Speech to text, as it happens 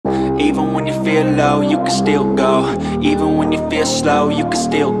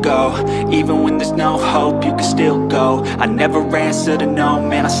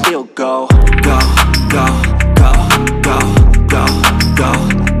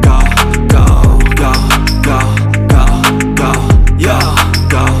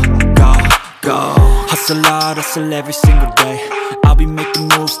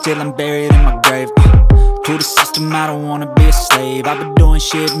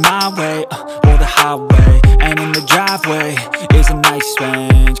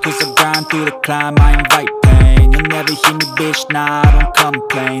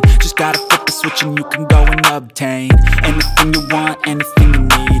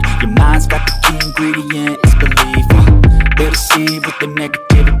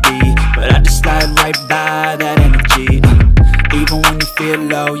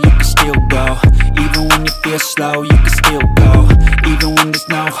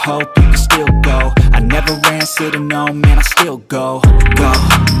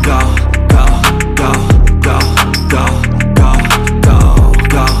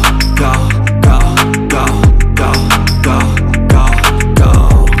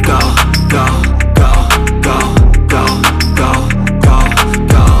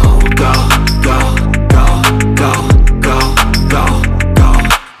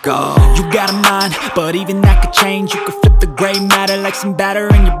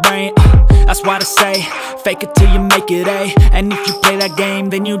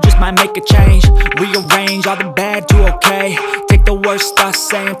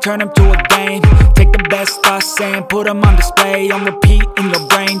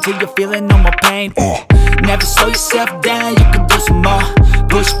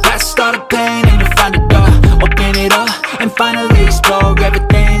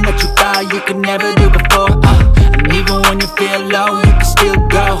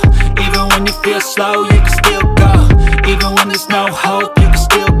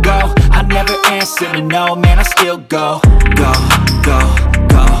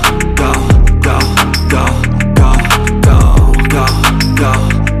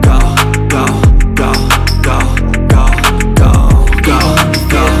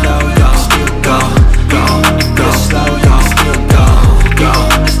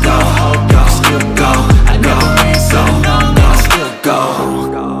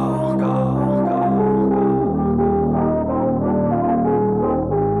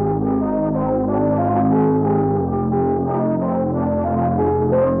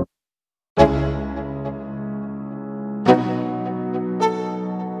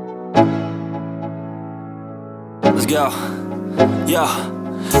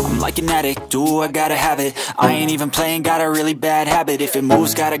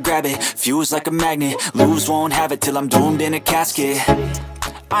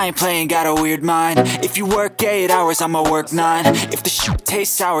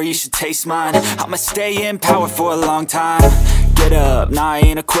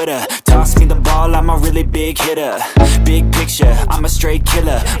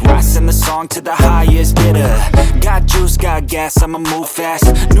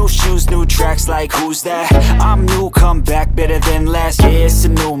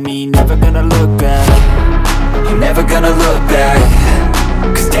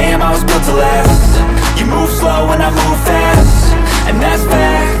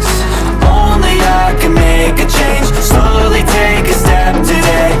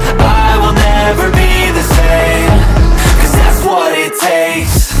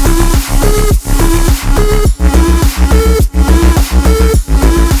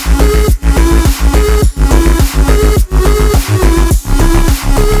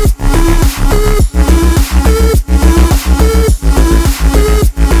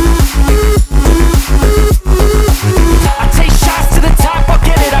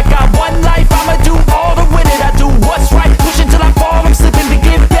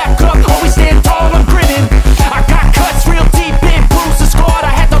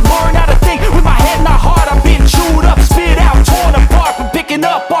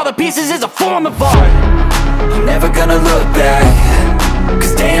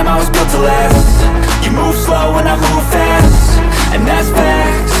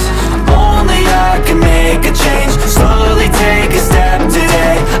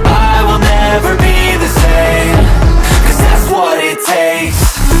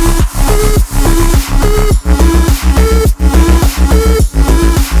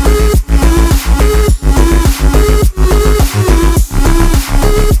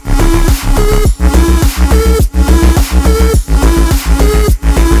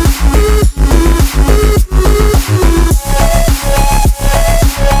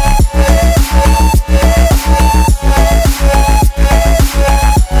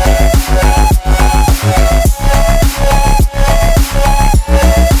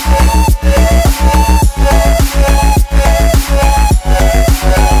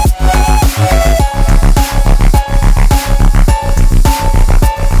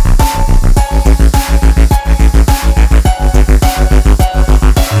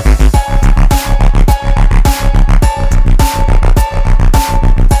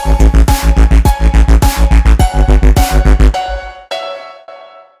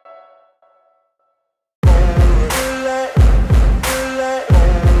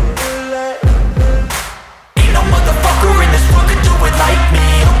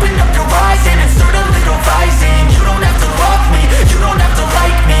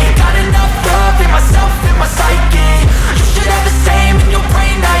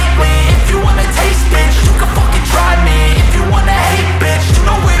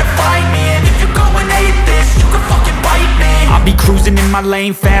my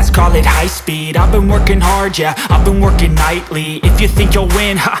lane fast, call it high speed. I've been working hard, yeah, I've been working nightly. If you think you'll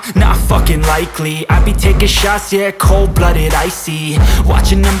win, ha, not fucking likely. I be taking shots, yeah, cold-blooded, icy.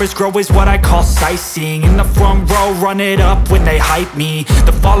 Watching numbers grow is what I call sightseeing. In the front row, run it up when they hype me.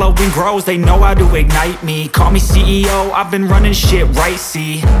 The following grows, they know how to ignite me. Call me CEO, I've been running shit right,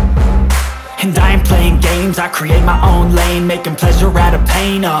 see. And I ain't playing games, I create my own lane, making pleasure out of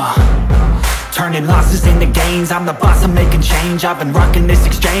pain, turning losses into gains. I'm the boss, I'm making change. I've been rocking this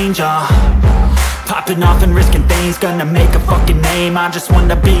exchange, popping off and risking things. Gonna make a fucking name, I just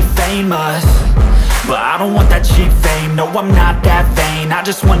wanna be famous. But I don't want that cheap fame, no, I'm not that vain. I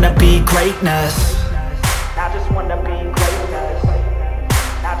just wanna be greatness. I just wanna be greatness.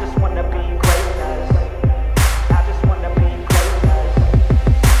 I just wanna be greatness. I just wanna be greatness.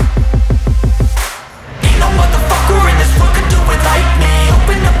 Ain't no motherfucker in this world could do it like me.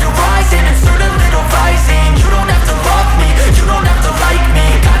 Open up your eyes and insert a little rising. You don't have to love me, you don't have to like me.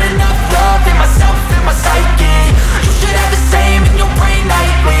 Got enough love in myself and my psyche. You should have the same in your brain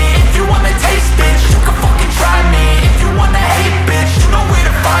nightly. If you wanna taste, bitch, you can fucking try me. If you wanna hate, bitch, you know where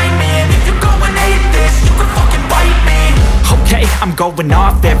to find me. And if you go and hate this, you can fucking bite me. Okay, I'm going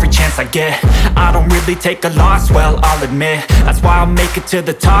off every chance I get. I don't really take a loss, well, I'll admit. That's why I'll make it to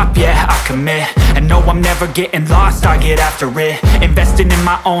the top, yeah, I commit. And no, I'm never getting lost, I get after it. Investing in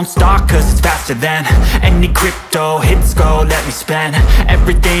my own stock, cause it's faster than any crypto hits go, let me spend.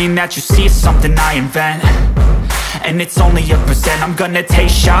 Everything that you see is something I invent. And it's only a percent. I'm gonna take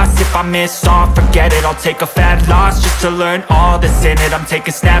shots. If I miss all, forget it. I'll take a fat loss just to learn all that's in it. I'm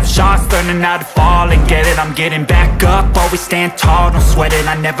taking snapshots, learning how to fall and get it. I'm getting back up, always stand tall, don't sweat it.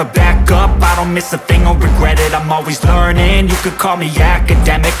 I never back up, I don't miss a thing or regret it. I'm always learning, you could call me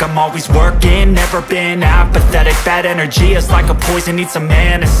academic. I'm always working, never been apathetic. Bad energy is like a poison, needs some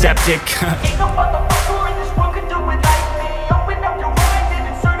antiseptic. Ain't no motherfucker in this world could do it like me. Open up your eyes and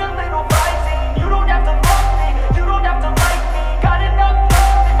insert a little rising. You don't have to love me, you don't have to like me. Got enough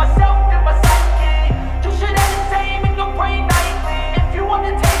love in myself and my psyche. You should have the same in your brain nightly. If you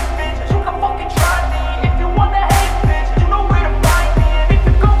wanna taste, bitch, you can fucking try me. If you wanna hate, bitch, you know where to find me. And if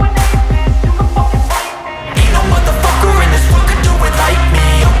you go and hate this, you can fucking fight me. Ain't no motherfucker in this world could do it like me.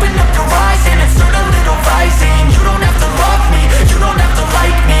 Open up your eyes and insert a little rising. You don't have to love me, you don't have to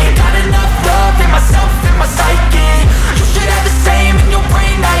like me. Got enough love in myself and my psyche. You should have the same in your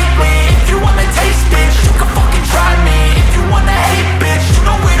brain nightly. If you wanna taste, bitch, you can fucking try me. If you wanna hate, bitch,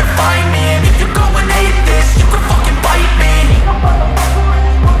 you know where to find me. And if you go and hate this, you can fucking bite me. Ain't no motherfucker in this world could do it like me.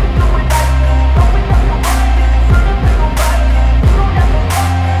 Open up your eyes and insert a little rising. You don't have to love me, you don't have to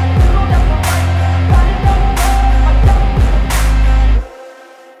like me. Got enough love in myself.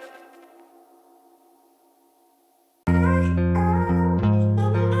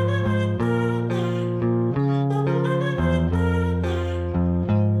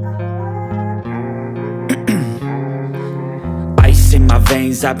 Ice in my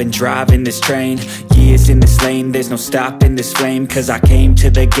veins, I've been driving this train. Years in this lane, there's no stopping this flame. Cause I came to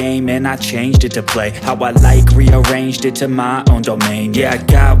the game and I changed it to play how I like, rearranged it to my own domain. Yeah, I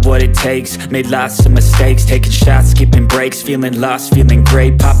got what it takes, made lots of mistakes. Taking shots, skipping breaks, feeling lost, feeling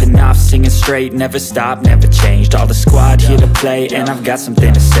great. Popping off, singing straight, never stopped, never changed. All the squad here to play and I've got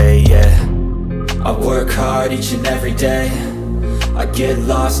something to say, yeah. I work hard each and every day. I get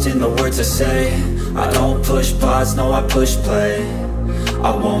lost in the words I say. I don't push pause, no, I push play.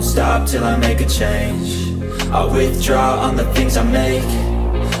 I won't stop till I make a change. I withdraw on the things I make.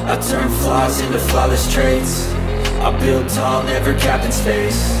 I turn flaws into flawless traits. I build tall, never capped in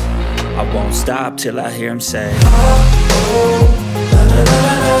space. I won't stop till I hear him say, oh, oh, la, la, la,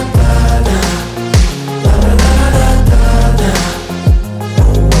 la, la, la, la, la, la, la, la, la.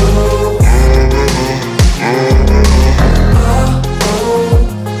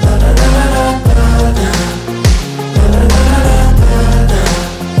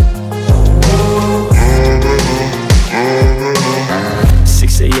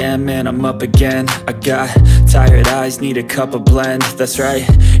 And I'm up again. I got tired eyes, need a cup of blend. That's right,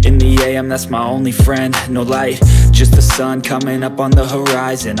 in the AM, that's my only friend. No light, just the sun coming up on the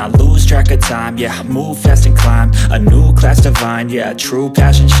horizon. I lose track of time, yeah, I move fast and climb a new class divine, yeah, true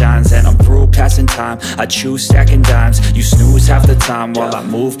passion shines. And I'm through passing time, I choose stacking dimes. You snooze half the time while I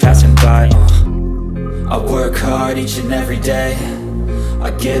move passing by. I work hard each and every day.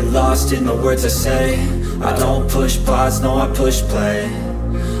 I get lost in the words I say. I don't push pause, no, I push play.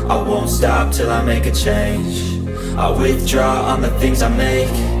 I won't stop till I make a change. I withdraw on the things I make.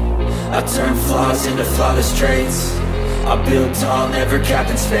 I turn flaws into flawless traits. I build tall, never capped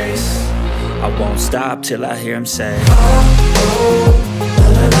in space. I won't stop till I hear him say, oh, oh,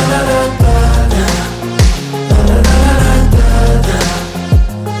 la, la, la, la, la, la, la, la, la, la, la, la.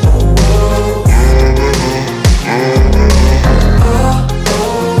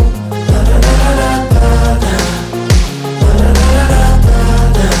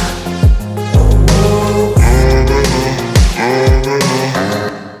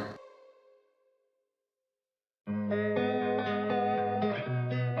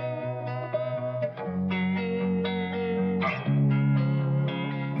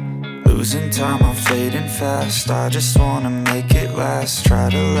 Losing time, I'm fading fast. I just wanna make it last. Try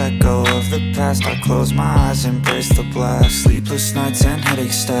to let go of the past. I close my eyes, embrace the blast. Sleepless nights and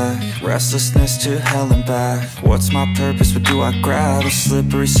headaches stack. Restlessness to hell and back. What's my purpose, what do I grab? A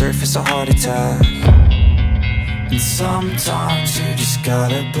slippery surface, a heart attack. And sometimes you just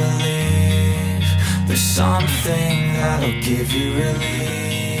gotta believe there's something that'll give you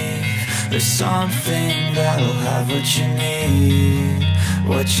relief. There's something that'll have what you need,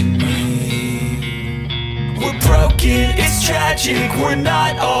 what you need. We're broken, it's tragic, we're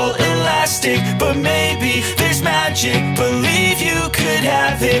not all elastic, but maybe there's magic, believe you could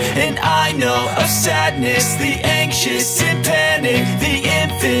have it. And I know of sadness, the anxious and panic, the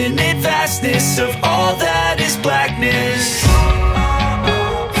infinite vastness of all that is blackness.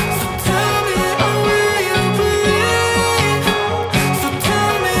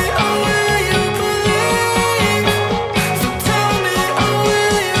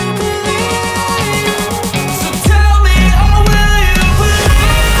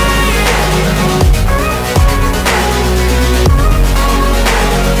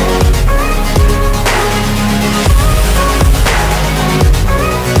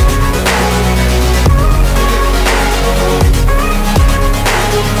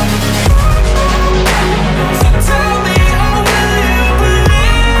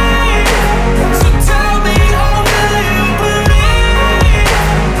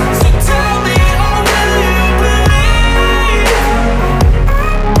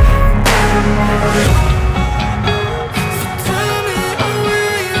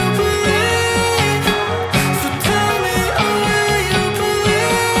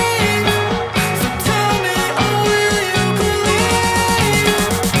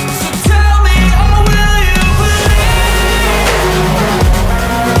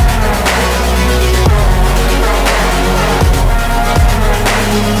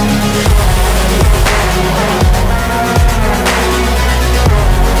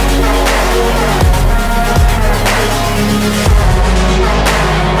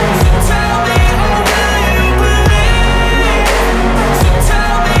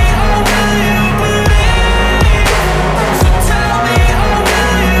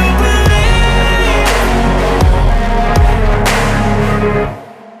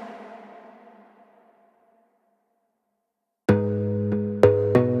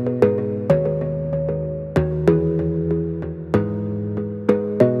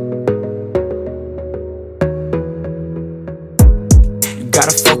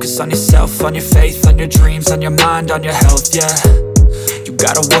 Gotta focus on yourself, on your faith, on your dreams, on your mind, on your health, yeah. You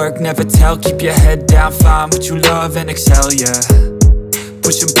gotta work, never tell, keep your head down, find what you love and excel, yeah.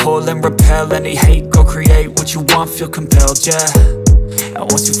 Push and pull and repel any hate, go create what you want, feel compelled, yeah. And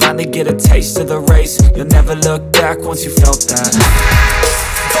once you finally get a taste of the race, you'll never look back once you felt that.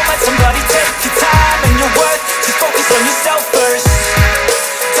 Don't let somebody take your time and your worth, just focus on yourself first.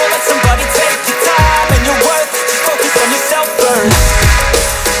 Don't let somebody take your time and your worth, just focus on yourself first.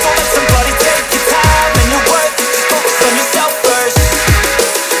 Don't let somebody take your time and your worth, just focus on yourself first.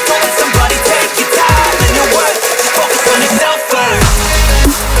 Don't let somebody take your time and your worth, just focus on yourself first.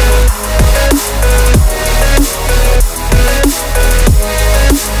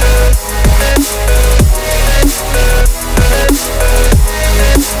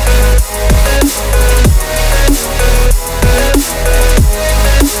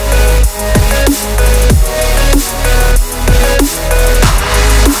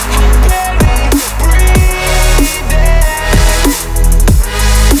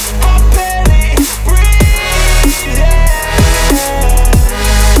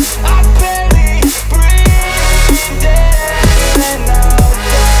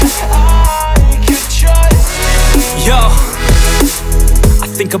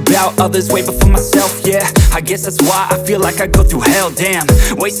 About others way before myself, yeah. I guess that's why I feel like I go through hell, damn.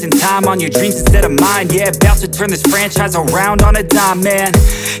 Wasting time on your dreams instead of mine, yeah. About to turn this franchise around on a dime, man.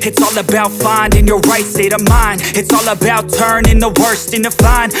 It's all about finding your right state of mind. It's all about turning the worst into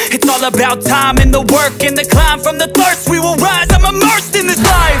fine. It's all about time and the work and the climb. From the thirst we will rise, I'm immersed in this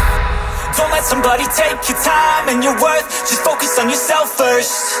life. Don't let somebody take your time and your worth, just focus on yourself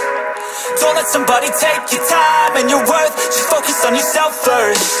first. Don't let somebody take your time and your worth, just focus on yourself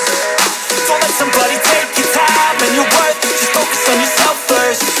first. Don't let somebody take your time and your worth, just focus on yourself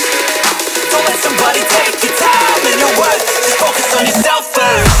first. Don't let somebody take your time and your worth, just focus on yourself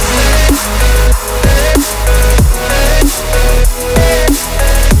first.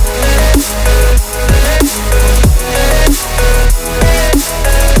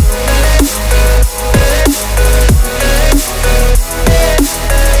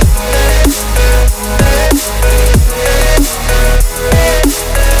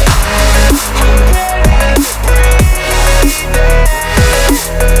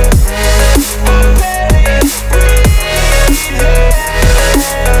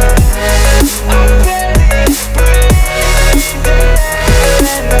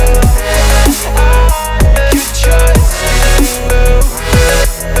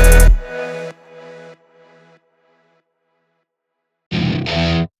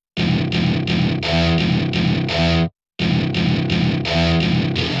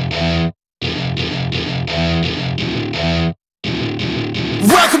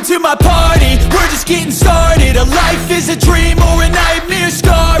 my party, we're just getting started. A life is a dream or a nightmare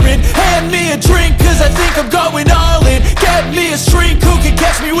scarring. Hand me a drink cause I think I'm going all in. Get me a shrink who can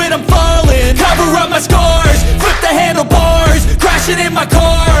catch me when I'm falling. Cover up my scars, flip the handlebars, crashing in my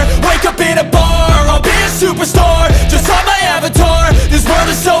car, wake up in a bar. I'll be a superstar, just on my avatar. This world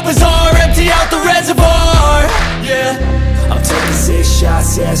is so bizarre, empty out the reservoir. Yeah, I'm taking 6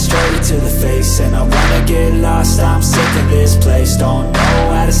 shots, yeah, straight to the face. And I wanna get lost, I'm sick of this place. Don't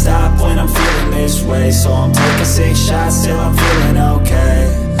know how to stop when I'm feeling this way. So I'm taking 6 shots till I'm feeling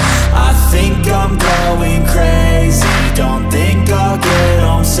okay. I think I'm going crazy, don't think I'll get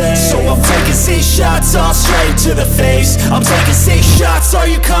home safe. So I'm taking 6 shots, all straight to the face. I'm taking 6 shots, are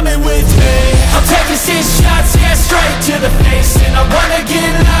you coming with me? I'm taking 6 shots, yeah, straight to the face. And I wanna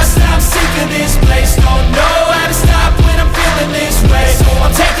get lost, I'm sick of this place. Don't know how to stop when I'm feeling this way. So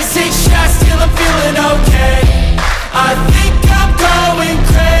I'm taking 6 shots till I'm feeling okay. I think I'm going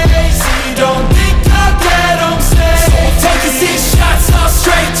crazy, don't think I'll get home safe. So I'm taking 6 shots, all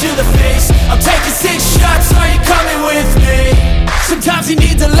straight to the face. I'm taking 6 shots, are you coming with me? Sometimes you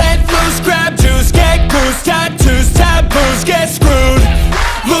need to let loose, grab juice, get goose, tattoos, taboos, get screwed.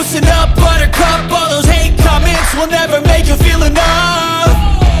 Loosen up, buttercup, all those hate comments will never make you feel enough.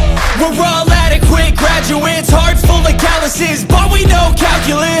 We're all adequate graduates, hearts full of calluses, but we know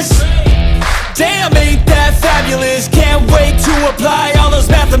calculus. Damn, ain't that fabulous? Can't wait to apply all those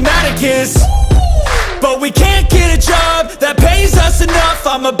mathematicus. But we can't get a job that pays us enough.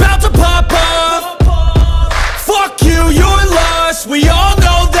 I'm about to pop off. Fuck you, you're lost. We all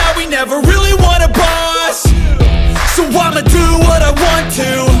know that we never really want a boss. So I'ma do what I want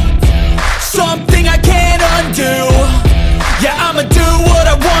to, something I can't undo. Yeah, I'ma do what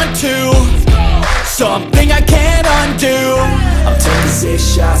I want to, something I can't undo. I'm taking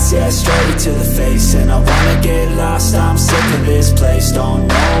 6 shots, yeah, straight to the face. And I wanna get lost, I'm sick of this place. Don't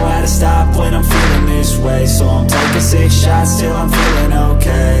know how to stop when I'm feeling this way. So I'm taking 6 shots till I'm feeling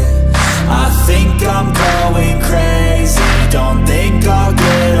okay. I think I'm going crazy, don't think I'll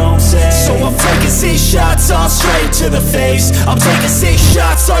get home safe. So I'm taking 6 shots, all straight to the face. I'm taking 6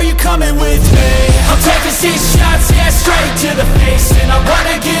 shots, are you coming with me? I'm taking 6 shots, yeah, straight to the face. And I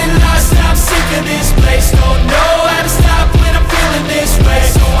wanna get lost, I'm sick of this place. Don't know how to stop when I'm feeling this way.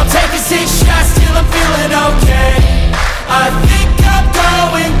 So I'm taking 6 shots till I'm feeling okay. I think I'm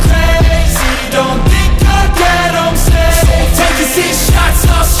going crazy, don't think I'll get home safe. So I'm taking 6 shots,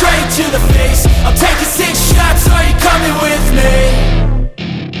 all straight to the face. I'm taking 6 shots, are you coming with me?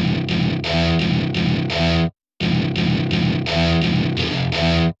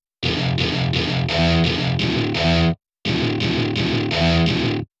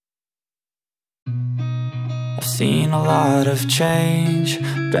 I've seen a lot of change,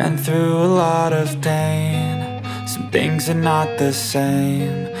 been through a lot of pain. Some things are not the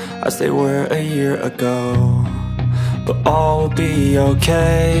same as they were a year ago, but all will be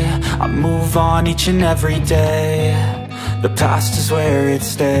okay. I move on each and every day. The past is where it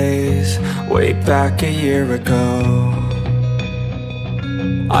stays, way back a year ago.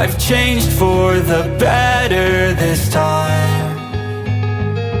 I've changed for the better this time.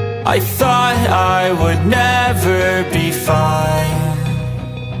 I thought I would never be fine.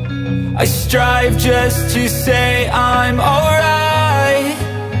 I strive just to say I'm alright,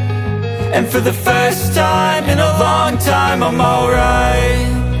 and for the first time in a long time I'm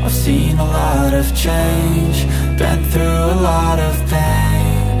alright. I've seen a lot of change, been through a lot of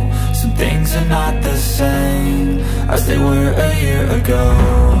pain. Some things are not the same as they were a year ago,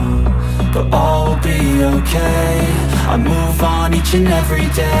 but all will be okay. I move on each and every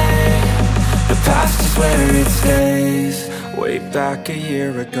day. The past is where it stays, way back a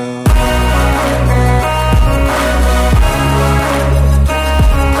year ago.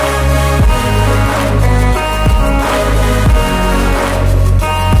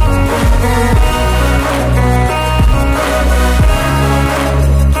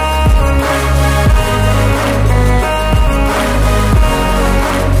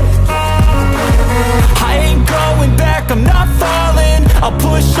 I'm not falling, I'll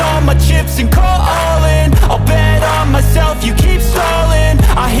push all my chips and call all in. I'll bet on myself, you keep stalling.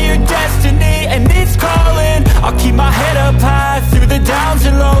 I hear destiny and it's calling. I'll keep my head up high through the downs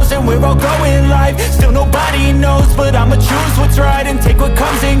and lows, and we're all going live. Still nobody knows, but I'ma choose what's right and take what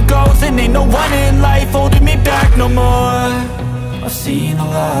comes and goes. And ain't no one in life holding me back no more. I've seen a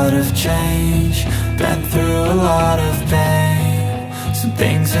lot of change, been through a lot of pain. Some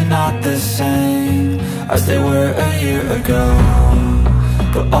things are not the same as they were a year ago,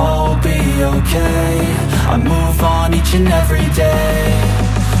 but all will be okay. I move on each and every day.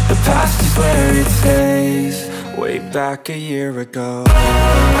 The past is where it stays, way back a year ago.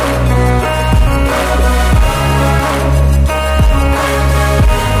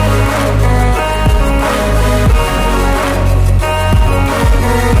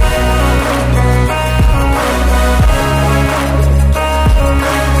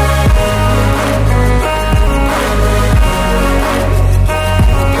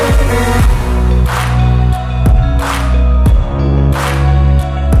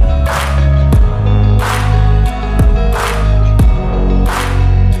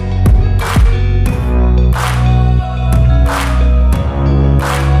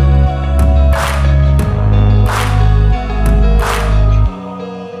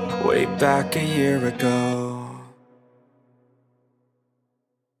 Back a year ago.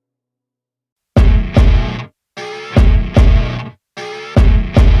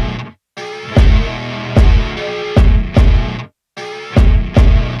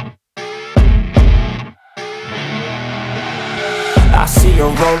 I see her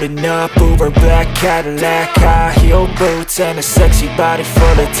rolling up, Uber black Cadillac, high heel boots and a sexy body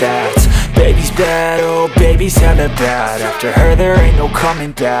full of tats. Baby's bad, oh baby's hella bad. After her there ain't no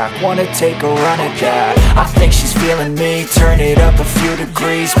coming back. Wanna take a run at that. I think she's feeling me, turn it up a few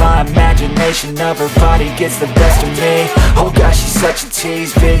degrees. My imagination of her body gets the best of me. Oh gosh, she's such a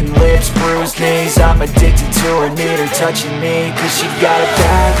tease, bitten lips, bruised knees. I'm addicted to her, need her touching me. Cause she got a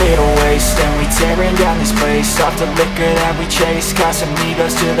bad little waist, and we tearing down this place. Off the liquor that we chase,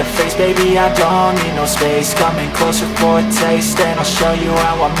 Casamigos to the face. Baby, I don't need no space. Coming closer for a taste, and I'll show you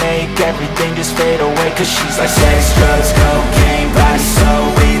how I make everything just fade away. Cause she's like sex, drugs, cocaine, body so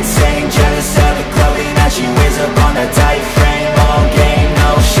insane. Jealous of the clothing that she wears up on a tight frame. All game,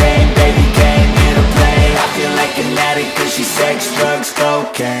 no shame, baby came here to play. I feel like an addict cause she's sex, drugs,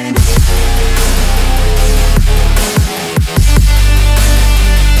 cocaine.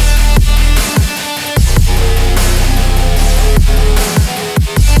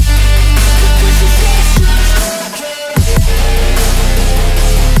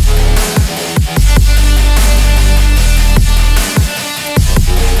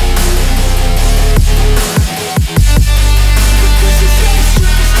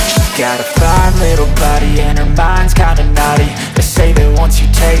 Got a fine little body and her mind's kinda naughty. They say that once you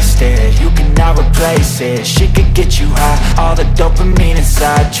taste it, you cannot replace it. She could get you high, all the dopamine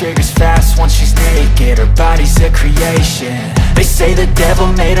inside triggers fast once she's naked. Her body's a creation. They say the devil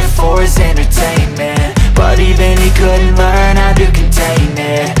made her for his entertainment, but even he couldn't learn how to contain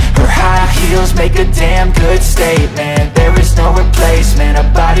it. Her high heels make a damn good statement. There is no replacement, a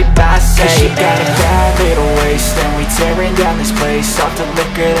body by Satan. Cause she got a bad little waist, and we tearing down this place. Off the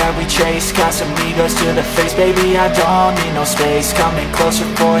liquor that we chase, Casamigos to the face. Baby, I don't need no space. Coming closer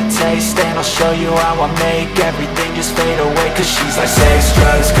for a taste, and I'll show you how I make everything just fade away. Cause she's like sex,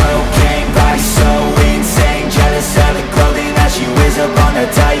 drugs, cocaine, body so insane. Jealous of the clothing that she wears up on a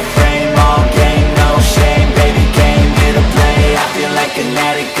tight frame. All game, no shame, baby came here to play. I feel like an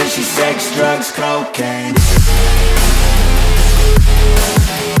addict cause she's sex, drugs, cocaine.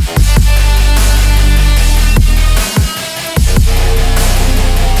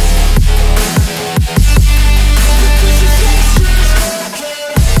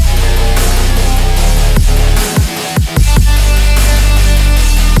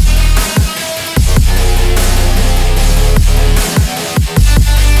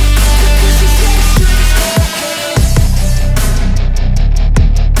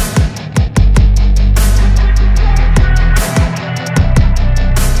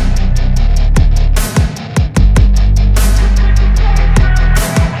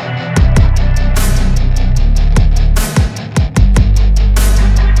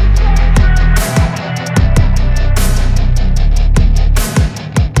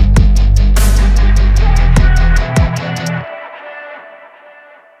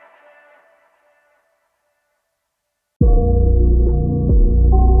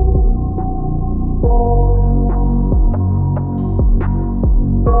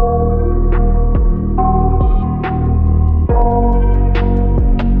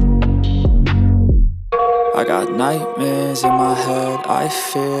 I got nightmares in my head, I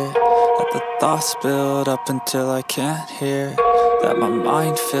fear that the thoughts build up until I can't hear, that my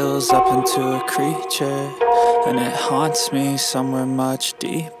mind fills up into a creature, and it haunts me somewhere much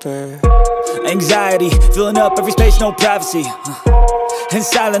deeper. Anxiety, filling up every space, no privacy. And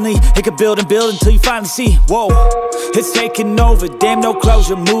silently, it could build and build until you finally see, whoa, it's taking over, damn no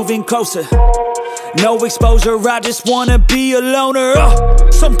closure, moving closer. No exposure, I just wanna be a loner.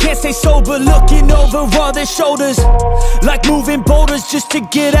 Some can't stay sober, looking over all their shoulders, like moving boulders just to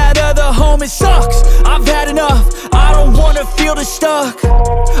get out of the home. It sucks, I've had enough, I don't wanna feel the stuck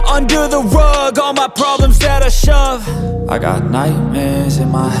under the rug all my problems that I shove. I got nightmares in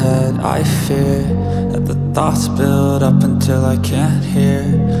my head, I fear that the thoughts build up until I can't hear,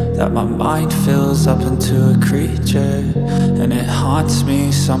 that my mind fills up into a creature, and it haunts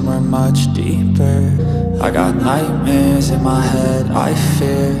me somewhere much deeper. I got nightmares in my head, I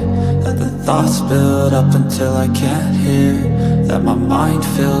fear that the thoughts build up until I can't hear, that my mind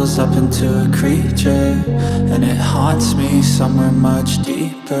fills up into a creature, and it haunts me somewhere much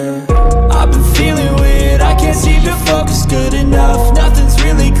deeper. I've been feeling weird, I can't seem to focus good enough. Nothing's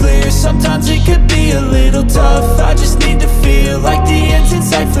really clear, sometimes it could be a little tough. I just need to feel like the end's in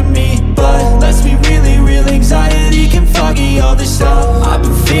sight for me, but let's be really real, anxiety can foggy all this stuff. I've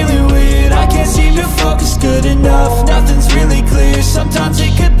been feeling weird, I can't seem to focus good enough. Nothing's really clear, sometimes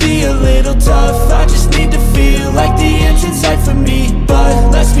it could be a little tough. I just need to feel like the end's in sight for me,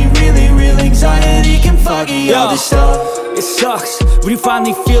 but let's be really real, anxiety can foggy all this stuff. It sucks when you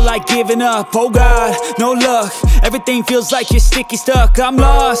finally feel like giving up. Oh God, no luck, everything feels like you're sticky stuck. I'm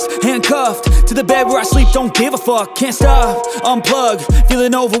lost, handcuffed to the bed where I sleep, don't give a fuck. Can't stop, unplug,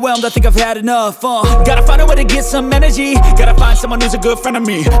 feeling overwhelmed, I think I've had enough. Gotta find a way to get some energy, gotta find someone who's a good friend of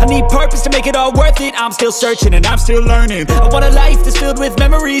me. I need purpose to make it all worth it, I'm still searching and I'm still learning. I want a life that's filled with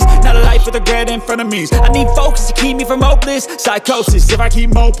memories, not a life with regret and frenemies. I need focus to keep me from hopeless psychosis if I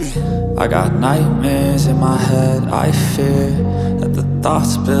keep moping. I got nightmares in my head, I fear that the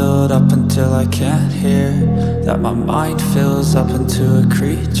thoughts build up until I can't hear, that my mind fills up into a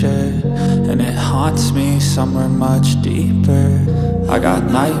creature, and it haunts me somewhere much deeper. I got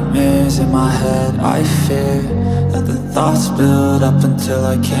nightmares in my head, I fear that the thoughts build up until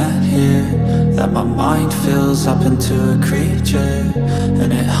I can't hear, that my mind fills up into a creature,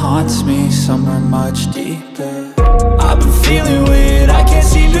 and it haunts me somewhere much deeper. I've been feeling weird, I can't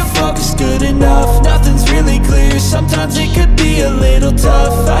seem to focus good enough. Nothing's really clear, sometimes it could be a little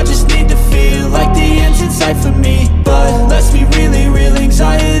tough. I just need to feel like the end's in sight for me, but let's be really real,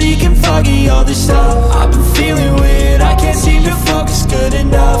 anxiety can foggy all this stuff. I've been feeling weird, I can't seem to focus good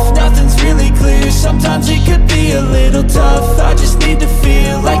enough. Nothing's really clear, sometimes it could be a little tough. I just need to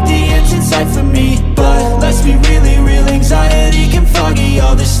feel like the end's in sight for me, but let's be really real, anxiety can foggy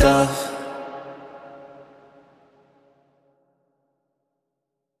all this stuff.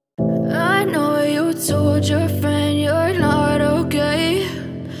 I know you told your friend you're not okay,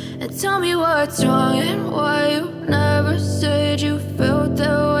 and tell me what's wrong and why you never said you felt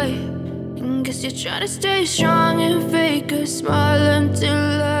that way. And guess you're trying to stay strong and fake a smile until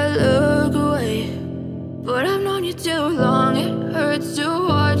I look away. But I've known you too long, it hurts to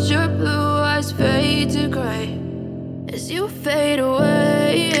watch your blue eyes fade to gray as you fade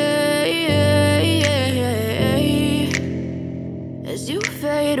away, as you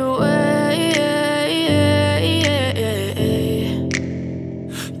fade away.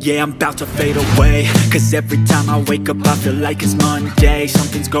 Yeah, I'm about to fade away, cause every time I wake up I feel like it's Monday.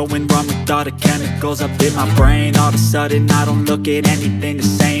 Something's going wrong with all the chemicals up in my brain. All of a sudden I don't look at anything the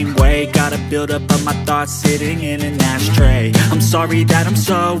same way. Got a buildup of my thoughts sitting in an ashtray. I'm sorry that I'm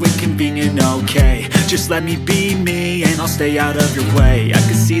so inconvenient, okay. Just let me be me and I'll stay out of your way. I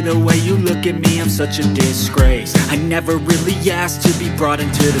can see the way you look at me, I'm such a disgrace. I never really asked to be brought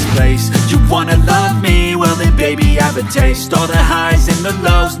into this place. You wanna love me? Well then baby I have a taste. All the highs and the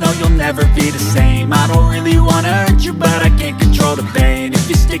lows, no you'll never be the same. I don't really wanna hurt you but I can't control the pain. If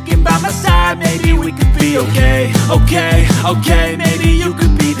you're sticking by my side maybe we could be okay. Okay, maybe you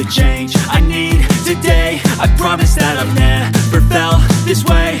could be the change I need today. I promise that I've never felt this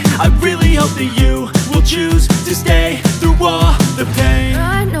way. I really hope that you will choose to stay through all the pain.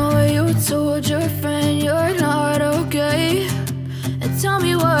 I know you told your friend you're not okay, and tell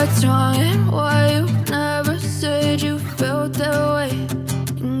me what's wrong and why you never said you felt that way.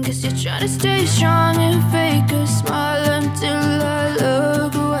 And guess you're trying to stay strong and fake a smile until I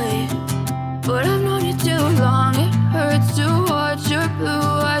look away. But I've known you too long, it hurts to watch your blue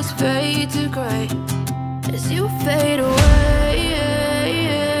eyes fade to gray as you fade away,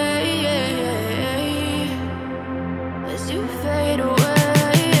 as you fade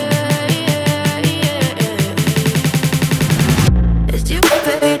away, as you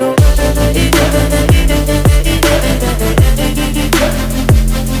fade away.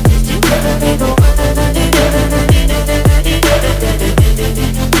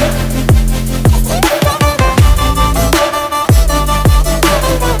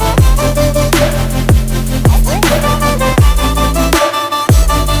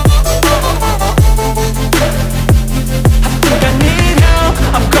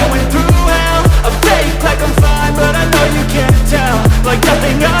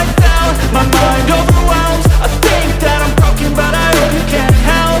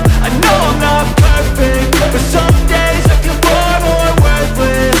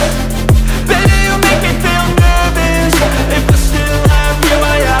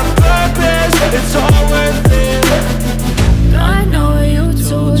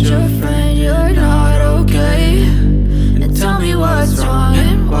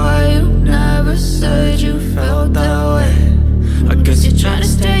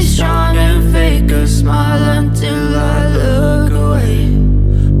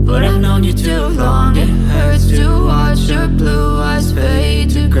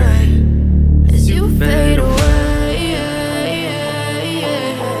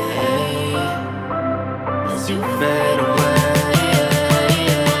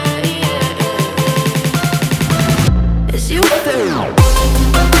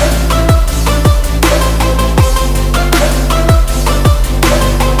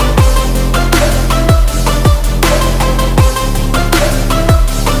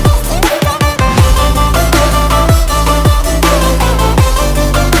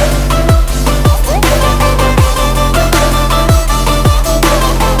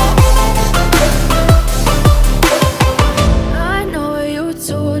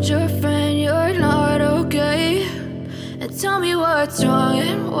 And tell me what's wrong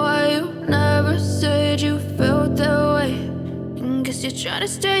and why you never said you felt that way. And guess you're trying to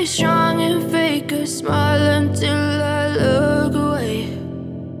stay strong and fake a smile until I look away.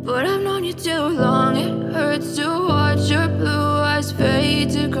 But I've known you too long, it hurts to watch your blue eyes fade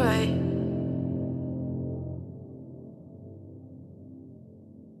to gray.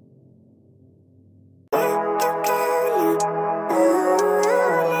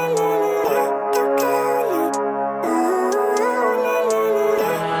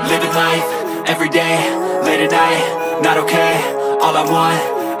 Living life, everyday, late at night, not okay. All I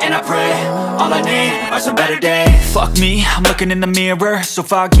want, and I pray, all I need are some better days. Fuck me, I'm looking in the mirror, so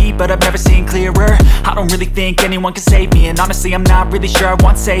foggy, but I've never seen clearer. I don't really think anyone can save me, and honestly I'm not really sure I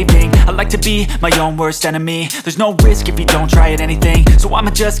want saving. I like to be my own worst enemy. There's no risk if you don't try at anything, so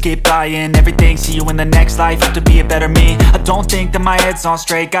I'ma just keep buying everything. See you in the next life, hope to be a better me. I don't think that my head's on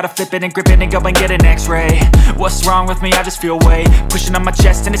straight, gotta flip it and grip it and go and get an x-ray. What's wrong with me? I just feel weight pushing on my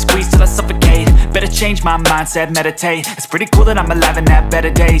chest and it squeezes till I suffocate. Better change my mindset, meditate. It's pretty cool that I'm alive and have better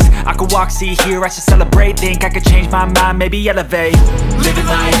days. I could walk, see, hear, I should celebrate. Think I could change my mind, maybe elevate. Living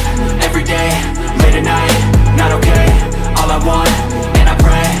life, everyday, late at night, not okay. All I want, and I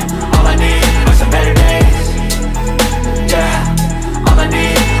pray, all I need are some better days. Yeah, all I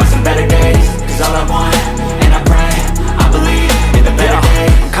need are some better days. Cause all I want, and I pray, I believe in the better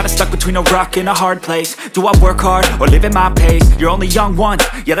days. I'm kinda stuck between a rock and a hard place. Do I work hard or live at my pace? You're only young once,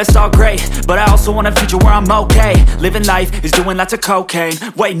 yeah that's all great, but I also want a future where I'm okay. Living life is doing lots of cocaine.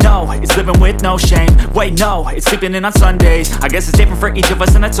 Wait no, it's living with no shame. Wait no, it's sleeping in on Sundays. I guess it's different for each of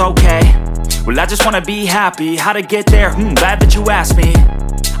us and that's okay. Well I just wanna be happy, how to get there? Glad that you asked me.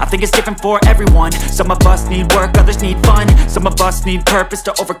 I think it's different for everyone. Some of us need work, others need fun. Some of us need purpose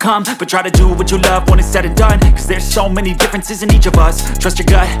to overcome. But try to do what you love when it's said and done. Cause there's so many differences in each of us. Trust your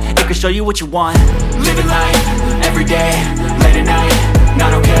gut, it can show you what you want. Living life, everyday, late at night,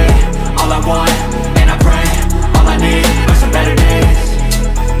 not okay. All I want, and I pray, all I need are some better days.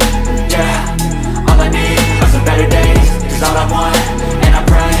 Yeah, all I need are some better days. Cause all I want, and I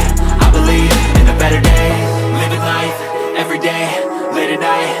pray, I believe in the better days. Living life, everyday, late at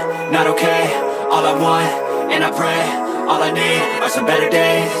night, not okay. All I want, and I pray, all I need are some better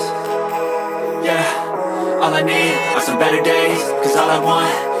days. Yeah, all I need are some better days. Cause all I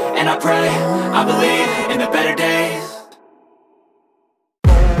want, and I pray, I believe in the better days.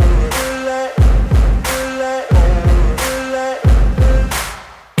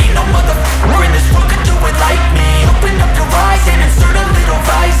 Ain't no motherfucker in this world could do it like me. Open up your eyes and insert a little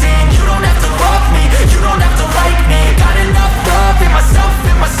rising. You don't have to love me, you don't have to like me. Got enough love in myself,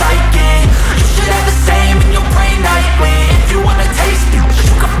 in my psyche. You should have the same in your brain nightly. If you wanna taste me,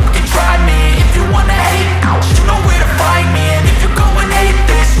 you can fucking try me. If you wanna hate, you know where to find me. And if you're going hate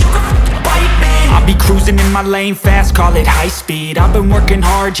this, you can fucking bite me. I'll be cruising in my lane fast, call it high speed. I've been working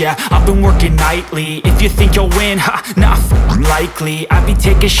hard, yeah, I've been working nightly. If you think you'll win, ha, nah, likely. I be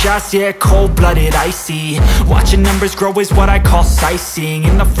taking shots, yeah, cold-blooded, icy. Watching numbers grow is what I call sightseeing.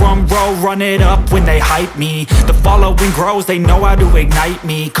 In the front row, run it up when they hype me. The following grows, they know how to ignite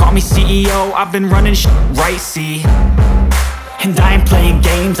me. Call me CEO, I've been running shit right, see. And I ain't playing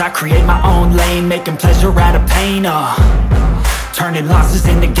games, I create my own lane. Making pleasure out of pain, turning losses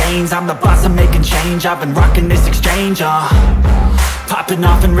into gains. I'm the boss, I'm making change. I've been rocking this exchange, popping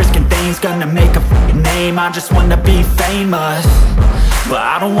off and risking things. Gonna make a fucking name, I just wanna be famous. But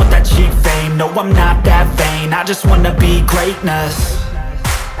I don't want that cheap fame, no I'm not that vain. I just wanna be greatness.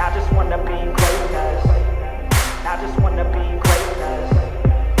 I just wanna be greatness. I just wanna be greatness.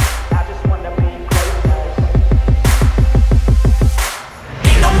 I just wanna be greatness.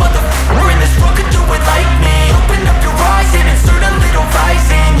 Ain't no motherfucker in this world could do it like me. Open up your eyes and insert a little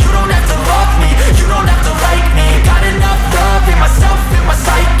rising. You don't have to love me, you don't have to like me. Got enough love in myself, in my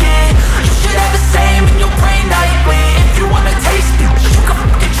psyche. You should have the same in your brain nightly. If you wanna taste me, you can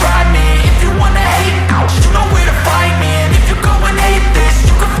fucking try me. If you wanna hate, you know where to find me. And if you're going hate this,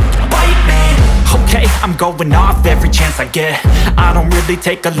 you can fucking bite me. Okay, I'm going off every chance I get. I don't really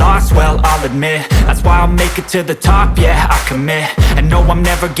take a loss, well, I'll admit. That's why I'll make it to the top, yeah, I commit. And no, I'm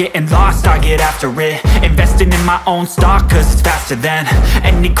never getting lost, I get after it. Investing in my own stock, cause it's faster than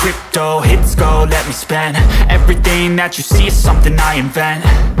any crypto hits go, let me spend. Everything that you see is something I invent.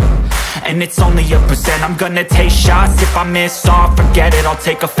 And it's only a percent. I'm gonna take shots. If I miss all, forget it. I'll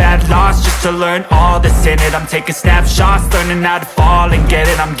take a fat loss just to learn all that's in it. I'm taking snapshots, learning how to fall and get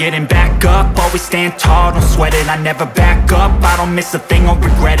it. I'm getting back up, always stand tall, don't sweat it. I never back up, I don't miss a thing or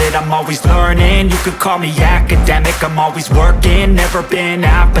regret it. I'm always learning, you could call me academic. I'm always working, never been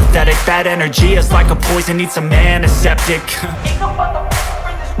apathetic. That energy is like a poison, needs some antiseptic. Ain't no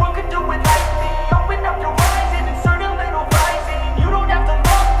motherfucker in this world could do it like me. Open up your eyes and insert a little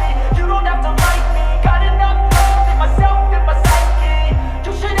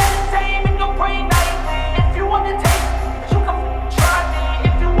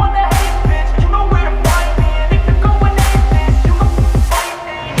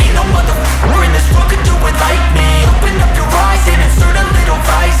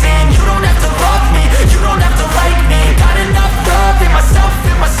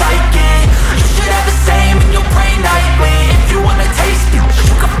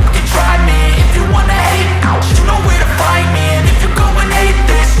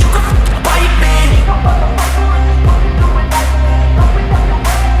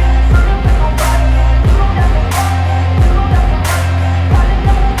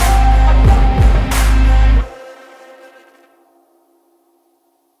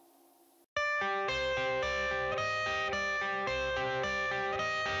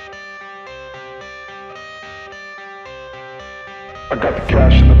I got the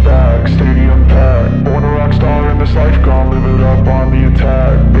cash in the bag, stadium packed. Born a rock star in this life, gon' live it up on the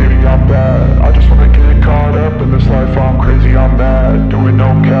attack. Baby, I'm bad, I just wanna get caught up in this life. I'm crazy, I'm mad, doing no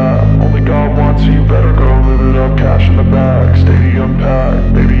cap. Only God wants, so you better go live it up. Cash in the bag, stadium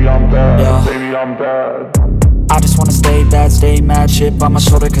packed. Baby, I'm bad, baby, I'm bad. I just wanna stay bad, stay mad. Chip on my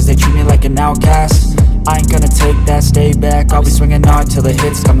shoulder cause they treat me like an outcast. I ain't gonna take that, stay back. I'll be swinging hard till the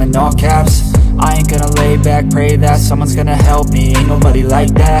hits come in all caps. I ain't gonna lay back, pray that someone's gonna help me. Ain't nobody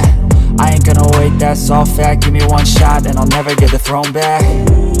like that. I ain't gonna wait, that's all fact. Give me one shot and I'll never get the throne back.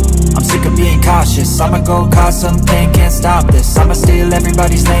 I'm sick of being cautious, I'ma go cause some pain, can't stop this. I'ma steal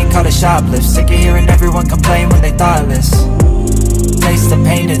everybody's lane, call it shoplift. Sick of hearing everyone complain when they thoughtless. Taste the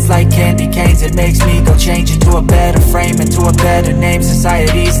pain, it's like candy canes. It makes me go change into a better frame, into a better name.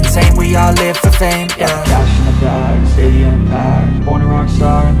 Society's insane, we all live for fame, yeah. Cash in the bag, stadium packed. Born a rock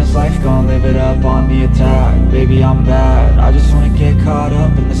star in this life, gon' live it up on the attack. Baby, I'm bad, I just wanna get caught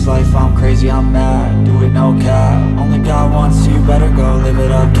up in this life. I'm crazy, I'm mad, do it no cap. Only God wants, so you better go live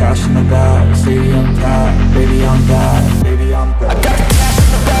it up. Cash in the bag, stadium packed. Baby, I'm bad, baby, I'm bad. I got the cash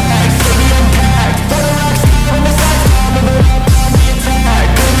in the bag, stadium packed. Born a rock star in this life, gon' live it up.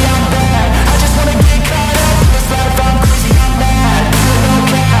 I'm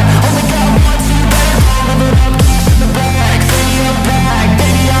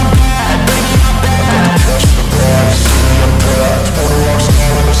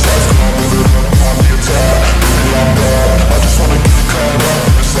I'm mad, do it no cap. Only God wants, so you better go live it up.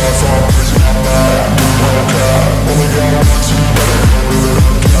 Cash in the bag, stadium packed. Baby, I'm bad, baby, I'm bad. I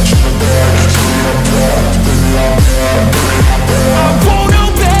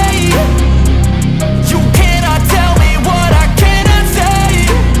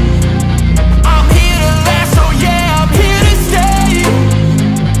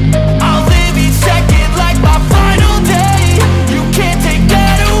the cash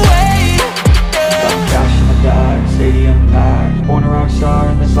in the bag, stadium packed. Born a rock star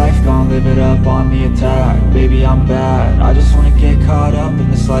in this life, I'll live it up on the attack. Baby, I'm bad, I just wanna get caught up in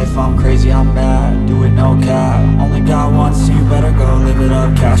this life. I'm crazy, I'm mad, do it no cap. Only God wants, so you better go live it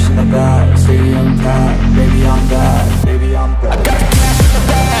up. Cash in the bag, stadium packed. Baby, I'm bad, baby, I'm bad. I got the cash in the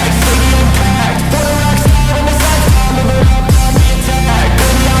bag, stadium packed. Born a rock star in this life.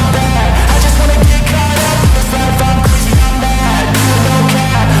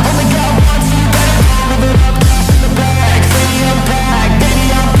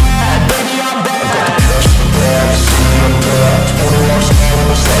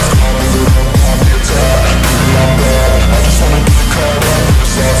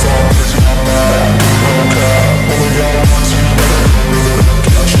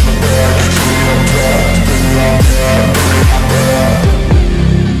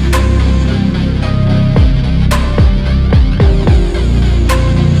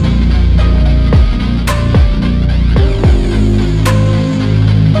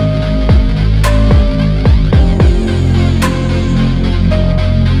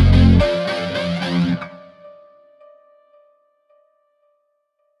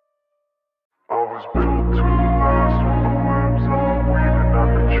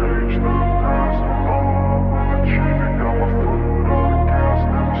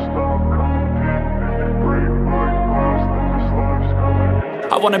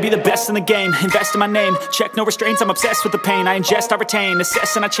 I wanna be the best in the game, invest in my name. Check no restraints, I'm obsessed with the pain. I ingest, I retain,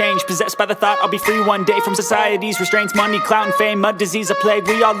 assess and I change. Possessed by the thought I'll be free one day from society's restraints. Money, clout and fame, mud, disease, a plague.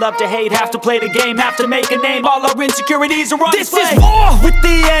 We all love to hate, have to play the game, have to make a name. All our insecurities are on display. This is war with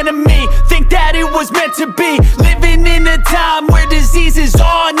the enemy, think that it was meant to be. Living in a time where disease is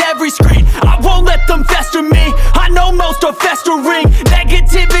on every screen. I won't let them fester me, I know most are festering.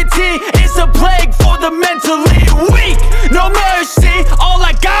 Negativity is a plague for the mentally weak. No mercy, all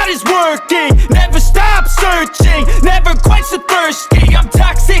I got is working. Never stop searching, never quench the thirsty. I'm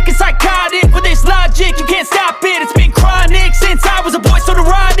toxic and psychotic with this logic, you can't stop it. It's been chronic since I was a boy, so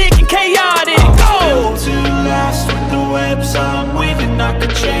neurotic and chaotic. I'm built to last with the webs I'm weaving. I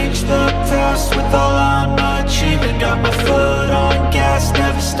could change the past with all I'm achieving. Got my foot on gas,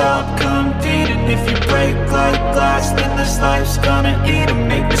 never stop competing. If you break like glass, then this life's gonna eat 'em.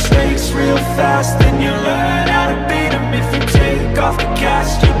 Make mistakes real fast, then you learn how to beat 'em. If you take off the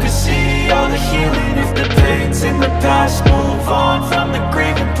cast, you can see all the healing. If the pain's in the past, move on from the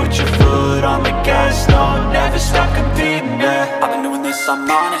grieving. Put your foot on the gas, no, never stop competing, yeah. I've been doing this, I'm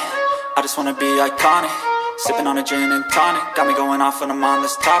on it. I just wanna be iconic. Sipping on a gin and tonic, got me going off when I'm on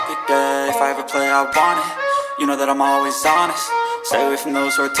this topic, yeah. If I ever play, I want it. You know that I'm always honest. Stay away from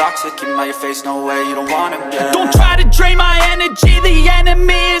those who are toxic. Keep them out your face, no way, you don't want them, yeah. Don't try to drain my energy. The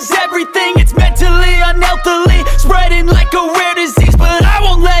enemy is everything. It's mentally, unhealthily, spreading like a rare disease.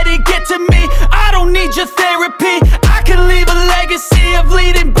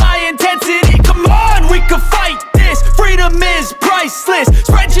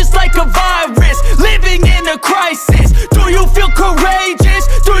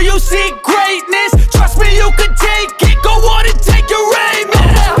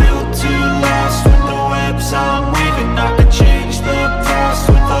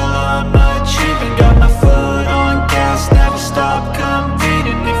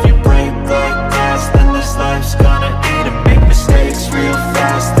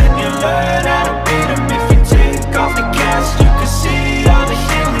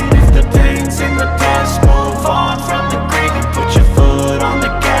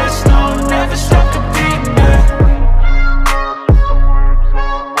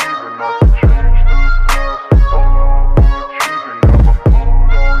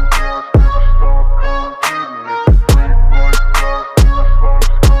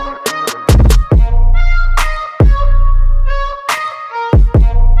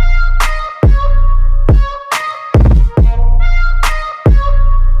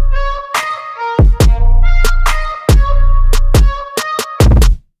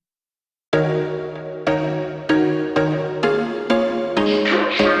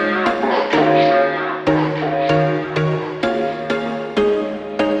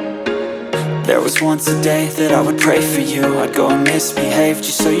 There was once a day that I would pray for you. I'd go and misbehave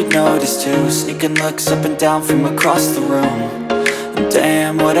just so you'd notice too. Sneaking looks up and down from across the room. And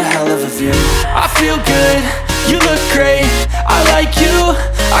damn, what a hell of a view. I feel good, you look great, I like you,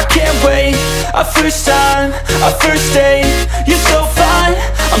 I can't wait. A first time, a first date, you're so fine,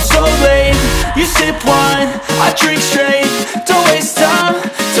 I'm so late. You sip wine, I drink straight, don't waste time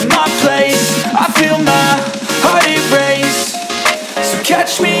to my place. I feel my heart erase, so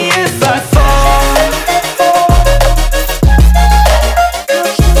catch me if I fall.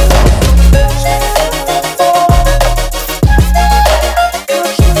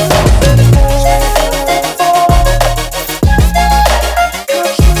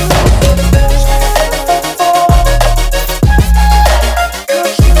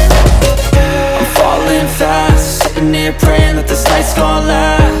 Praying that this night's gonna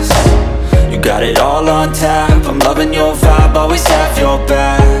last. You got it all on tap, I'm loving your vibe, always have your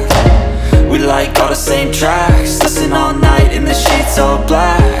back. We like all the same tracks, listen all night in the sheets all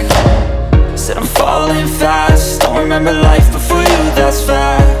black. Said I'm falling fast, don't remember life before you, that's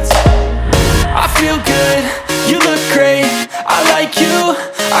fact. I feel good, you look great, I like you,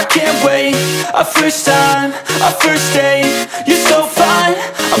 I can't wait. A first time, a first date, you're so fine,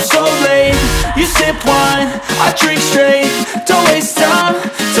 I'm so late. You sip wine, I drink straight, don't waste time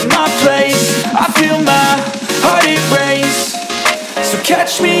to my place. I feel my heart erase, so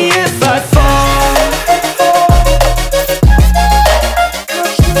catch me if I fall.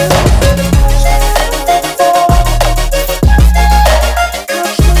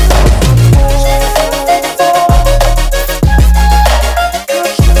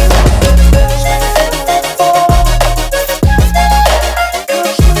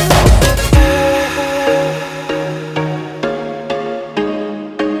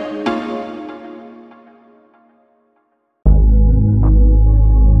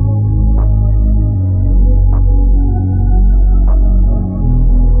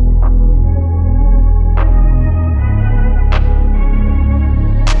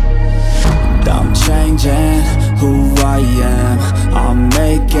 Who I am, I'm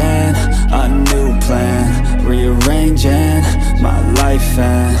making a new plan, rearranging my life,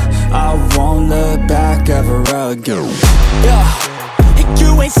 and I won't look back ever again.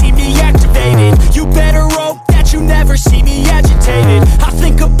 You ain't see me activated, you better hope that you never see me agitated. I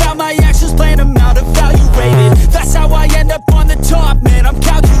think about my actions, plan them out, evaluated. That's how I end up on the top, man, I'm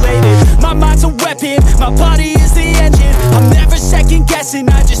calculated. My mind's a weapon, my body is the engine. I'm never second guessing,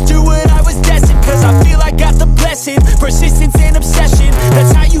 I just do what I was destined. Cause I feel I got the blessing, persistence and obsession.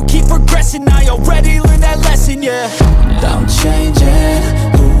 That's how you keep progressing, I already learned that lesson, yeah. I'm changing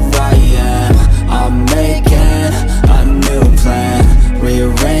who I am, I'm making a new plan,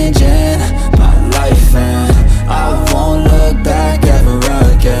 rearranging my life, and I won't look back ever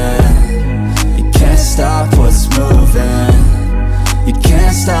again. You can't stop what's moving, you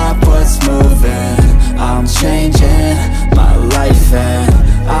can't stop what's moving. I'm changing my life, and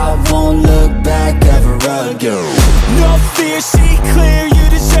I won't look back ever again. No fear, see clear, you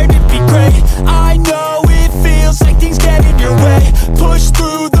deserve to be great. I know it feels like things get in your way. Push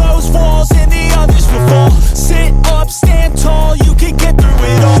through those walls and the others will fall. Sit up, stand tall, you can get through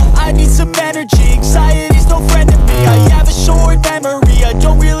it all. I need some energy, anxiety's no friend to me. I have a short memory, I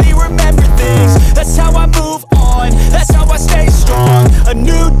don't really remember things. That's how I move on, that's how I stay strong. A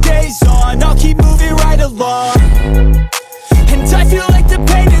new day's on, I'll keep moving right along. And I feel like the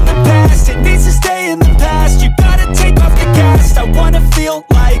pain in the past, it needs to stay in the past. You gotta take off the cast. I wanna feel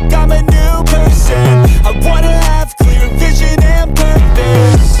like I'm a new person, I wanna have clear vision and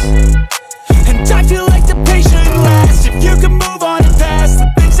purpose. And I feel like the pain shouldn't last. If you can move on and past the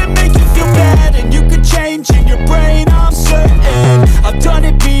things that make you feel bad, and you can change in your brain, I'm certain. I've done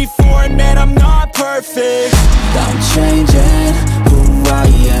it before and man, I'm not perfect. I'm changing who I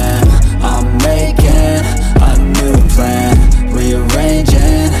am, I'm making a new plan,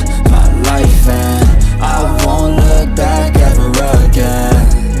 rearranging my life, and I won't look back ever again.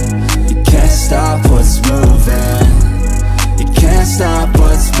 You can't stop what's moving, you can't stop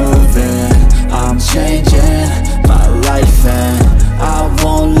what's moving. I'm changing my life, and I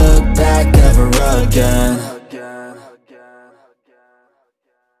won't look back ever again.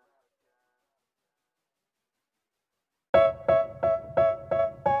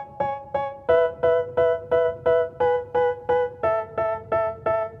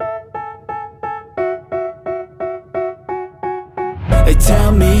 They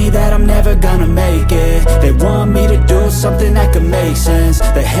tell me that I'm never gonna make it. They want me to do something that could make sense.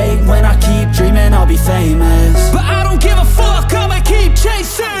 They hate when I keep dreaming I'll be famous, but I don't give a fuck, I'ma keep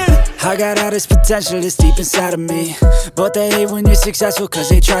chasing. I got all this potential that's deep inside of me, but they hate when you're successful cause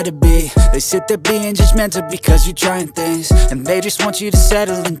they try to be. They sit there being judgmental because you're trying things, and they just want you to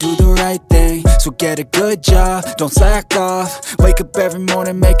settle and do the right thing. So get a good job, don't slack off. Wake up every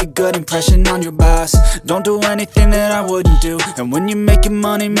morning, make a good impression on your boss. Don't do anything that I wouldn't do, and when you're making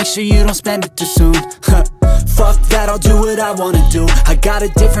money, make sure you don't spend it too soon. Fuck that, I'll do what I wanna do. I got a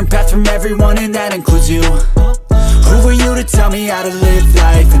different path from everyone, and that includes you. Who are you to tell me how to live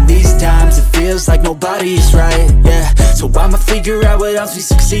life? In these times it feels like nobody's right, yeah. So I'ma figure out what else we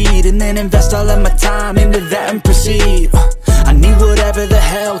succeed, and then invest all of my time into that and proceed. I need whatever the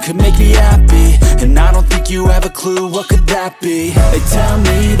hell could make me happy, and I don't think you have a clue what could that be. They tell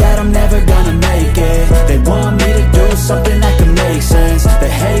me that I'm never gonna make it. They want me to do something that can make sense. They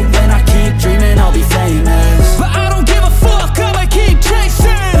hate when I keep dreaming I'll be famous, but I don't give a fuck, I'ma keep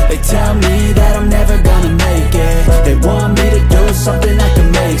chasing. They tell me that I'm never gonna make it. They want me to do something that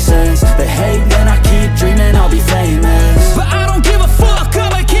can make sense. They hate when I keep dreaming I'll be famous, but I don't give a fuck,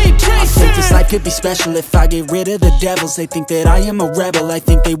 I'ma keep chasing. I think this life could be special if I get rid of the devils. They think that I am a rebel, I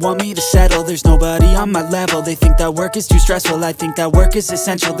think they want me to settle. There's nobody on my level. They think that work is too stressful, I think that work is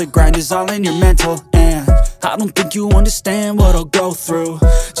essential. The grind is all in your mental, and I don't think you understand what I'll go through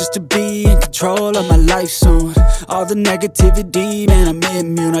just to be in control of my life soon. All the negativity, man, I'm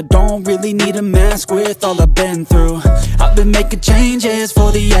immune. I don't really need a mask with all I've been through. I've been making changes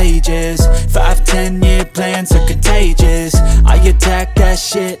for the ages. 5-10 year plans are contagious. I attack that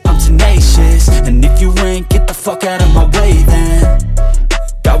shit, I'm tenacious. And if you ain't, get the fuck out of my way then.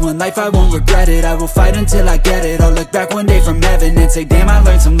 Got one life, I won't regret it. I will fight until I get it. I'll look back one day from heaven and say, damn, I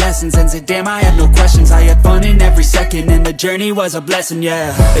learned some lessons. And say, damn, I had no questions. I had fun in every second, and the journey was a blessing,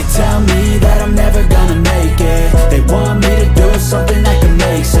 yeah. They tell me that I'm never gonna make it. They want me to do something that can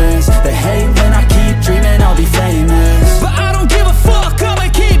make sense. They hate when I keep dreaming I'll be famous, but I don't give a fuck, I'ma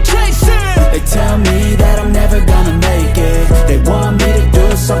keep chasing. They tell me that I'm never gonna make it. They want me to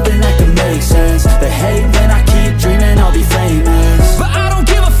do something that can make sense. They hate when I keep dreaming I'll be famous, but I don't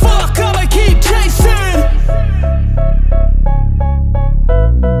give a fuck, I'ma keep chasing.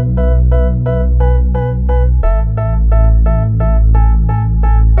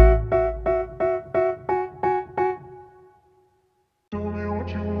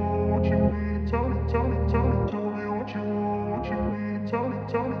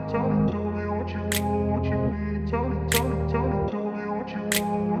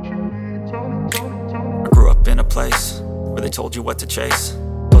 I grew up in a place where they told you what to chase,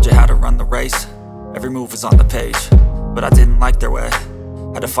 told you how to run the race. Every move was on the page, but I didn't like their way.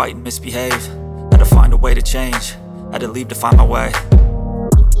 Had to fight and misbehave, had to find a way to change, had to leave to find my way.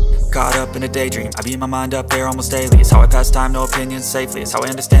 Caught up in a daydream, I beat my mind up there almost daily. It's how I pass time, no opinions safely. It's how I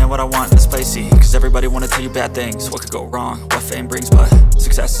understand what I want in this place, see. Cause everybody wanna tell you bad things, what could go wrong, what fame brings. But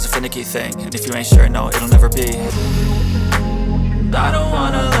success is a finicky thing, and if you ain't sure, no, it'll never be. I don't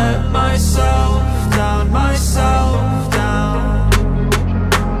wanna let myself down, myself down.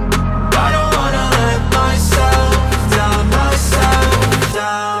 I don't wanna let myself down, myself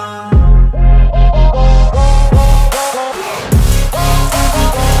down.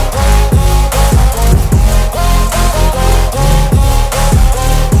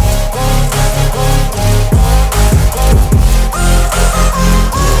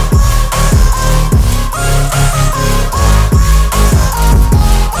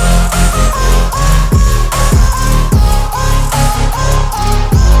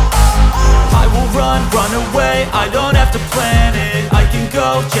 Run away, I don't have to plan it. I can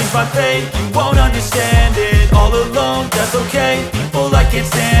go, change my fate, you won't understand it. All alone, that's okay, people I can't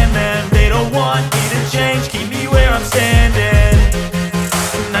stand them. They don't want me to change, keep me where I'm standing.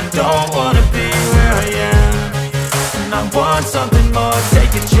 And I don't wanna be where I am, and I want something more,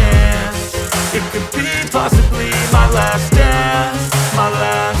 take a chance. It could be possibly my last dance, my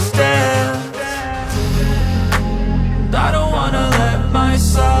last dance. I don't wanna let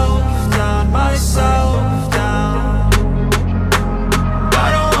myself down, myself down. I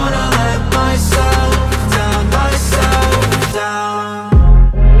don't wanna let myself down, myself down.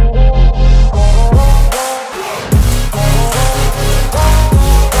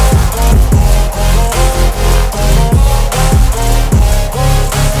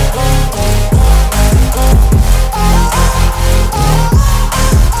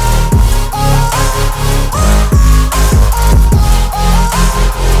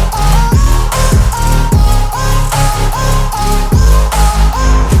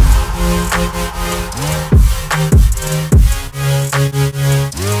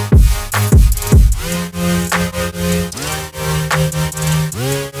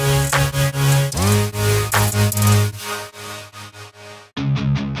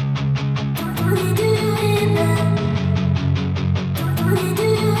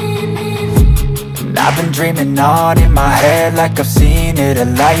 I've been dreaming on in my head like I've seen it. A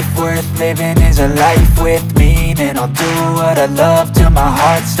life worth living is a life with meaning. I'll do what I love till my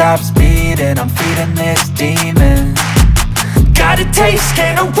heart stops beating. I'm feeding this demon. Got a taste,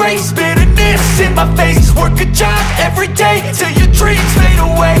 can't erase bitterness in my face. Work a job every day till your dreams fade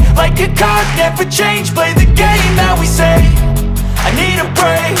away. Like a card, never change, play the game that we say. I need a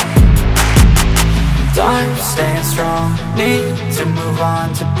break. I'm staying strong, need to move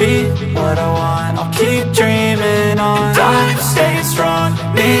on to be what I want. I'll keep dreaming on. I'm staying strong,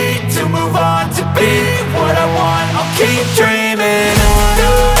 need to move on to be what I want. I'll keep dreaming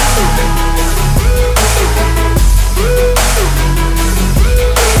on.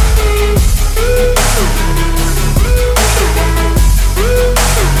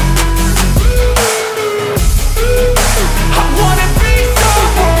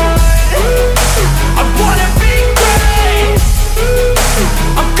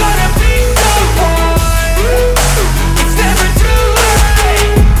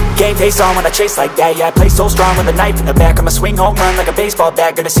 Face on when I chase like that, yeah, I play so strong with a knife in the back. I'ma swing home run like a baseball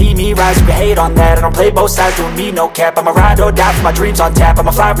bat. Gonna see me rise, you can hate on that. I don't play both sides, doing me no cap. I'ma ride or die for my dreams on tap. I'ma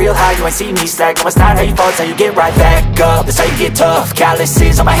fly real high, you ain't see me slack. No, it's not how you fall, it's how you get right back up. That's how you get tough,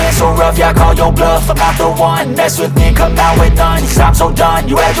 calluses on my hands so rough. Yeah, I call your bluff, I'm not the one. Mess with me, come out with none. Cause I'm so done,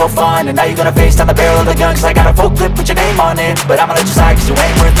 you had your fun. And now you're gonna face down the barrel of the gun. Cause I got a full clip, put your name on it. But I'ma let you slide cause you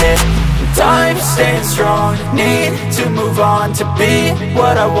ain't worth it. I'm staying strong, need to move on to be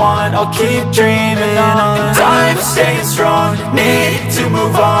what I want. I'll keep dreaming on. I'm staying strong, need to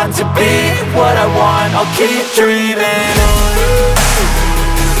move on to be what I want. I'll keep dreaming on.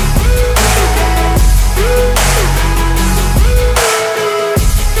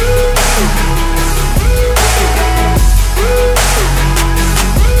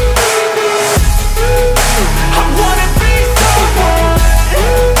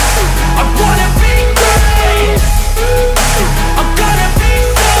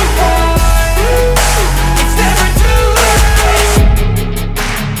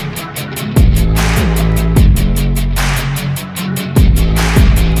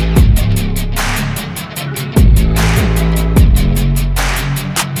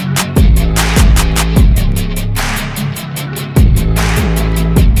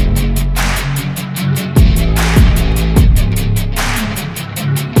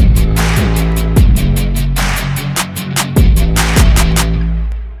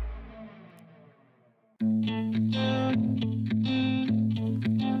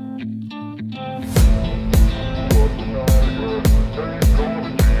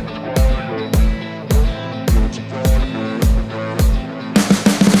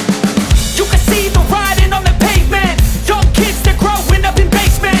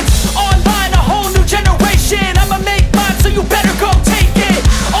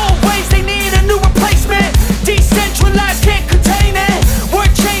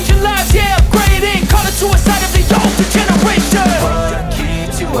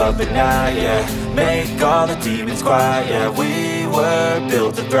 Make all the demons quiet, yeah. We were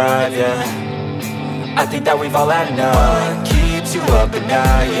built to thrive, yeah. I think that we've all had enough. What keeps you up at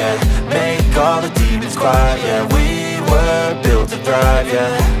night, yeah. Make all the demons quiet, yeah. We were built to thrive,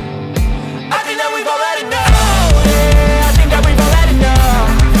 yeah. I think that we've all had enough. Yeah, I think that we've all had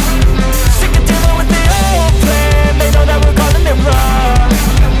enough. Sick of dealing with the old plan. They know that we're calling it wrong.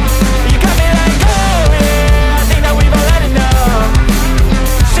 You got me like, oh yeah, I think that we've all had enough.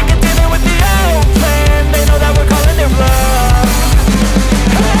 Sick of dealing with the old plan. They know that we're calling it wrong.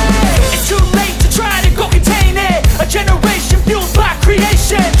 Hey, it's too late to try to go contain it. A generation fueled by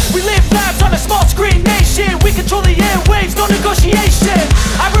creation. We live lives on a small screen nation. We control the airwaves, no negotiation.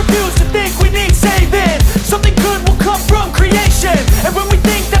 I refuse to think we need saving. Something good will come from creation. And when we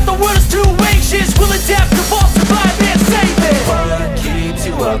think that the world is too anxious, we'll adapt, evolve, survive and save it. What keeps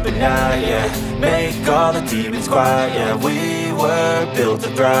you up at night, yeah. Make all the demons quiet, yeah. We were built to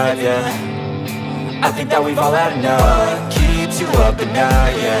thrive, yeah. I think that we've all had enough. What keeps you up at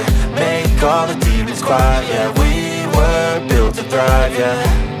night, yeah. Make all the demons quiet, yeah. We were built to thrive, yeah.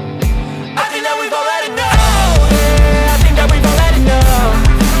 I think that we've all had enough. Yeah, I think that we've all had enough.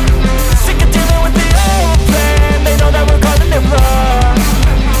 Sick of dealing with the old plan. They know that we're calling it wrong.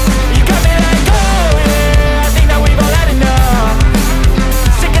 You got me like, oh yeah, I think that we've all had enough.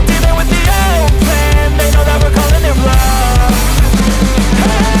 Sick of dealing with the old plan. They know that we're calling it wrong.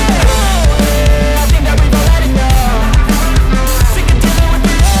 Hey, oh yeah, I think that we've all had enough. Sick of dealing with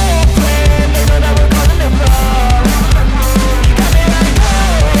the old plan. They know that we're calling it wrong. You got me like,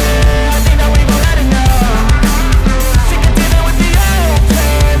 oh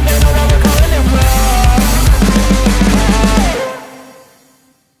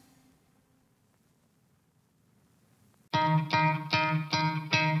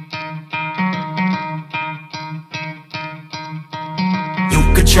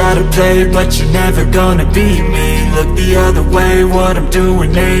try to play, but you're never gonna beat me. Look the other way, what I'm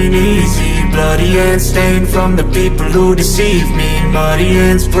doing ain't easy. Bloody hands stained from the people who deceive me. Muddy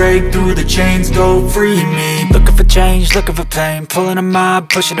hands break through the chains, go free me. Looking for change, looking for pain, pulling a mob,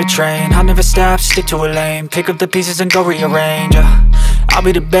 pushing a train. I'll never stop, stick to a lane, pick up the pieces and go rearrange. I'll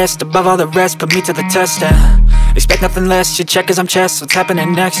be the best above all the rest, put me to the test and expect nothing less, your check is I'm chess, what's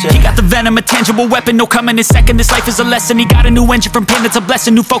happening next, yeah. He got the venom, a tangible weapon, no coming in second. This life is a lesson, he got a new engine from pain, it's a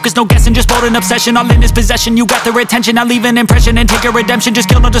blessing. New focus, no guessing, just bold and obsession, all in his possession. You got their attention, I'll leave an impression and take your redemption. Just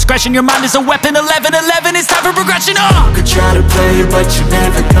kill, no discretion, your mind is a weapon. 11-11, it's time for progression, You could try to play, but you're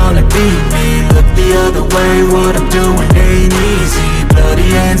never gonna beat me. Look the other way, what I'm doing ain't easy. Bloody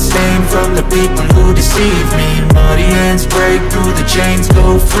hands stained from the people who deceive me. Muddy hands break through the chains,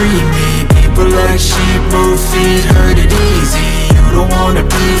 go free me. People like sheep, move feet, hurt it easy. You don't wanna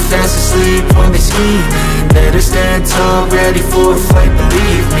be fast asleep when they scheming. Better stand tall, ready for a fight,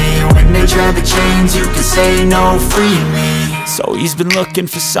 believe me. When they try the chains, you can say no, free me. So he's been looking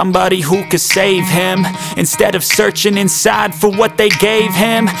for somebody who could save him, instead of searching inside for what they gave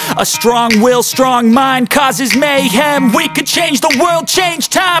him. A strong will, strong mind causes mayhem. We could change the world, change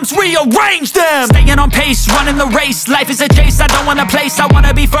times, rearrange them. Staying on pace, running the race, life is a chase. I don't want a place, I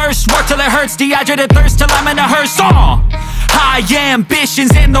wanna be first. Work till it hurts, dehydrated thirst till I'm in a hearse. High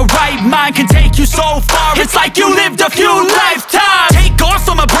ambitions and the right mind can take you so far. It's like you lived a few lifetimes. Take off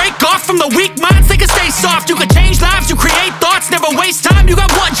from a break off from the weak minds, they can stay soft. You can change lives, you create thoughts, never waste time. You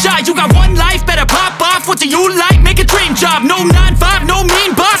got one shot, you got one life, better pop off. What do you like? Make a dream job. No 9-5, no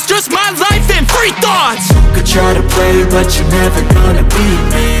mean boss, just my life and free thoughts. You could try to play, but you're never gonna beat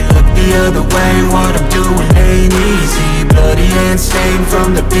me. Look the other way, what I'm doing ain't easy. Bloody hands stained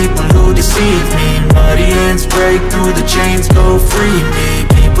from the people who deceive me. Muddy hands break through the chains, go free me.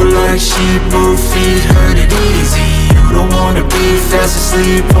 People like sheep, move feet, hurt it easy. You don't wanna be fast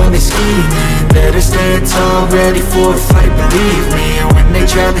asleep when they scheming. Better stand tall, ready for a fight, believe me. When they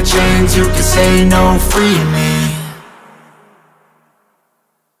try the chains, you can say no, free me.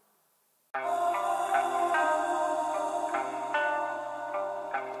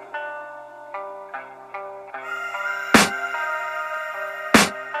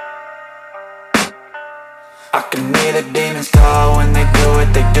 I can hear the demons call when they do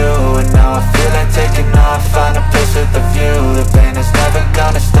what they do. And now I feel like taking off, find a place with a view. The pain is never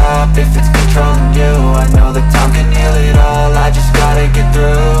gonna stop if it's controlling you. I know that time can heal it all, I just gotta get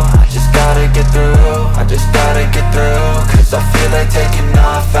through. I just gotta get through, I just gotta get through. Cause I feel like taking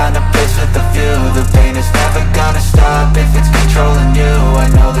off, find a place with a view. The pain is never gonna stop if it's controlling you.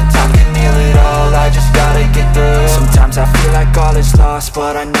 I know that time can heal it all, I just gotta get through. Sometimes I feel like all is lost,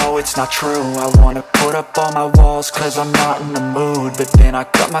 but I know it's not true. I wanna put up all my walls cause I'm not in the mood, but then I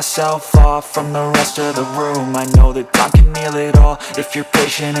cut myself off from the rest of the room. I know that time can heal it all if you're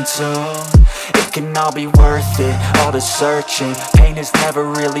patient and soon it can all be worth it, all the searching. Pain is never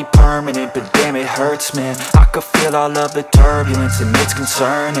really permanent, but damn it hurts, man. I could feel all of the turbulence and it's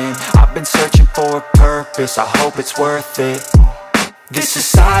concerning. I've been searching for a purpose, I hope it's worth it. This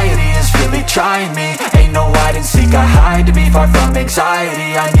society is really trying me. Ain't no hide and seek, I hide to be far from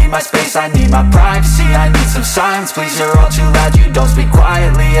anxiety. I need my space, I need my privacy. I need some silence, please, you're all too loud. You don't speak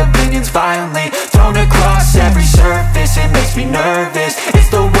quietly, opinions violently thrown across every surface. It makes me nervous, is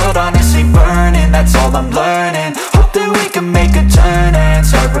the world honestly burning? That's all I'm learning. Hope that we can make a turn and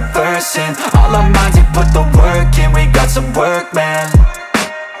start reversing all our minds and put the work in. We got some work, man.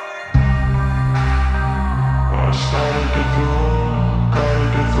 I started to do,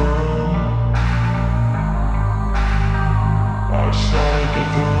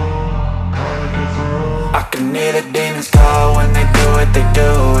 I can hear the demons call when they do what they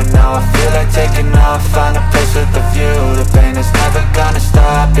do. And now I feel like taking off, find a place with a view. The pain is never gonna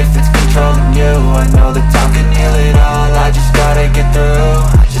stop if it's controlling you. I know that time can heal it all, I just gotta get through.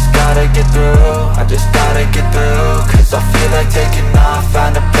 I just gotta get through, I just gotta get through. Cause I feel like taking off,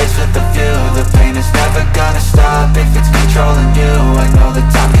 find a place with a view. The pain is never gonna stop if it's controlling you. I know that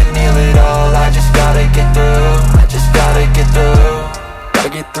time can heal it all, I just gotta get through. I just gotta get through. Gotta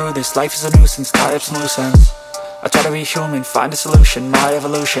get through this, life is a nuisance, tie up some loose ends. I try to be human, find a solution, my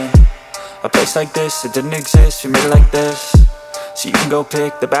evolution. A place like this, it didn't exist, we made it like this. So you can go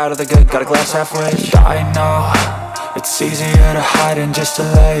pick the bad or the good, got a glass half wish. I know, it's easier to hide than just to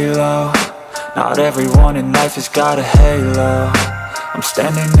lay low. Not everyone in life has got a halo. I'm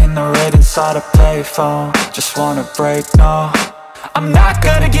standing in the red inside a payphone, just wanna break, no. I'm not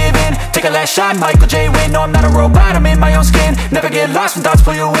gonna give in. Take a last shot, Michael J. Win. No, I'm not a robot, I'm in my own skin. Never get lost when thoughts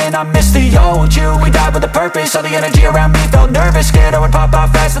pull you in. I miss the old you, we died with a purpose. All the energy around me felt nervous. Scared I would pop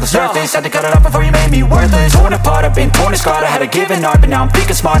out fast to the surface. Had to cut it off before you made me worthless. Torn apart, I've been torn and scarred. I had a given art, but now I'm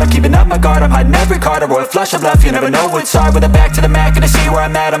thinking smart. I'm keeping up my guard, I'm hiding every card. A royal flush of love, you never know what's hard. With a back to the mat, gonna see where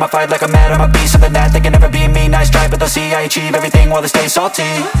I'm at. I'ma fight like I'm mad, I'ma be something that they can never be me. Nice try, but they'll see I achieve everything while they stay salty.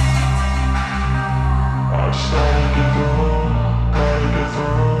 I just gotta get through, gotta get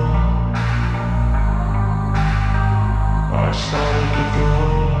through. I just gotta get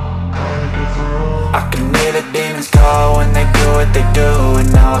through, gotta get through. I can hear the demons call when they do what they do.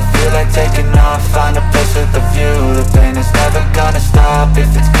 And now I feel like taking off, find a place with a view. The pain is never gonna stop if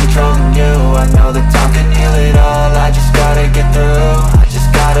it's controlling you. I know that time can heal it all, I just gotta get through. I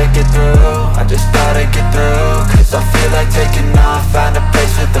just gotta get through, I just gotta get through. Cause I feel like taking off, find a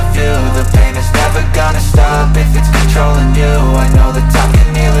place with a view. The pain is never gonna stop if it's controlling you. I know that time can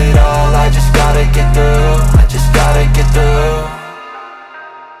heal it all, I just gotta get through. I just gotta get through.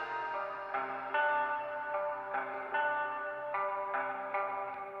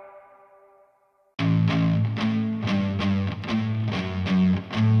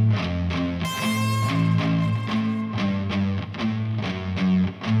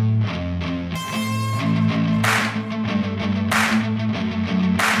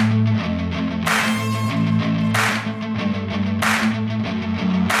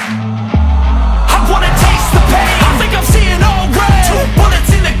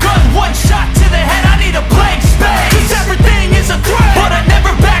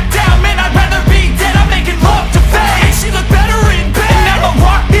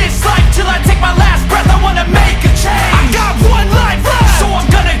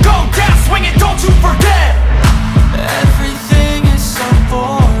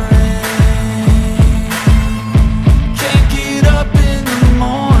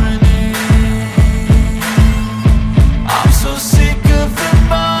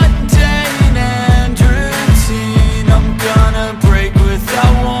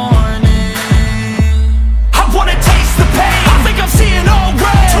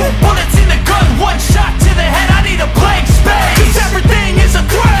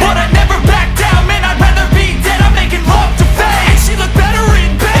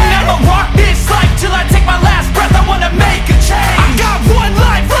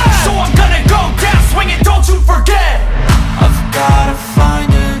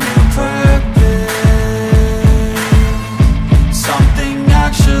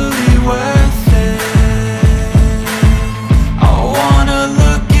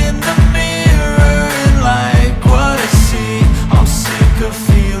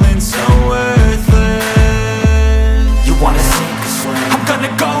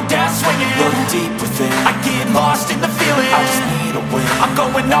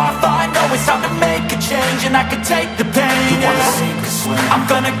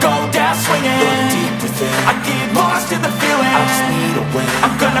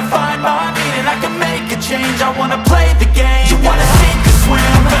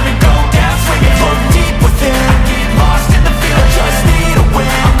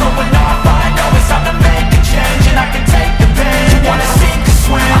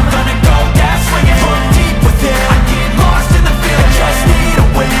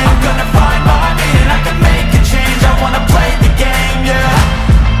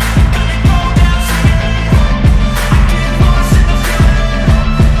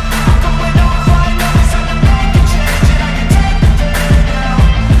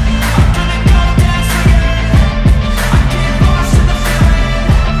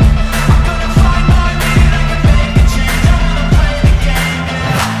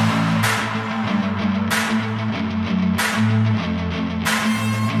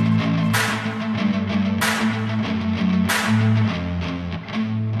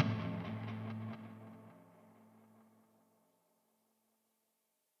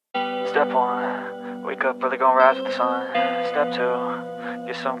 Step 1, wake up early, gonna rise with the sun. Step 2,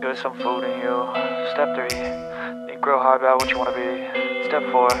 get some good, some food in you. Step 3, think real hard about what you wanna be. Step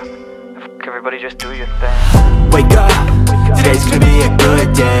 4, fuck everybody, just do your thing. Wake up, today's gonna be a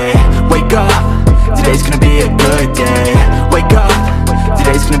good day. Wake up, today's gonna be a good day. Wake up,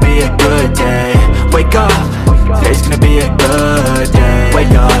 today's gonna be a good day. Wake up, today's gonna be a good day.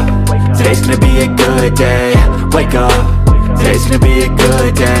 Wake up, today's gonna be a good day. Wake up, today's gonna be a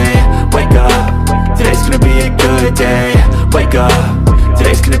good day. Wake up, today's gonna be a good day. Wake up,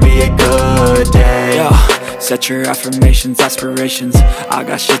 today's gonna be a good day. Yo, Set your affirmations, aspirations. I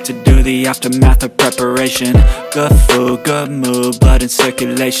got shit to do, the aftermath of preparation. Good food, good mood, blood in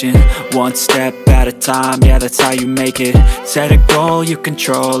circulation. One step at a time, yeah, that's how you make it. Set a goal you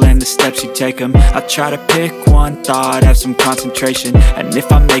control and the steps you take them. I try to pick one thought, have some concentration. And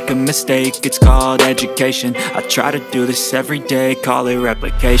if I make a mistake, it's called education. I try to do this every day, call it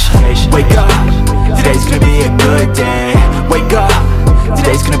replication. Wake up, today's gonna be a good day. Wake up,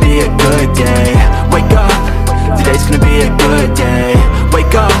 today's gonna be a good day. Wake up, today's gonna be a good day.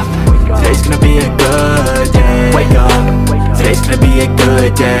 Wake up, today's gonna be a good day. Wake up, today's gonna be a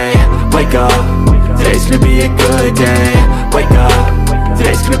good day. Wake up, today's gonna be a good day. Wake up,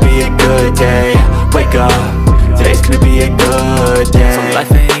 today's gonna be a good day. Wake up, today's gonna be a good day. So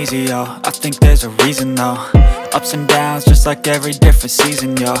life ain't easy, yo, I think there's a reason though. Ups and downs, just like every different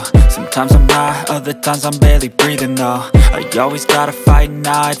season, yo. Sometimes I'm high, other times I'm barely breathing, though. I always gotta fight and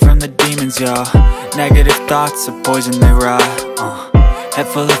hide from the demons, yo. Negative thoughts are poison, they rot. Head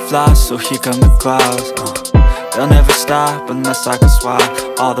full of flies, so here come the clouds. They'll never stop unless I can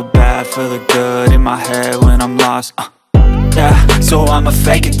swap all the bad for the good in my head when I'm lost. Yeah, so I'ma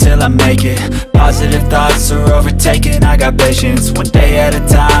fake it till I make it. Positive thoughts are overtaken, I got patience. One day at a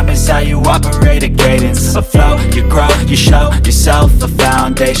time is how you operate a cadence. A flow, you grow, you show yourself a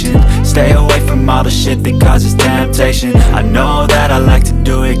foundation. Stay away from all the shit that causes temptation. I know that I like to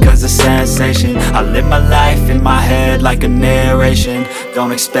do it cause it's sensation. I live my life in my head like a narration.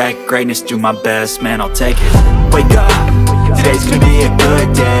 Don't expect greatness, do my best, man, I'll take it. Wake up, today's gonna be a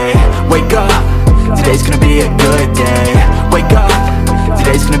good day. Wake up, today's gonna be a good day. Wake up,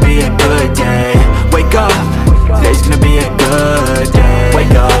 today's gonna be a good day. Wake up, today's gonna be a good day.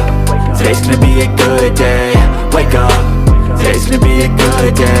 Wake up, today's gonna be a good day. Wake up, today's gonna be a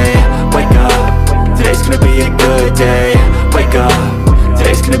good day. Wake up, today's gonna be a good day. Wake up,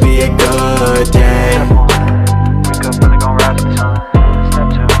 today's gonna be a good day. Wake up early, gon' rise with the sun. Step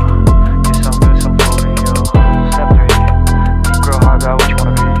 2, get some good, some food in you. Step 3, think real hard about what you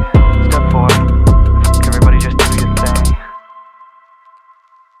wanna be. Step 4, everybody just do your thing.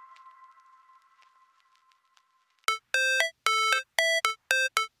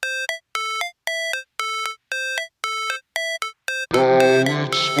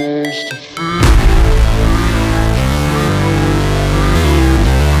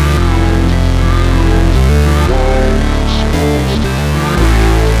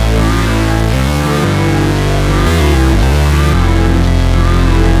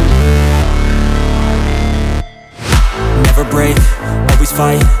 Never break, always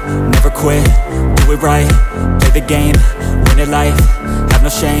fight, never quit, do it right, play the game, win it life, have no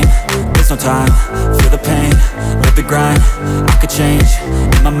shame, there's no time, feel the pain, live the grind, I could change,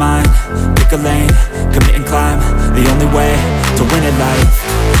 in my mind, pick a lane, commit and climb, the only way to win at life.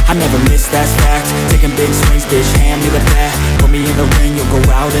 I never miss, that's fact, taking big swings, bitch, hand me the bat, put me in the ring, you'll go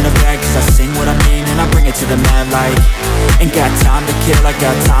out in a bag, cause I sing what I mean and I bring it to the mad light. Ain't got time to kill, I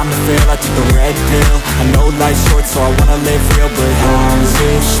got time to feel, I took the red pill, I know life's short so I wanna live real, but how's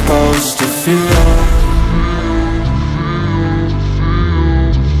it supposed to feel?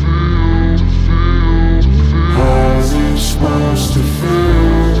 How's it supposed to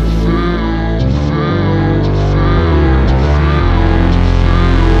feel?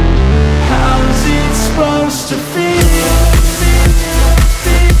 How's it supposed to feel?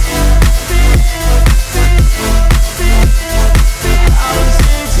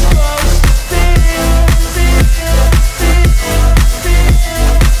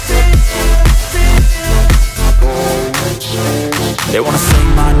 They wanna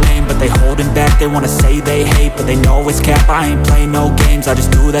sing my name, but they holding back. They wanna say they hate, but they know it's cap. I ain't play no games, I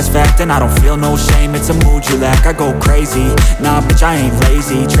just do, that's fact. And I don't feel no shame, it's a mood you lack. I go crazy, nah bitch I ain't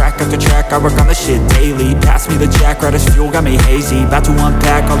lazy. Track after track, I work on this shit daily. Pass me the jack, right as fuel, got me hazy. About to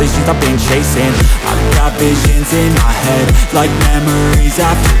unpack all these things I've been chasing. I've got visions in my head, like memories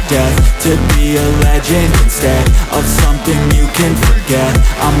after death. To be a legend instead of something you can forget.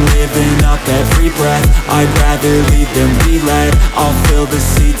 I'm living up every breath, I'd rather lead than be led. I'll fill the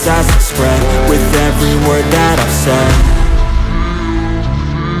seats as I spread with every word that I've said.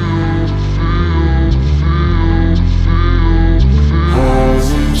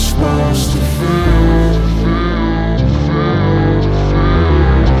 How's it supposed to feel?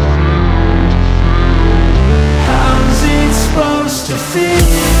 How's it supposed to feel?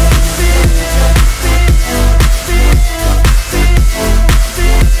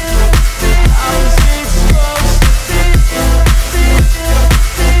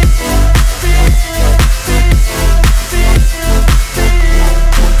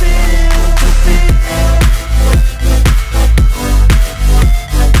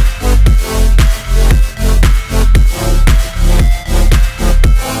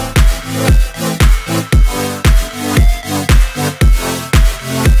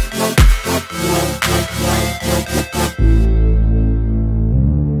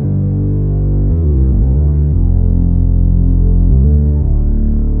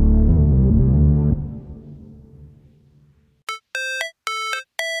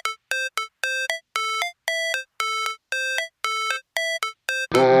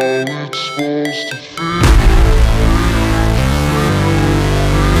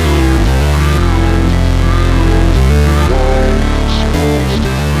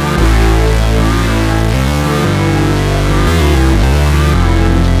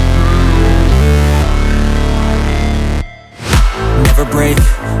 never break,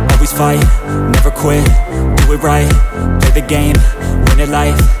 always fight, never quit, do it right, play the game, win it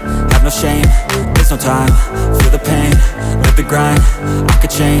life, have no shame, there's no time, feel the pain, live the grind, I could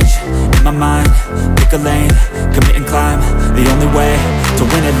change, in my mind, pick a lane, commit and climb, the only way to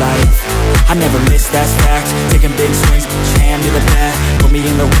win it life. I never miss, that's fact, taking big swings, put your hand to the bat, put me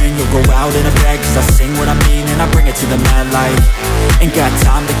in the ring, you'll go out in a bag, cause I sing what I mean and I bring it to the mad light. Ain't got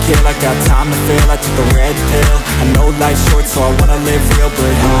time to kill, I got time to feel, I took the red pill, I know life's short so I wanna live real,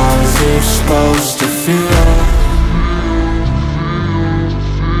 but how's it supposed to feel?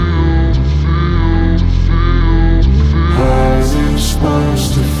 How's it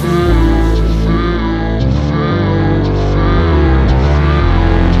supposed to feel?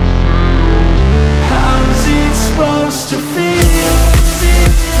 How's it supposed to feel?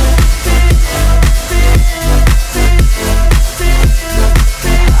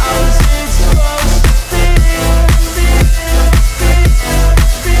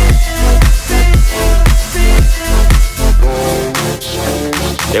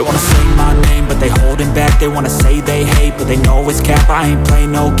 They wanna say my name, but they holding back. They wanna say they hate, but they know it's cap. I ain't play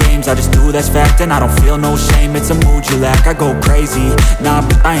no games, I just do that's fact. And I don't feel no shame, it's a mood you lack. I go crazy, nah,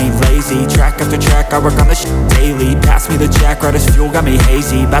 but I ain't lazy. Track after track, I work on this shit daily. Pass me the jack, right as fuel, got me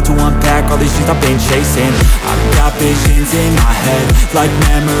hazy. About to unpack all these things I've been chasing. I've got visions in my head, like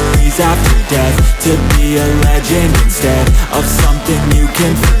memories after death. To be a legend instead of something you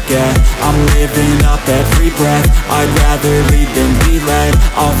can forget. I'm living up every breath, I'd rather lead than be led.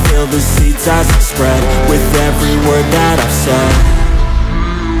 I'll fill the seats as I spread with every word that I've said.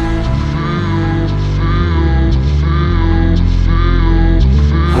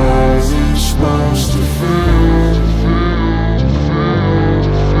 How's it supposed to feel?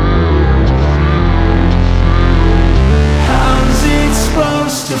 How's it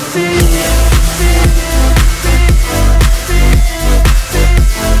supposed to feel?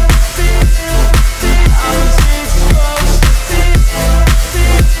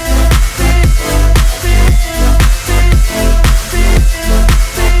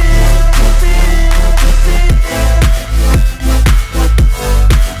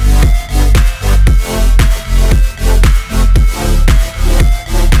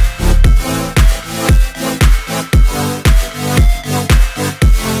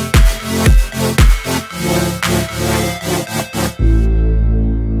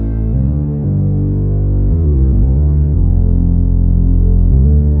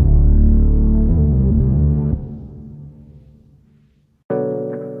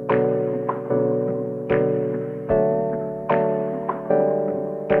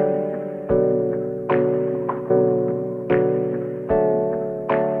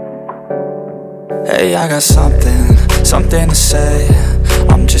 Hey, I got something to say.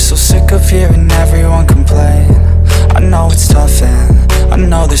 I'm just so sick of hearing everyone complain. I know it's tough and I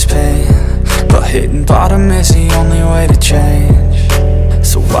know there's pain, but hitting bottom is the only way to change.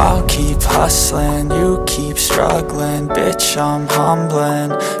 So I'll keep hustling, you keep struggling. Bitch, I'm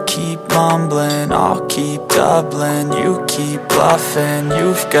humbling, keep mumbling. I'll keep doubling, you keep bluffing.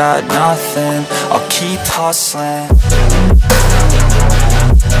 You've got nothing, I'll keep hustling.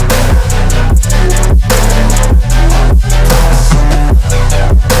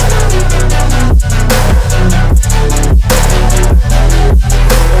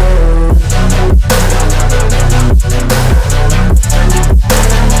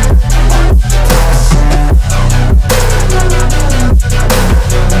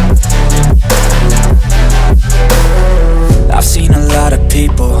 I've seen a lot of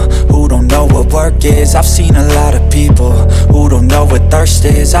people who don't know what work is. I've seen a lot of people who don't know what thirst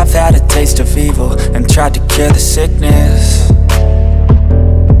is. I've had a taste of evil and tried to cure the sickness,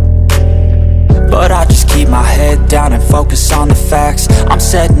 but I just keep my head down and focus on the facts. I'm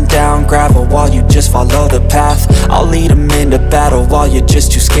setting down gravel while you just follow the path. I'll lead them into battle while you're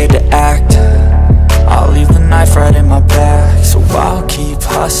just too scared to act. I'll leave the knife right in my back. So I'll keep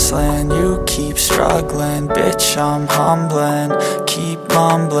hustling, you keep struggling. Bitch, I'm humbling, keep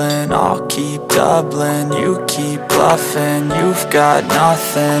mumbling. I'll keep doubling, you keep bluffing. You've got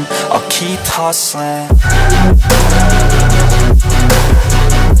nothing, I'll keep hustling.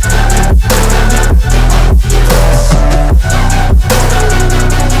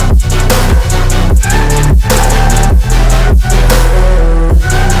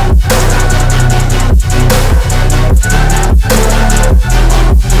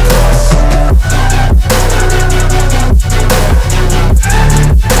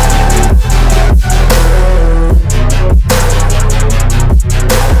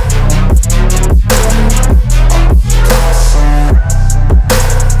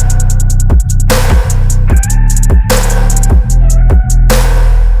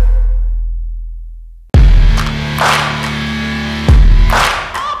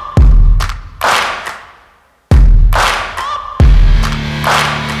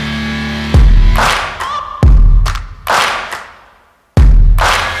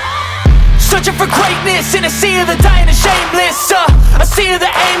 Searching for greatness in a sea of the dying and shameless, a sea of the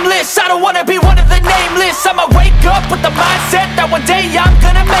aimless. I don't wanna be one of the nameless. I'ma wake up with the mindset that one day I'm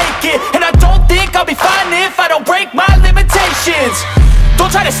gonna make it. And I don't think I'll be fine if I don't break my limitations. Don't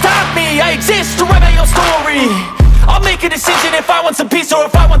try to stop me, I exist to write my own story. I'll make a decision if I want some peace or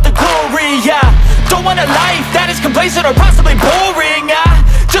if I want the glory, yeah. Don't want a life that is complacent or possibly boring,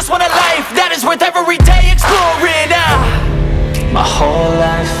 just want a life that is worth every day exploring, My whole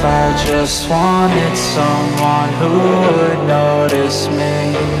life I just wanted someone who would notice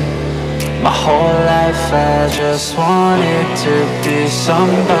me. My whole life I just wanted to be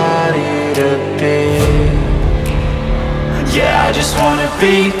somebody to be. Yeah, I just wanna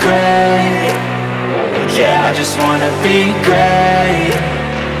be great. Yeah, I just wanna be great.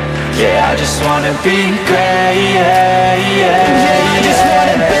 Yeah, I just wanna be great. Yeah, yeah, yeah, I just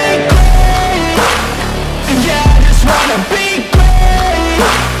wanna be great. Yeah, I just wanna be great.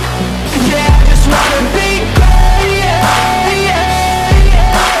 Yeah, I just wanna be great. Yeah, yeah, yeah,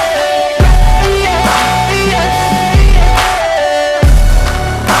 yeah, yeah, yeah.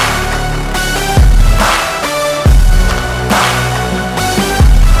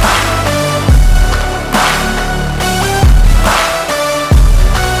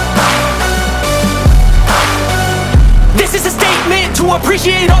 This is a statement to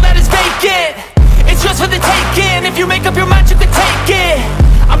appreciate all that is vacant. It's just for the taking. If you make up your mind, you can take it.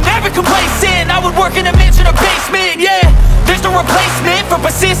 I'm never complacent. I would work in a mansion or basement, yeah. There's no replacement for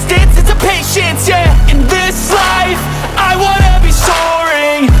persistence, it's a patience, yeah. In this life, I wanna be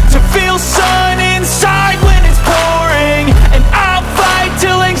soaring, to feel sun inside when it's pouring. And I'll fight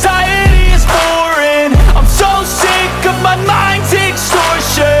till anxiety is foreign. I'm so sick of my mind's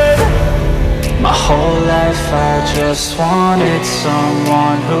extortion. My whole life I just wanted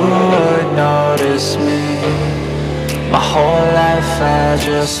someone who would notice me. My whole life I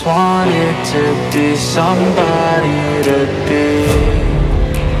just wanted to be somebody to be.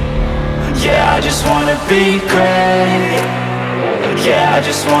 Yeah, I just wanna be great. Yeah, I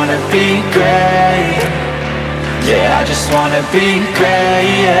just wanna be great. Yeah, I just wanna be great.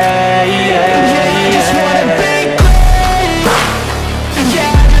 Yeah, yeah, yeah, I just wanna be great.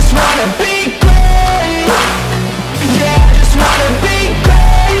 Yeah, I just wanna be great. Yeah, I just wanna be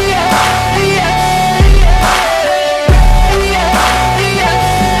great. Yeah, yeah,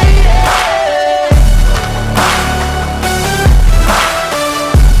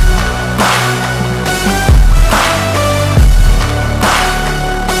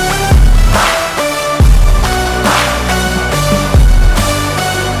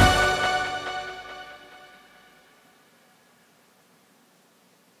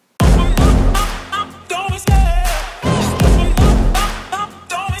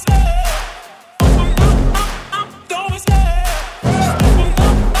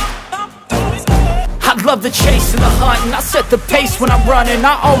 love the chase and the hunt, and I set the pace when I'm running.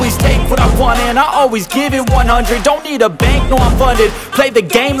 I always take what I want and I always give it 100. Don't need a bank, no I'm funded. Play the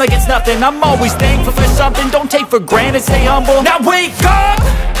game like it's nothing. I'm always thankful for something. Don't take for granted, stay humble. Now wake up,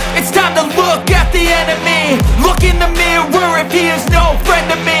 it's time to look at the enemy. Look in the mirror if he is no friend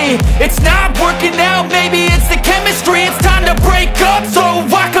to me. It's not working out, maybe it's the chemistry. It's time to break up so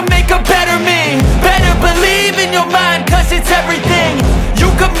I can make a better me. Better believe in your mind, cause it's everything. You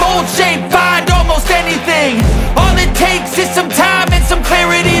can mold, shape, find almost anything. All it takes is some time and some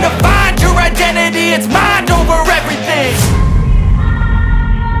clarity to find your identity. It's mind over everything.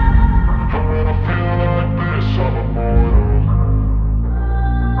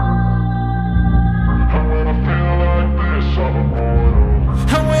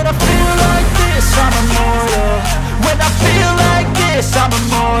 And when I feel like this, I'm immortal. When I feel like this, I'm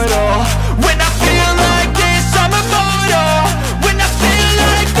immortal. When I feel like this, I'm immortal. When I feel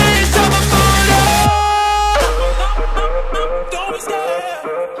like this, I'm immortal. Don't be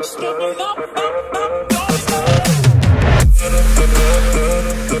scared. Just give me up. Don't be scared.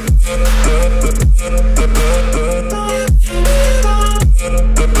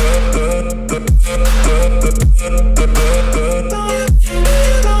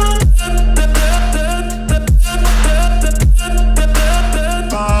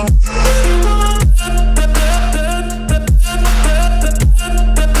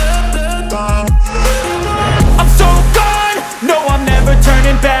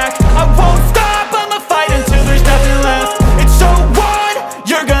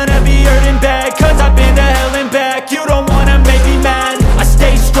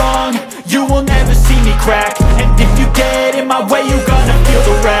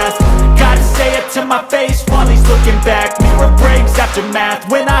 My face while he's looking back. Mirror breaks after math.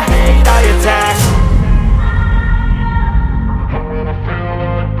 When I hate, I attack. And when I feel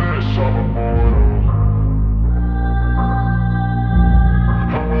like this, I'm immortal.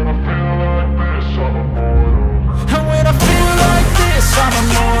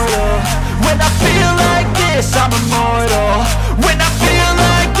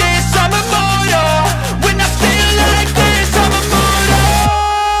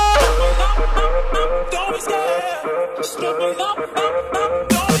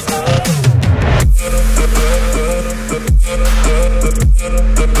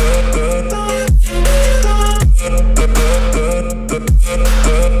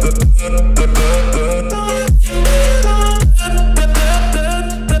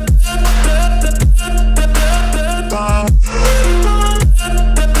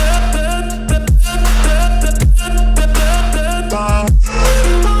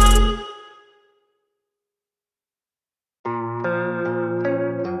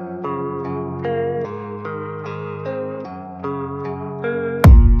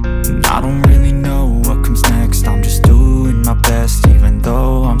 I don't really know what comes next. I'm just doing my best, even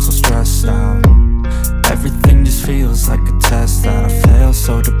though I'm so stressed out. Everything just feels like a test that I fail,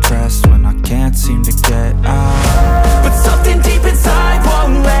 so depressed when I can't seem to get out. But something deep inside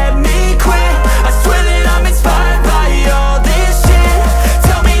won't let me quit. I swear that I'm inspired by all this shit.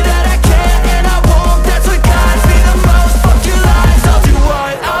 Tell me that I can and I won't. That's what guides me the most. Fuck your lies, I'll do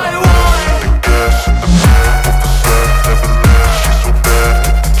what I want.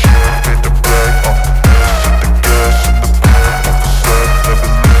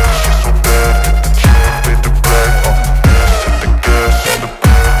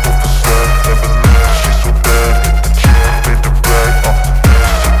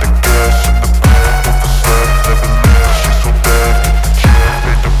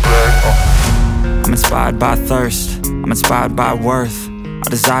 I'm inspired by thirst, I'm inspired by worth. I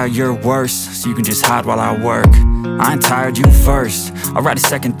desire your worst, so you can just hide while I work. I ain't tired, you first. I'll write a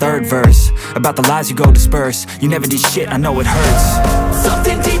second, third verse about the lies you go disperse. You never did shit, I know it hurts.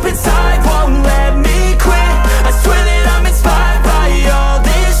 Something deep inside won't let me quit. I swear that I'm inspired by all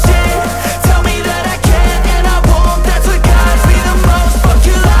this shit. Tell me that I can and I won't. That's what guides me the most. Fuck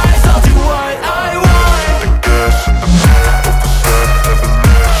your lies, I'll do what I want.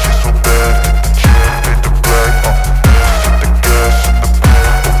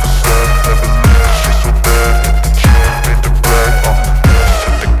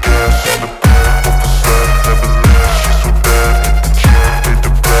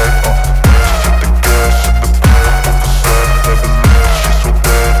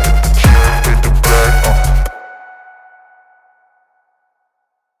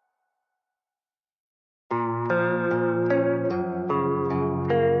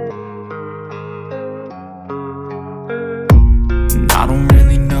 I don't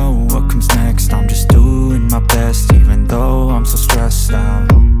really know what comes next. I'm just doing my best, even though I'm so stressed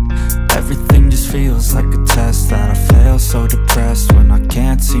out. Everything just feels like a test that I fail, so depressed when I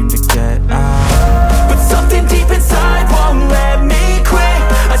can't seem to get out. But something deep inside won't let me quit.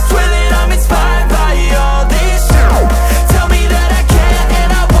 I swear that I'm inspired by all this shit. Tell me that I can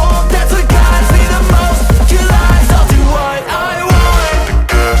and I won't. That's what guides me the most. Fuck your lies, I'll do what I want.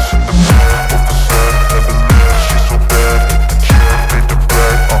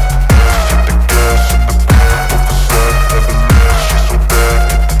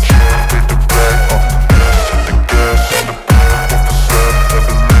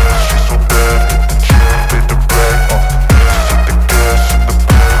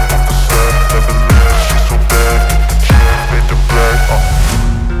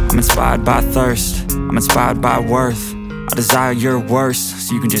 I'm inspired by thirst, I'm inspired by worth. I desire your worst,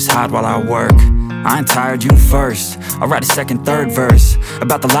 so you can just hide while I work. I ain't tired, you first. I'll write a second, third verse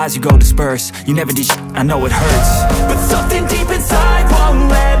about the lies you go disperse. You never did shit, I know it hurts. But something deep inside won't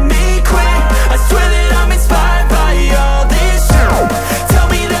let me quit. I swear that I'm inspired by all this shit. Tell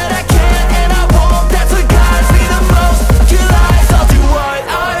me that I can and I won't. That's what guides me the most. Fuck your lies, I'll do what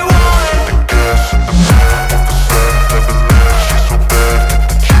I want.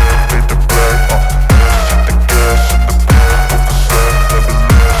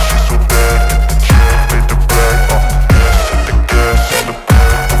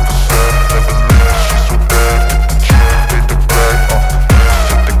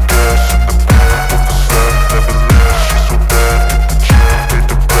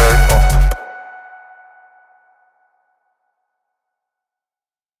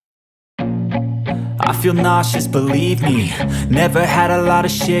 I feel nauseous, believe me. Never had a lot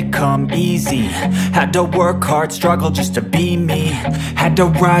of shit come easy. Had to work hard, struggle just to be me. Had to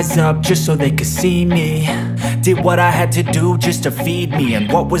rise up just so they could see me. Did what I had to do just to feed me,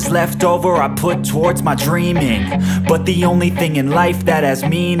 and what was left over I put towards my dreaming. But the only thing in life that has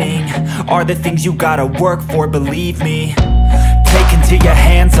meaning are the things you gotta work for, believe me. Take into your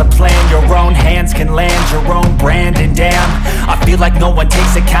hands a plan, your own hands can land your own brand. And damn, I feel like no one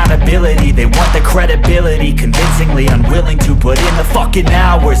takes accountability. They want the credibility, convincingly unwilling to put in the fucking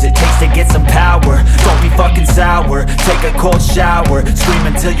hours it takes to get some power. Don't be fucking sour, take a cold shower, scream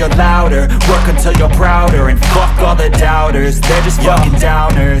until you're louder, work until you're prouder. And fuck all the doubters, they're just fucking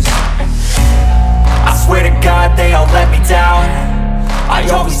downers. I swear to God they all let me down. I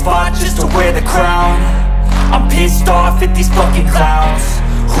always fought just to wear the crown. I'm pissed off at these fucking clowns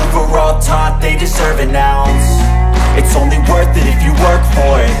who were all taught they deserve an ounce. It's only worth it if you work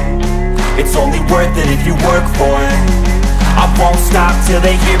for it. It's only worth it if you work for it. I won't stop till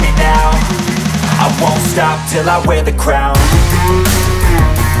they hear me now. I won't stop till I wear the crown.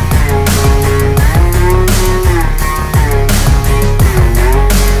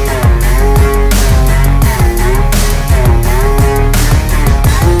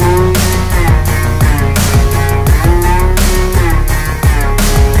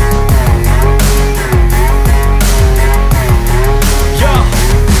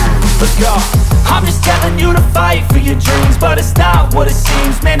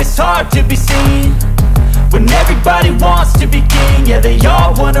 hard to be seen. When everybody wants to be king, yeah, they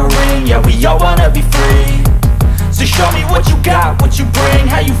all wanna ring, yeah, we all wanna be free. So show me what you got, what you bring,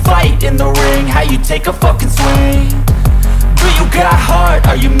 how you fight in the ring, how you take a fucking swing. Do you got heart,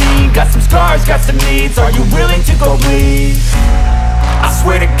 are you mean? Got some scars, got some needs, are you willing to go bleed? I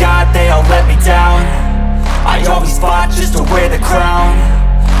swear to God they all let me down. I always fought just to wear the crown.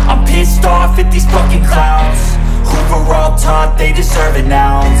 I'm pissed off at these fucking clowns who were all taught they deserve an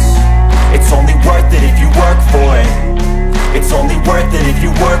ounce. It's only worth it if you work for it. It's only worth it if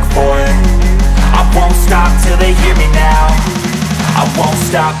you work for it. I won't stop till they hear me now. I won't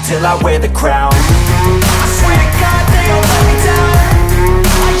stop till I wear the crown. I swear to God they all let me down.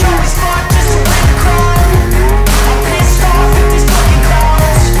 I always fought just to wear the crown. I'm pissed off at these fucking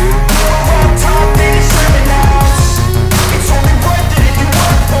clowns who are all taught they deserve an ounce. It's only worth it if you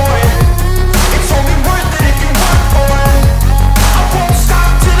work for it. It's only worth it if you work for it. I won't stop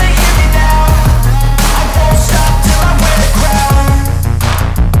till they hear me now. I won't stop till I wear the crown.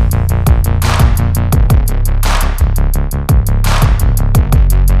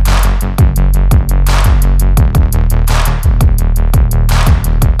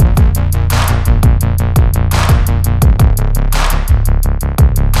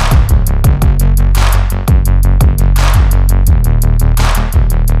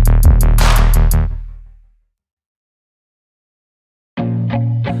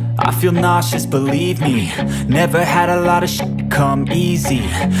 I feel nauseous, believe me. Never had a lot of shit come easy.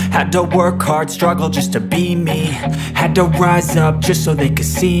 Had to work hard, struggle just to be me. Had to rise up just so they could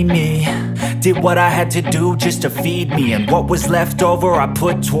see me. Did what I had to do just to feed me. And what was left over I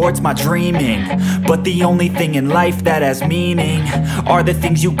put towards my dreaming. But the only thing in life that has meaning are the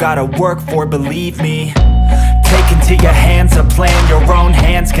things you gotta work for, believe me. Take into your hands a plan, your own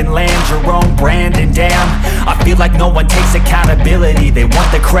hands can land your own brand. And damn, I feel like no one takes accountability. They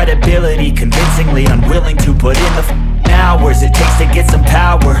want the credibility, convincingly unwilling to put in the hours it takes to get some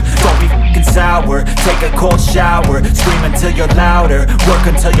power. Don't be fucking sour, take a cold shower. Scream until you're louder, work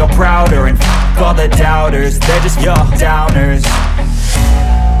until you're prouder. And all the doubters, they're just your downers.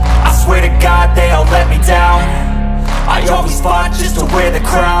 I swear to God they all let me down. I always fought just to wear the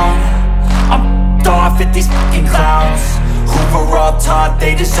crown. I'm off at these fucking clowns who were all taught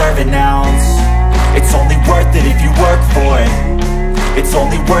they deserve an ounce. It's only worth it if you work for it. It's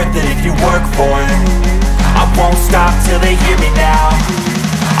only worth it if you work for it. I won't stop till they hear me now.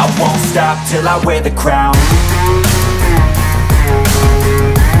 I won't stop till I wear the crown.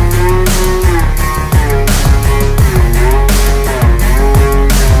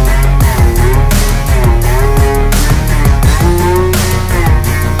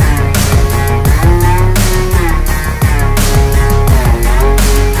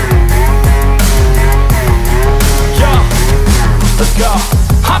 Let's go.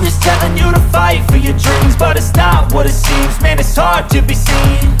 I'm just telling you to fight for your dreams, but it's not what it seems. Man, it's hard to be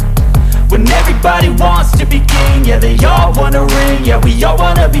seen when everybody wants to be king. Yeah, they all wanna ring, yeah, we all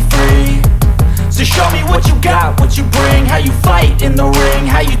wanna be free. So show me what you got, what you bring, how you fight in the ring,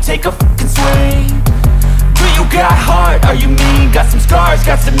 how you take a fucking swing. Do you got heart, are you mean? Got some scars,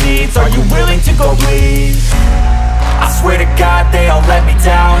 got some needs, are you willing to go bleed? I swear to God they all let me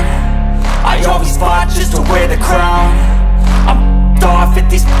down. I always fought just to wear the crown. I'm off at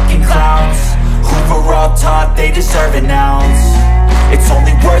these fucking clowns who were all taught they deserve an ounce. It's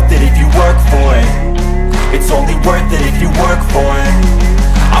only worth it if you work for it. It's only worth it if you work for it.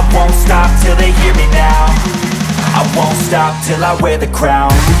 I won't stop till they hear me now. I won't stop till I wear the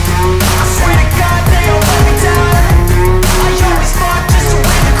crown. I swear to God they all let me down. I always fought just to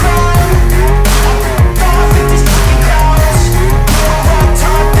wear the crown. I'm off at these fucking clowns who were all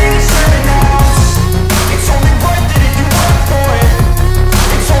taught they deserve an ounce. It's only worth it if you work for it.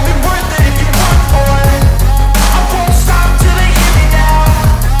 It's only worth it if you work for it. I won't stop till they hear me now.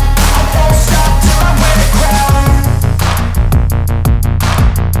 I won't stop till I wear the crown.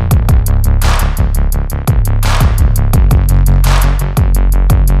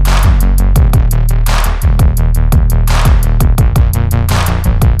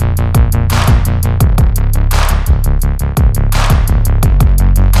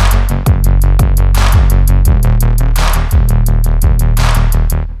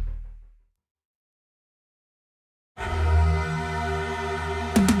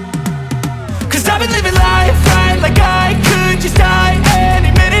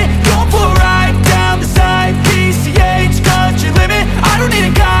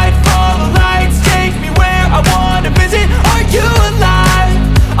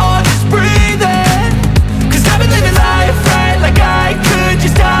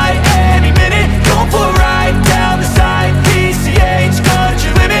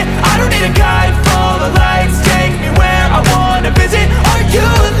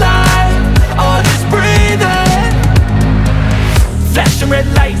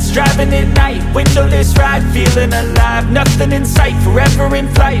 feeling alive. Nothing in sight, forever in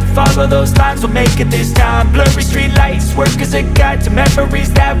flight. Follow those lines, we'll make it this time. Blurry street lights, work as a guide to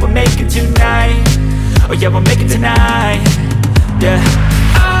memories that we're making tonight. Oh yeah, we'll make it tonight. Yeah.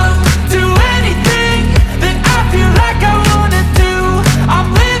 I'll do anything that I feel like I wanna do. I'm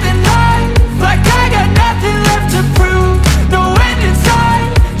living life like I got nothing left to prove. No end in sight,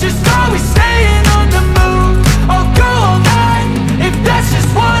 just always staying on the move. I'll go all night if that's just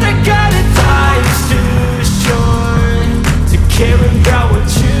what I gotta do. Life's too short to care about what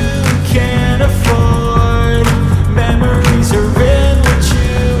you can't afford. Memories are in what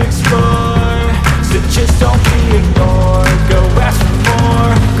you explore, so just don't be ignored. Go ask for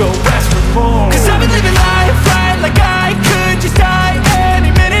more, go ask for more. 'Cause I've been living life right like I could just die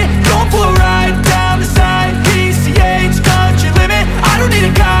any minute. Going for a ride down the side, PCH, country limit. I don't need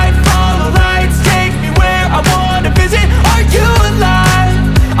a guide, follow lights, take me where I wanna visit. Are you alive?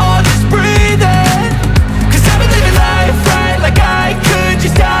 I'll just breathe in. 'Cause I've been living life right like I could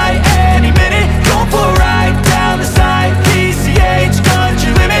just die any minute. Going for a ride down the side, PCH,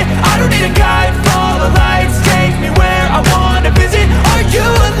 country limit. I don't need a guide, follow lights, take me where I wanna visit. Are you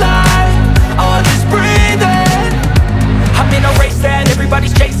alive? I'll just breathe in. I'm in a race that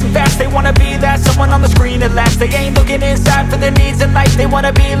everybody's chasing fast. They wanna be that someone on the screen at last. They ain't looking inside for their needs in life. They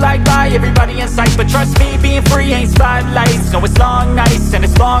wanna be liked by everybody in sight. But trust me, being free ain't spotlights. No, it's long nights and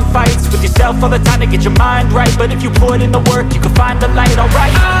it's long fights with yourself all the time to get your mind right. But if you put in the work, you can find the light,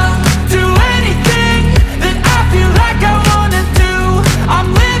 alright. I'll do anything that I feel like I wanna do. I'm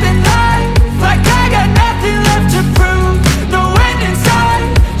living life like I got nothing left to prove. No end in sight,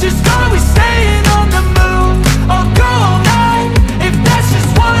 just always staying on the move. I'll go all night if that's just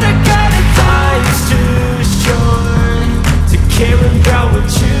what I gotta do. Life's too short to care about what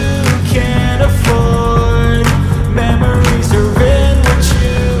you can't afford. Memories are in what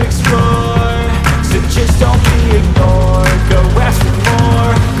you explore, so just don't be ignored. Go ask for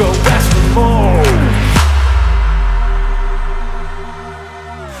more, go ask for more.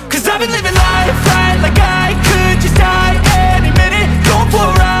 'Cause I've been living life right like I could just die any minute. Going for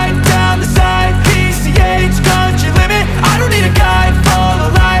a ride down the side, PCH, country limit. I don't need a guide, follow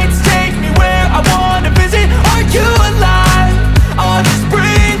lights, take me where I wanna visit. Are you alive? I'll just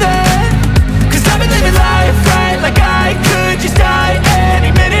breathe in. 'Cause I've been living life right like I could just die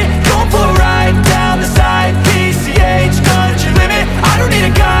any minute. Going for a ride down the side, PCH, country limit. I don't need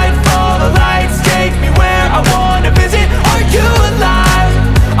a guide, follow lights, take me where I wanna visit. Are you alive?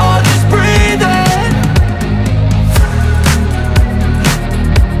 I'll just breathe in.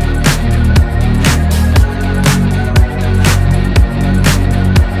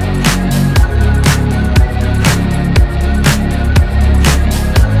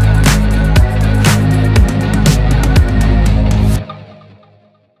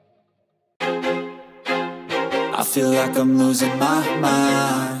 I feel like I'm losing my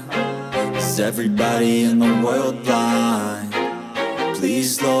mind. Is everybody in the world blind?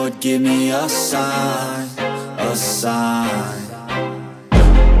 Please, Lord, give me a sign, a sign.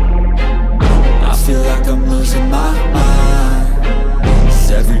 I feel like I'm losing my mind.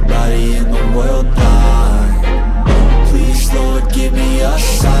 Is everybody in the world blind? Please, Lord, give me a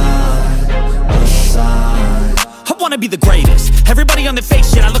sign, a sign. I wanna be the greatest. Everybody on the fake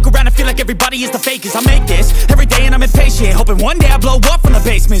shit. I look around and feel like everybody is the fakest. I make this every day and I'm impatient, hoping one day I blow up from the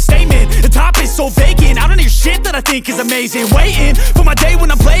basement. Statement, the top is so vacant. I don't hear shit that I think is amazing. Waiting for my day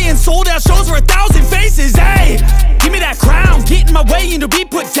when I'm playing sold out shows for 1,000 faces. Hey, give me that crown, get in my way and to be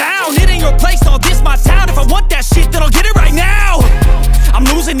put down. It ain't your place, all this my town. If I want that shit, then I'll get it right now. I'm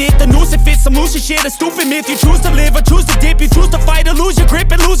losing it, the noose it fits. I'm losing shit, a stupid myth. You choose to live or choose to dip. You choose to fight or lose your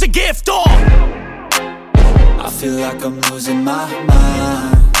grip and lose a gift. I feel like I'm losing my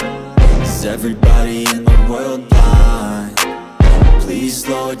mind. Is everybody in the world blind? Please,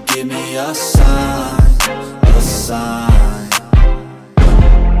 Lord, give me a sign, a sign.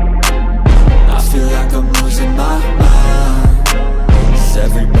 I feel like I'm losing my mind. Is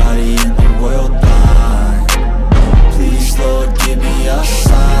everybody in the world blind? Please, Lord, give me a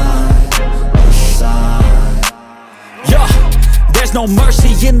sign, a sign. Yeah. There's no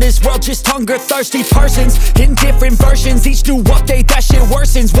mercy in this world, just hunger-thirsty persons in different versions. Each new update, that shit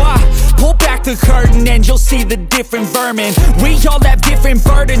worsens. Why? Pull back the curtain and you'll see the different vermin. We all have different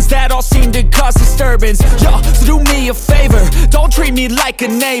burdens that all seem to cause disturbance. Yo, so do me a favor, don't treat me like a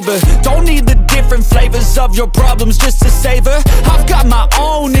neighbor. Don't need the different flavors of your problems just to savor. I've got my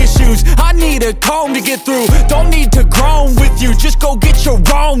own issues, I need a comb to get through. Don't need to groan with you, just go get your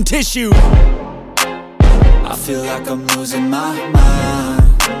own tissue. I feel like I'm losing my mind.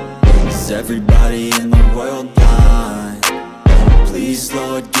 Is everybody in the world blind? Please,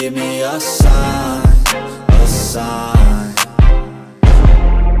 Lord, give me a sign, a a sign.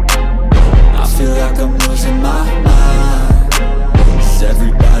 I feel like I'm losing my mind. Is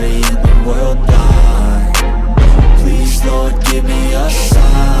everybody in the world blind? Please, Lord, give me a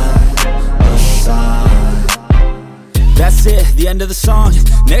sign, a sign. That's it, the end of the song.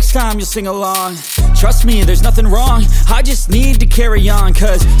 Next time you'll sing along. Trust me, there's nothing wrong. I just need to carry on,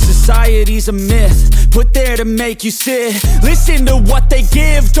 cause society's a myth put there to make you sit. Listen to what they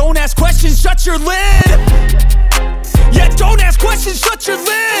give. Don't ask questions, shut your lid. Yeah, don't ask questions, shut your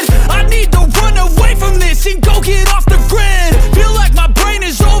lid. I need to run away from this and go get off the grid. Feel like my brain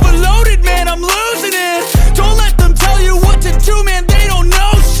is overloaded, man, I'm losing it. Don't let them tell you what to do, man, they don't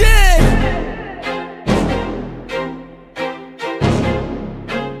know shit.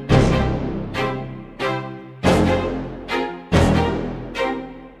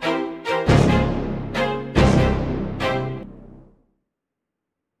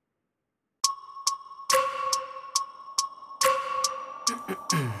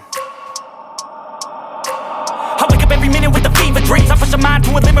 I wake up every minute with the fever dreams. I push my mind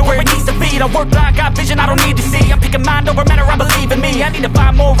to a limit where it needs to be. I work blind, got vision I don't need to see. I'm picking mind over matter, I believe in me. I need to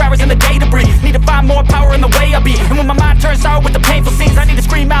find more hours in the day to breathe. Need to find more power in the way I be. And when my mind turns sour with the painful scenes, I need to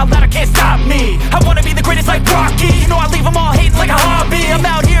scream out loud, I can't stop me. I wanna be the greatest like Rocky. You know I leave them all hating like a hobby. I'm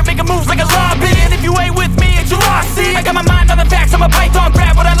out here making moves like a lobby. And if you ain't with me, it's your loss, see. I got my mind on the facts, I'm a python.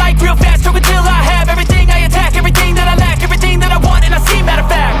 Grab what I like real fast, choke until I have everything I attack. Everything that I lack, everything that I want, and I see, matter of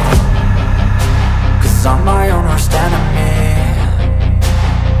fact. Cause I'm my own worst enemy.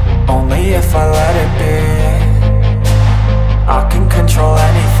 Only if I let it be. I can control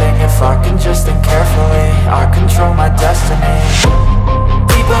anything if I can just think carefully. I control my destiny.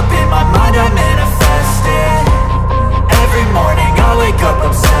 Deep up in my mind I manifest it. Every morning I wake up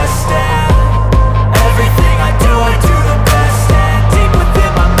obsessed, and everything I do the best. And deep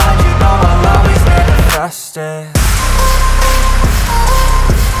within my mind, you know I'll always manifest it.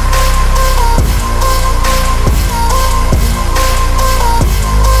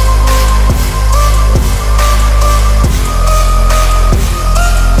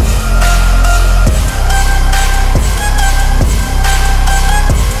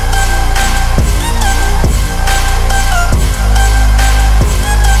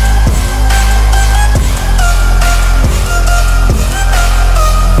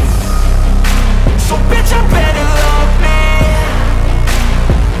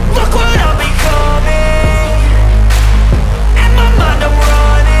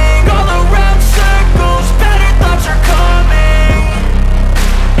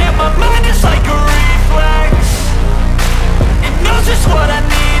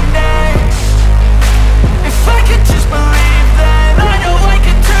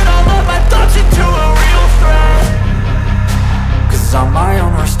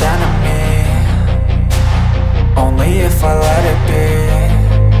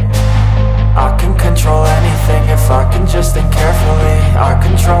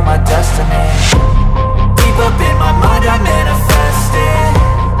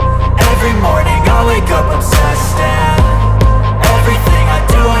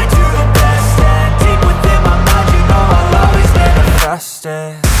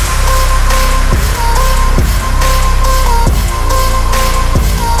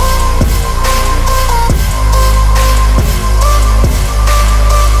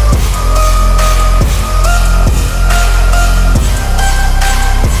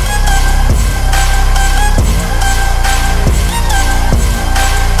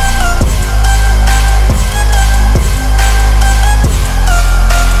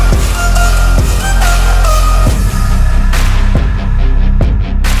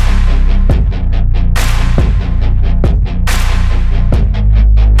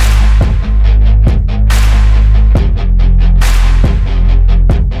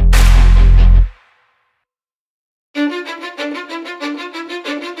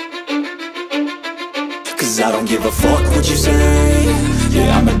 I don't give a fuck what you say.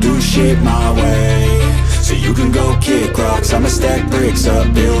 Yeah, I'ma do shit my way. So you can go kick rocks, I'ma stack bricks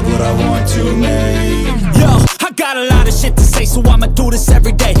up, build what I want to make. Yo, I got a lot of shit to say, so I'ma do this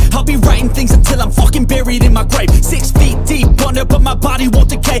every day. I'll be writing things until I'm fucking buried in my grave. 6 feet deep under, but my body won't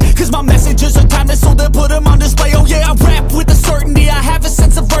decay. Cause my messages are timeless, so they'll put them on display. Oh yeah, I rap with a certainty, I have a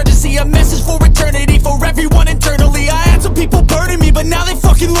sense of urgency. A message for eternity, for everyone internally. I had some people burning me, but now they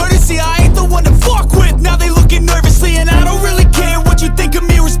fucking learn to see I ain't the one to fuck with, now they looking nervously. And I don't really care what you think of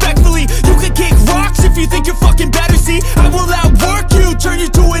me, respectfully. You can kick rocks if you think you're fucking better, see. I will outwork you, turn you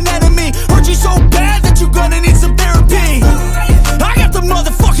to an enemy. Hurt you so bad that you're gonna need some therapy. I got the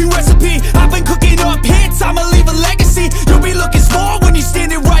motherfucking recipe, I've been cooking up hits, I'ma leave a legacy. You'll be looking small when you're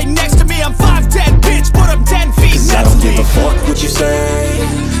standing right next to me. I'm 5'10", bitch, but I'm dead.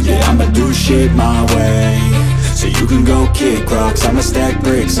 shit my way, so you can go kick rocks. I'ma stack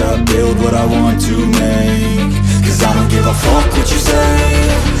bricks up, build what I want to make. Cause I don't give a fuck what you say.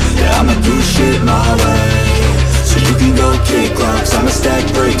 Yeah, I'ma do shit my way, so you can go kick rocks. I'ma stack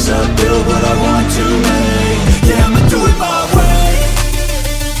bricks up, build what I want to make. Yeah, I'ma do it my way.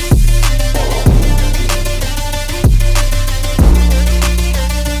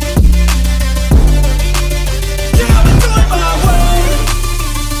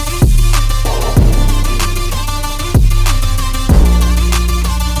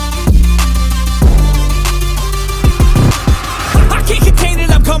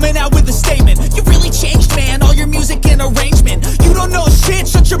 Coming out with a statement. You really changed, man, all your music and arrangement. You don't know shit,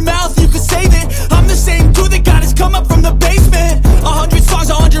 shut your mouth, you can save it. I'm the same dude that got his come up from the basement. 100 songs,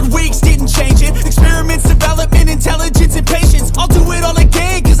 100 weeks, didn't change it. Experiments, development, intelligence, and patience. I'll do it all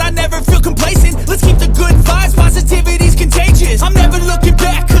again, cause I never feel complacent. Let's keep the good vibes, positivity's contagious. I'm never looking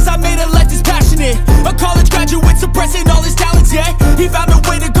back, cause I made a life that's passionate. A college graduate suppressing all his talents, yeah. He found a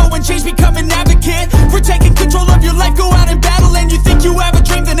way to go and change, become an advocate for taking control of your life, go out and battle. And you think you have a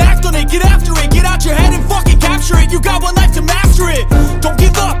dream, then act on it. Get after it, get out your head and fucking capture it. You got one life to master it. Don't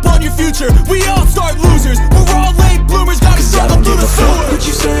give up on your future, we all start losers. We're all late bloomers, gotta struggle through the sewer. What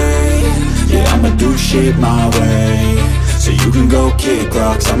you say? Yeah, I'ma do shit my way, so you can go kick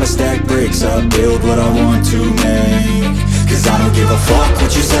rocks. I'ma stack bricks up, build what I want to make. Cause I don't give a fuck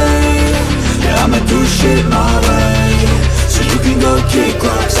what you say. Yeah, I'ma do shit my way, so you can go kick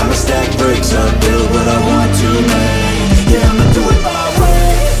rocks. I'ma stack bricks up, build what I want to make. Yeah, I'ma do it my way.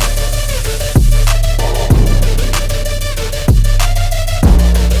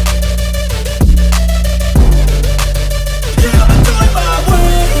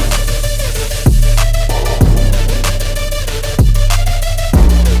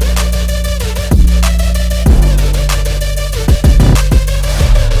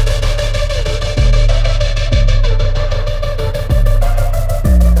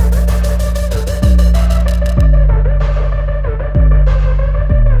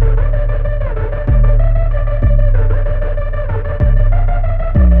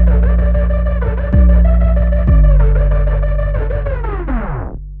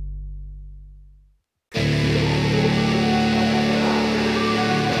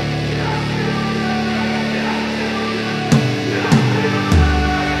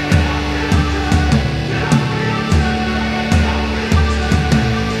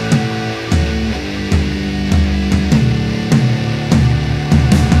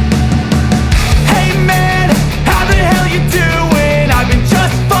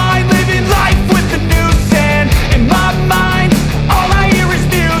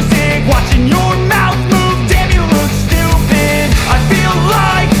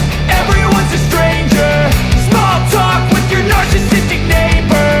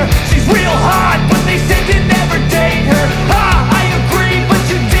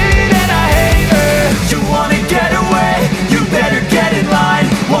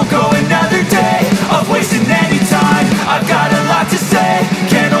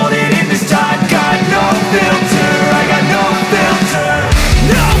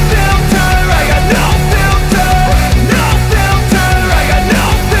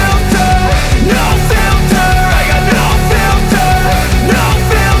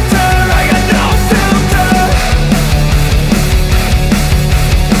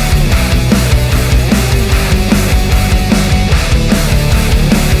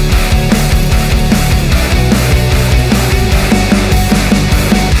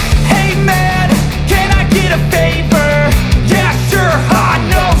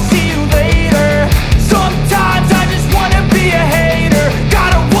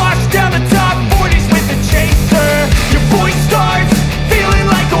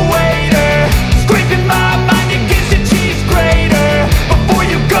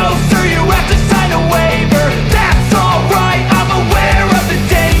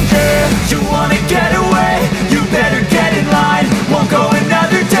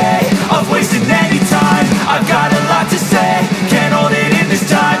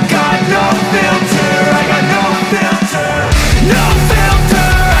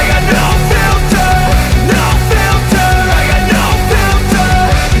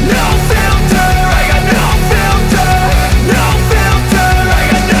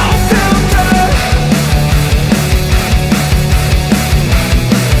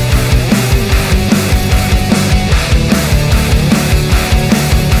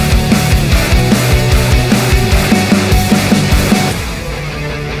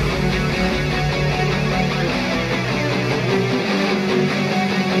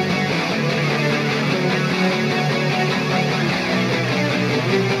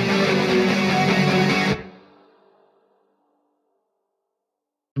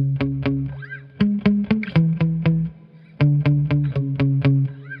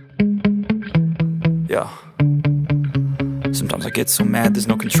 Sometimes I get so mad, there's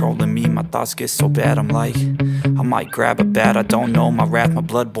no controlling me. My thoughts get so bad, I'm like, I might grab a bat, I don't know. My wrath, my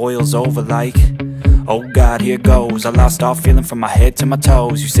blood boils over like, oh God, here goes. I lost all feeling from my head to my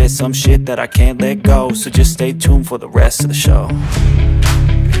toes. You said some shit that I can't let go, so just stay tuned for the rest of the show.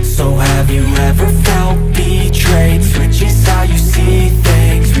 So have you ever felt betrayed? Switches how you see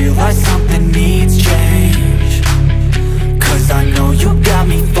things, realize something needs change. Cause I know you got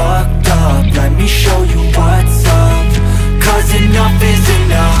me fucked up, let me show you what's up. Cause enough is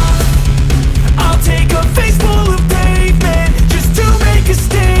enough. I'll take a face full of pavement just to make a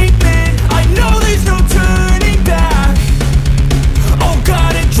statement. I know there's no turning back. Oh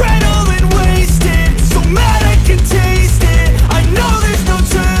God, adrenaline wasted, so mad I can taste it. I know there's no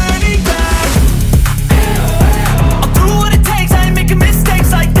turning back. I'll do what it takes, I ain't making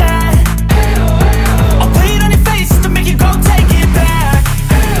mistakes like that. I'll play it on your face to make you go take it back.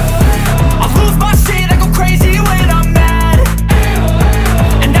 I'll lose my shit, I go crazy when I'm mad.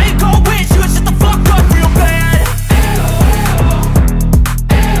 And now you go wish you would shut the fuck up real bad.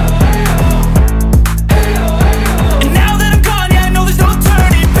 And now that I'm gone, yeah, I know there's no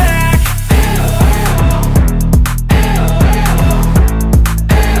turning back.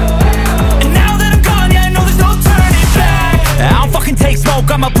 And now that I'm gone, yeah, I know there's no turning back. I don't fucking take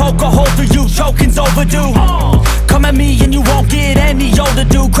smoke, I'ma poke a hole through you, choking's overdue. Come at me and you won't get any older,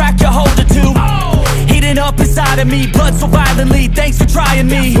 dude. Crack your holder too. Heating up inside of me, blood so violently, thanks for trying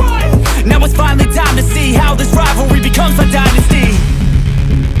me. Now it's finally time to see how this rivalry becomes my dynasty.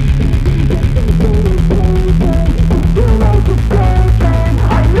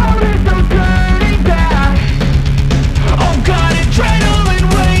 I know there's no turning back. Oh God, adrenaline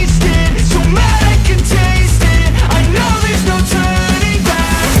wasted, so mad I can taste it. I know there's no turning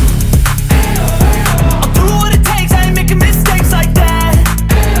back. I'll do what it takes, I ain't making mistakes like that.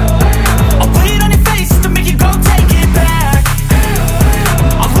 I'll play it on your face to make you go take it back.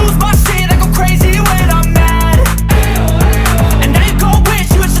 I'll lose my shit, I go crazy when I'm mad. And now you go wish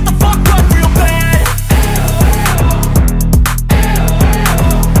you would shut the fuck up real bad.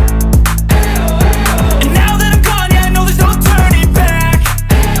 And now that I'm gone, yeah, I know there's no turning back.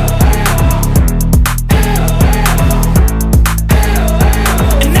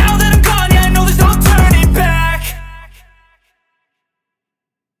 And now that I'm gone, yeah, I know there's no turning back.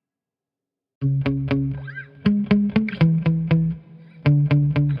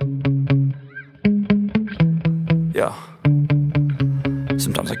 Yeah.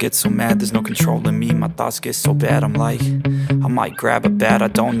 Sometimes I get so mad, there's no controlling me. My thoughts get so bad, I'm like, I might grab a bat, I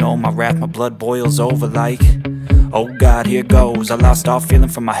don't know. My wrath, my blood boils over like, oh God, here goes. I lost all feeling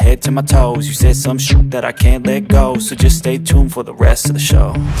from my head to my toes. You said some shit that I can't let go, so just stay tuned for the rest of the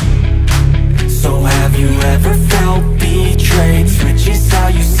show. So have you ever felt betrayed? Switches how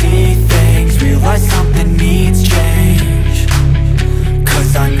you see things, realize something needs change.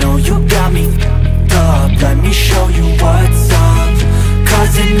 Cause I know you got me f***ed up, let me show you what's up.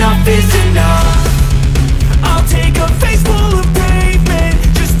 Cause enough is enough. I'll take a face full of pavement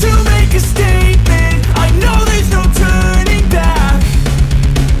just to make a statement. I know there's no turning back.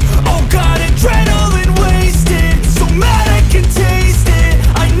 Oh God, adrenaline wasted, so mad I can taste it.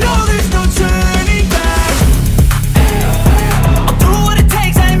 I know there's no turning back. I'll do what it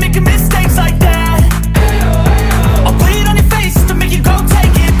takes, I ain't making mistakes like that. I'll play it on your face to make you go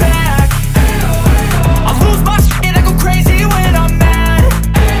take it back. I'll lose my shit, I go crazy when I'm mad.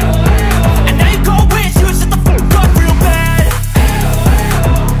 And now you go wish you would shut the fuck up real bad.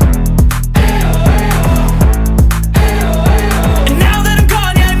 And now that I'm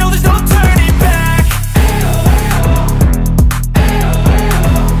gone, yeah, I know there's no turning back.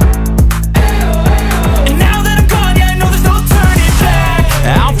 And now that I'm gone, yeah, I know there's no turning back.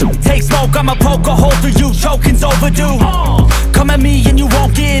 I don't take smoke, I'ma poke a hole through you, choking's overdue. Come at me and you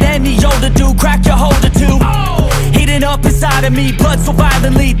won't get any older, dude. Crack your holder too. Heating up inside of me, blood so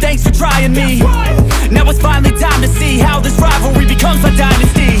violently, thanks for trying me. Now it's finally time to see how this rivalry becomes my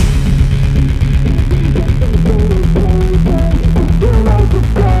dynasty.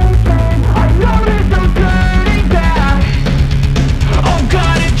 I know there's no turning back. Oh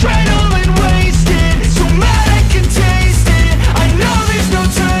God, adrenaline wasted, so mad I can taste it. I know there's no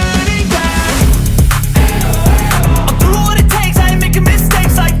turning back. I'll do what it takes, I ain't making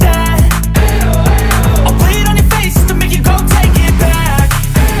mistakes like that. I'll play it on your face to make you go take it back.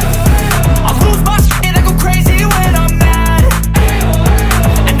 I'll lose my shit, I go crazy when I'm mad.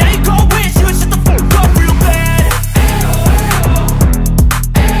 And now you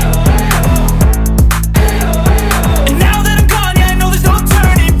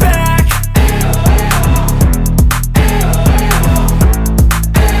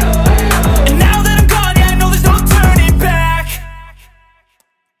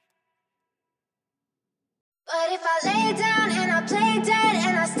if I lay down and I play dead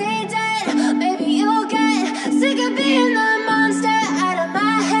and I stay dead, maybe you'll get sick of being the monster out of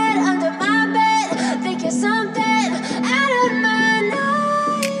my head, under my bed. Think you're something out of my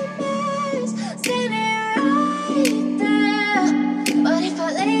nightmares, standing right there. But if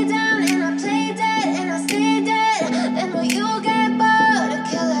I lay down and I play dead and I stay dead, then will you get bored of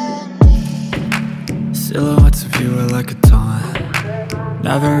killing me? Silhouettes of you are like a taunt.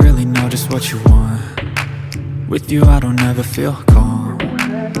 Never really know just what you want. With you I don't ever feel calm.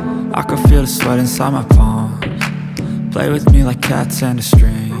 I can feel the sweat inside my palms. Play with me like cats and a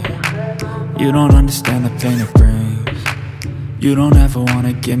string. You don't understand the pain it brings. You don't ever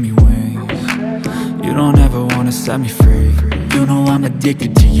wanna give me wings. You don't ever wanna set me free. You know I'm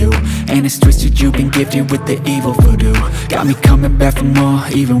addicted to you, and it's twisted, you've been gifted with the evil voodoo. Got me coming back for more,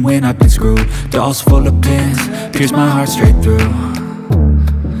 even when I've been screwed. Dolls full of pins, pierce my heart straight through.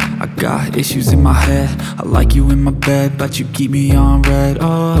 I got issues in my head, I like you in my bed, but you keep me on red.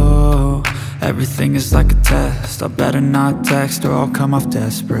 Oh, everything is like a test. I better not text or I'll come off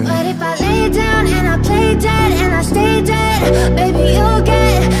desperate. But if I lay down and I play dead and I stay dead, baby you'll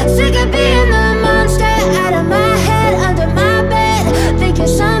get sick of being the monster out of my head, under my bed. Think you're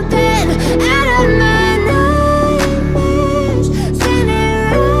something out of my nightmares, standing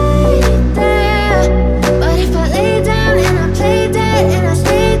right there. But if I lay down and I play dead and I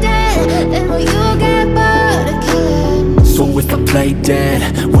stay dead, then will you get bored of killing me? So if I play dead,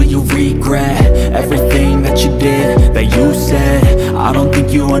 will you regret everything that you did, that you said? I don't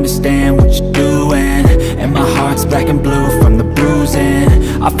think you understand what you're doing, and my heart's black and blue from the bruising.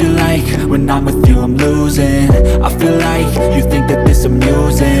 I feel like when I'm with you I'm losing. I feel like you think that this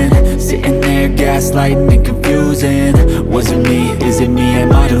amusing, sitting there gaslighting and confusing. Was it me? Is it me?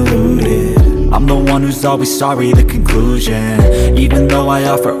 Am I deluded? I'm the one who's always sorry, the conclusion, even though I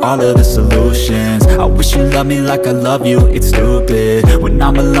offer all of the solutions. I wish you loved me like I love you, it's stupid. When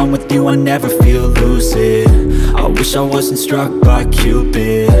I'm alone with you I never feel lucid. I wish I wasn't struck by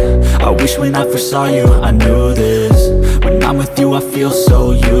Cupid. I wish when I first saw you I knew this. When I'm with you I feel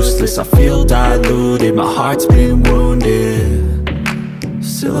so useless, I feel diluted, my heart's been wounded.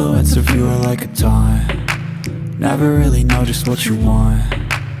 Silhouettes of you are like a taunt. Never really know just what you want.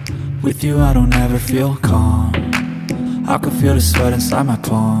 With you I don't ever feel calm. I can feel the sweat inside my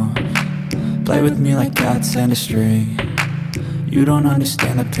palms. Play with me like cats and a string. You don't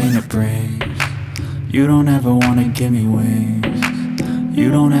understand the pain it brings. You don't ever wanna give me wings.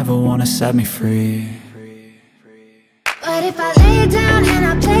 You don't ever wanna set me free. But if I lay down and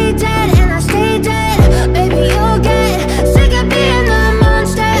I play dead and I stay dead, baby you'll get sick of being the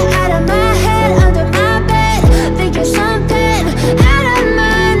monster out of my head, under my bed. Think you're something out of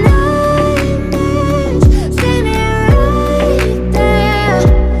my nightmares, standing right there.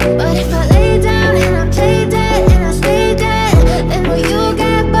 But if I lay down and I play dead and I stay dead, then will you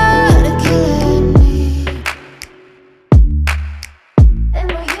get bored of killing me? Then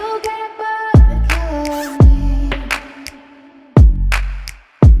will you get bored of killing me?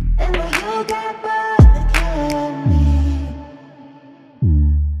 And will you get bored of killing me?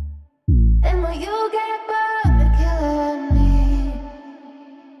 And will you get bored of killing me?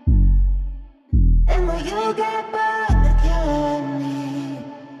 And will you get bored of killing me?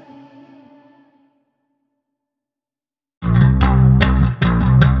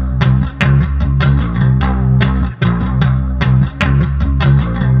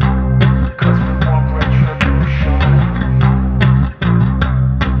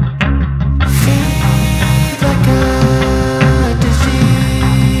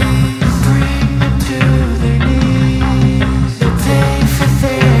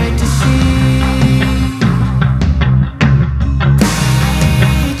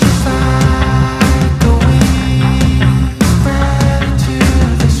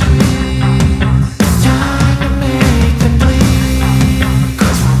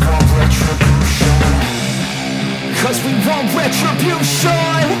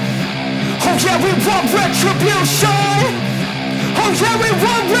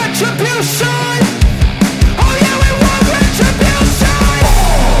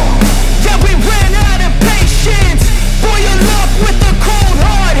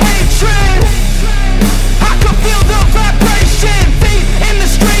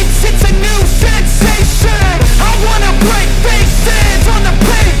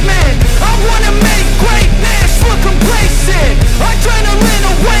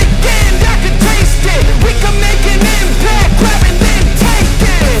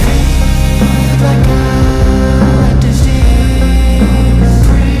 Like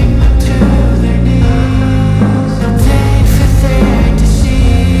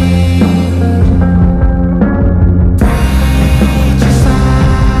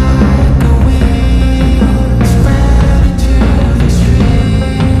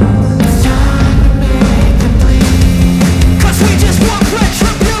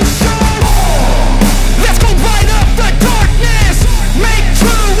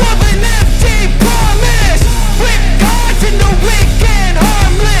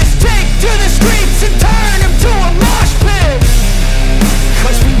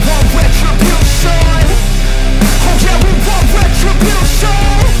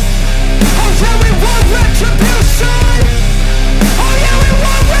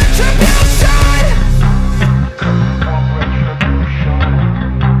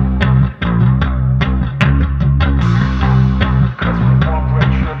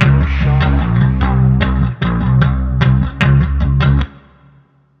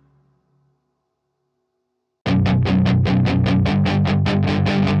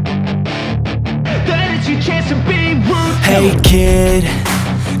chance to be ruthless. Hey kid,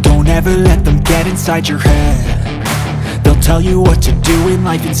 don't ever let them get inside your head. They'll tell you what to do in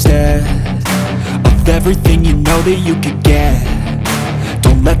life instead of everything you know that you could get.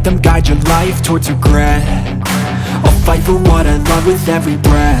 Don't let them guide your life towards regret. I'll fight for what I love with every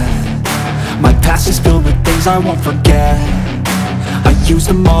breath. My past is filled with things I won't forget. I use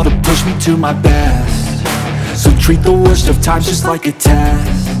them all to push me to my best. So treat the worst of times just like a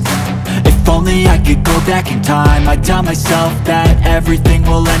test. If only I could go back in time, I'd tell myself that everything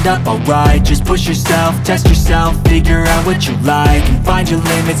will end up alright. Just push yourself, test yourself, figure out what you like, and find your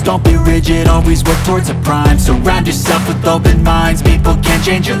limits, don't be rigid, always work towards a prime. Surround yourself with open minds, people can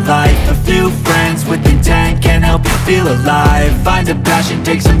change your life. A few friends with intent can help you feel alive. Find a passion,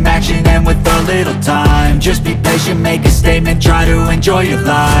 take some action, and with a little time, just be patient, make a statement, try to enjoy your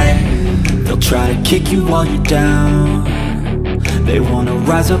life. They'll try to kick you while you're down. They wanna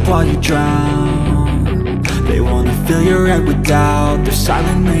rise up while you drown. They wanna fill your head with doubt. They're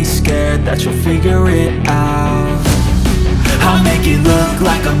silently scared that you'll figure it out. I'll make it look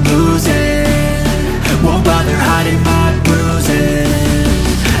like I'm losing, won't bother hiding my bruises.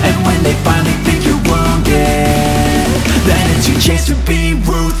 And when they finally think you're wounded, then it's your chance to be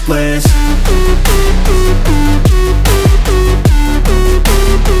ruthless.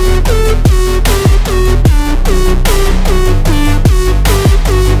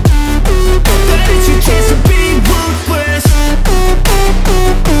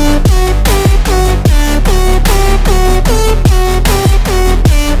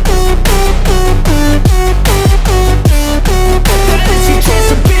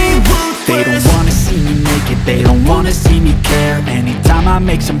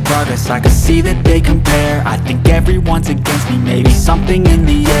 Make some progress, I can see that they compare. I think everyone's against me, maybe something in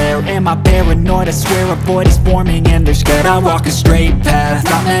the air. Am I paranoid? I swear a void is forming and they're scared. I walk a straight path,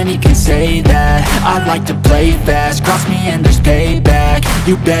 not many can say that. I like to play fast, cross me and there's payback.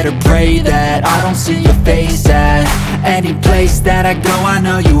 You better pray that I don't see your face at any place that I go. I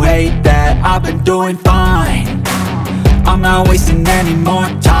know you hate that. I've been doing fine, I'm not wasting any more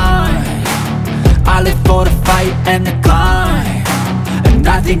time. I live for the fight and the climb, and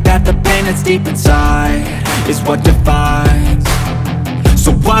I think that the pain that's deep inside is what defines.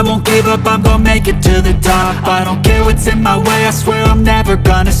 So I won't give up, I'm gonna make it to the top. I don't care what's in my way, I swear I'm never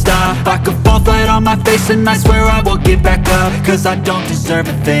gonna stop. I could fall flat on my face and I swear I will get back up, cause I don't deserve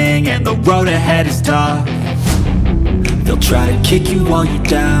a thing and the road ahead is tough. They'll try to kick you while you're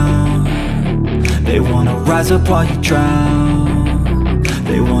down. They wanna rise up while you drown.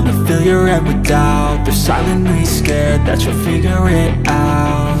 They wanna fill your head with doubt. They're silently scared that you'll figure it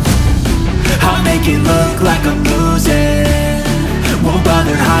out. I'll make it look like I'm losing, won't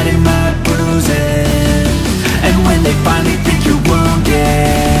bother hiding my bruises. And when they finally think you're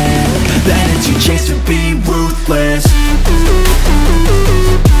wounded, then it's your chance to be ruthless.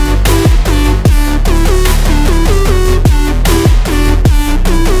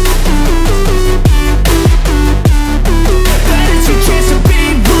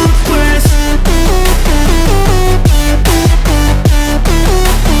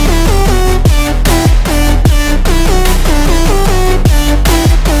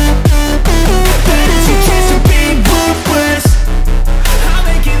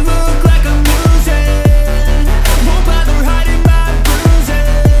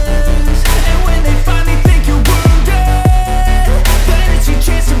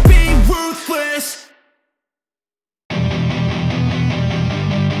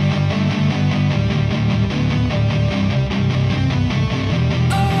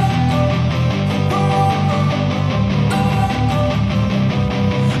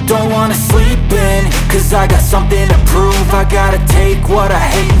 Don't wanna sleep in, cause I got something to prove. I gotta take what I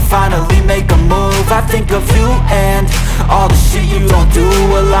hate and finally make a move. I think of you and all the shit you don't do.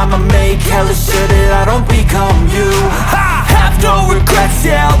 Well, I'ma make hella sure that I don't become you. I have no regrets,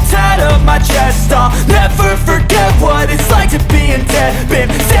 yeah, I'll tie up my chest. I'll never forget what it's like to be in debt.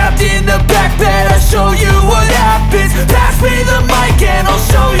 Been stabbed in the back bed, I'll show you what happens. Pass me the mic and I'll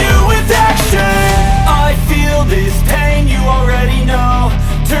show you with action. I feel this pain, you already know.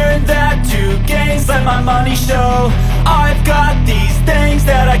 Turn that to gains, let my money show. I've got these things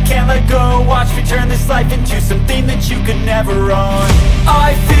that I can't let go. Watch me turn this life into something that you could never own.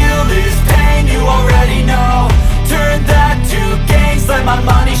 I feel this pain, you already know. Turn that to gains, let my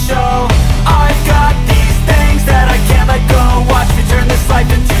money show. I've got these things that I can't let go. Watch me turn this life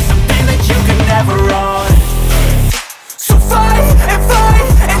into something that you could never own. So fight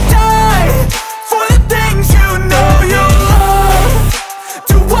and die for the things you know you love.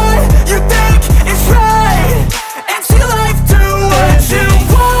 Do what you think is right, and see life do what you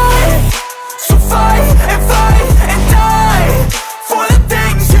want. So fight and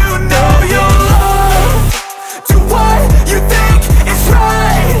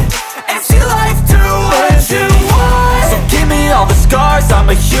scars, I'm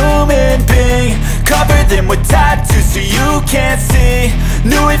a human being. Cover them with tattoos so you can't see.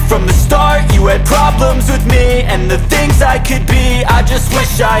 Knew it from the start, you had problems with me and the things I could be, I just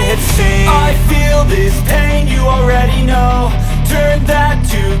wish I had seen. I feel this pain, you already know. Turn that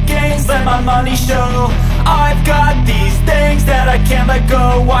to gains, let my money show. I've got these things that I can't let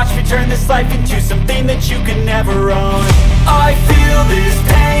go. Watch me turn this life into something that you can never own. I feel this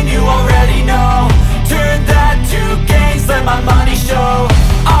pain, you already know. Turn that to gains, let my money show.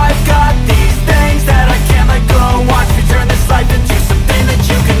 I've got these things that I can't let go. Watch me turn this life into something that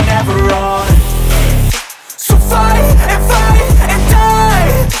you can never own. So fight and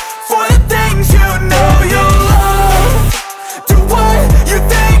die for the things you know you love. Do what you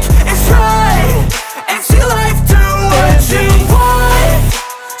think is right and see life do what you want.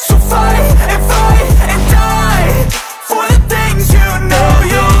 So fight and die for the things you know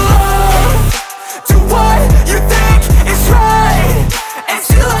you love. Do what you think is right and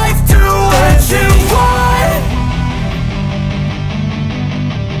see life do what you want.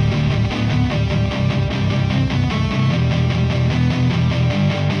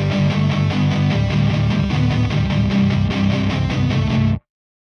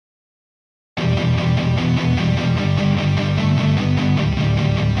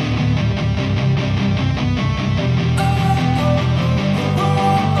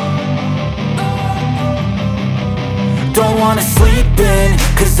 Don't wanna sleep in,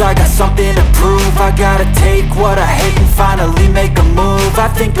 cause I got something to prove. I gotta take what I hate and finally make a move. I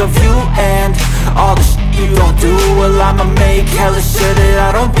think of you and all the shit you don't do. Well, I'ma make hella sure that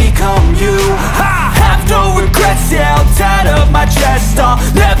I don't become you. I have no regrets, yeah, I'll tie up my chest. I'll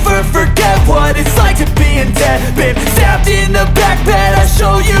never forget what it's like to be in debt. Been stabbed in the back bed, I'll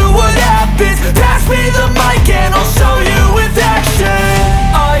show you what happens. Pass me the mic and I'll show you with action.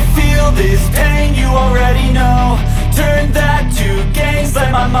 I feel this pain, you already know. Turn that to gains, let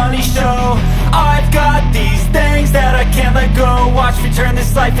my money show. I've got these things that I can't let go. Watch me turn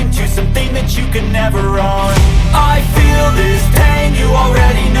this life into something that you can never own. I feel this pain, you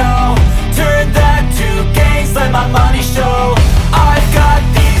already know. Turn that to gains, let my money show. I've got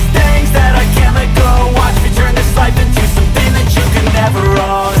these things that I can't let go. Watch me turn this life into something that you can never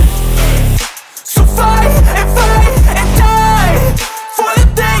own. So fight and die for the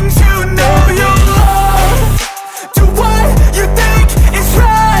things you know you love. Do what you think is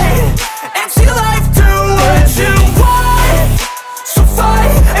right and see life do what you want. So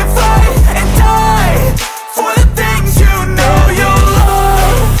fight and die for the things you know you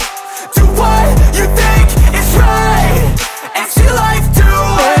love. Do what you think is right and see life do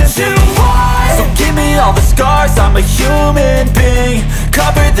what you want. So give me all the scars, I'm a human being.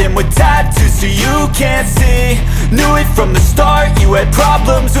 Cover them with tattoos so you can't see. Knew it from the start, you had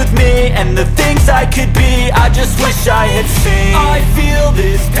problems with me and the things I could be, I just wish I had seen. I feel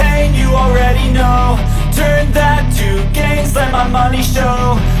this pain, you already know. Turn that to gains, let my money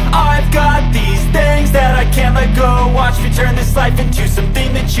show. I've got these things that I can't let go. Watch me turn this life into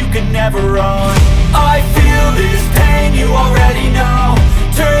something that you can never own. I feel this pain, you already know.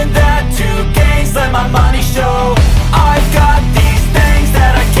 Turn that to gains, let my money show. I've got these things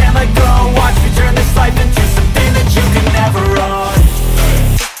that I can't let go. Watch me turn this life into something that you can never own.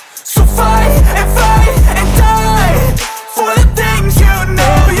 So fight and die for the things you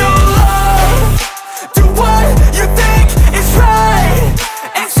know you love. Do what you think is right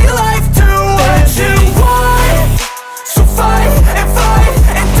and see life do what you want. So fight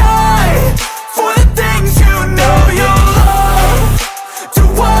and die for the things you know you love. Do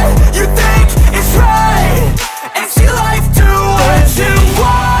what you think is right and see life do what you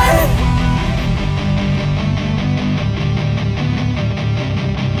want.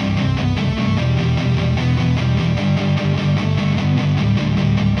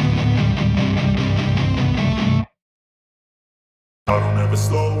 I don't ever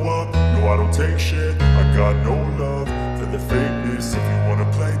slow up, no I don't take shit. I got no love for the fakeness. If you wanna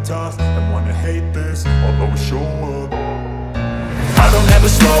play tough and wanna hate this, I'll always show up. I don't ever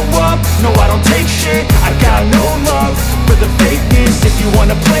slow up, no I don't take shit. I got no love for the fakeness. If you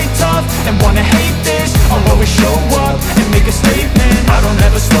wanna play tough and wanna hate this, I'll always show up and make a statement. I don't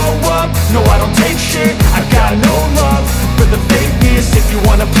ever slow up, no I don't take shit. I got no love for the fakeness. If you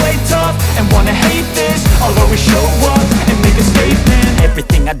wanna play tough and wanna hate this, I'll always show up and make a statement.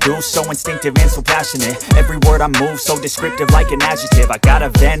 Everything I do so instinctive and so passionate. Every word I move so descriptive like an adjective. I got a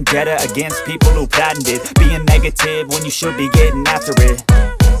vendetta against people who patented being negative when you should be getting after it.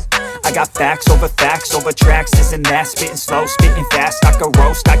 I I got facts over tracks, this and that. Spitting slow, spitting fast, I could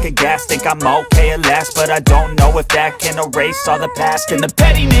roast, I could gas. Think I'm okay at last, but I don't know if that can erase all the past. And the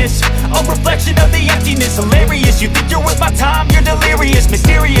pettiness, a reflection of the emptiness. Hilarious, you think you're worth my time, you're delirious.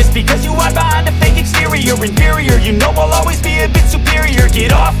 Mysterious, because you hide behind a fake exterior. Inferior, you know I'll always be a bit superior.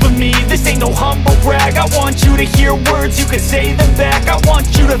 Get off of me, this ain't no humble brag. I want you to hear words, you can say them back. I want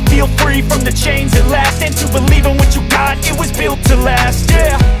you to feel free from the chains at last, and to believe in what you got, it was built to last,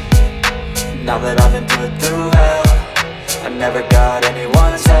 yeah. Now that I've been put through hell, I never got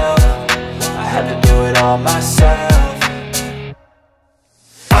anyone's help. I had to do it all myself.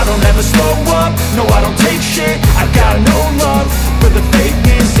 I don't ever slow up, no I don't take shit. I got no love for the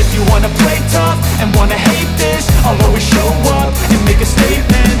fakeness. If you wanna play tough and wanna hate this, I'll always show up and make a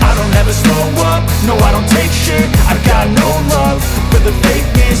statement. I don't ever slow up, no I don't take shit. I got no love for the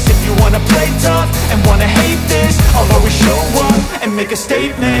fakeness. If you wanna play tough and wanna hate this, I'll always show up and make a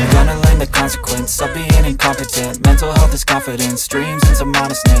statement. Gonna learn the consequence of being incompetent. Mental health is confidence, dreams and some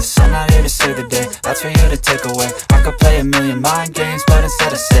honestness. I'm not here to save the day, that's for you to take away. I could play a million mind games, but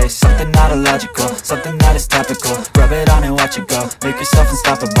instead I say something not illogical, something that is topical. Rub it on and watch it go, make yourself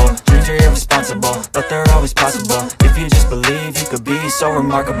unstoppable. Dreams are irresponsible, but they're always possible. If you just believe, you could be so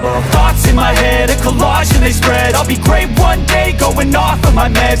remarkable. Thoughts in my head, a collage and they spread. I'll be great one day, going off of my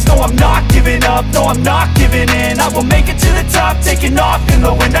meds. No, I'm not giving up, no, I'm not giving in. I will make it to the top, taking off in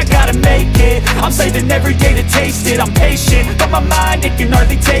the wind. I gotta make it, I'm saving every day to taste it. I'm patient, but my mind, it can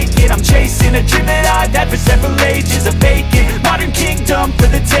hardly take it. I'm chasing a dream that I've had for several ages. A vacant, modern kingdom for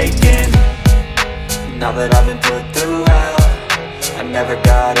the taking. Now that I've been put through hell, I never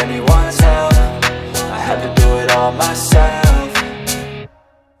got anyone's help. I had to do it all myself.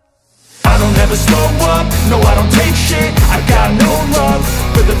 I don't ever slow up, no I don't take shit. I got no love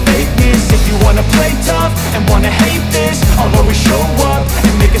for the fakeness. If you wanna play tough and wanna hate this, I'll always show up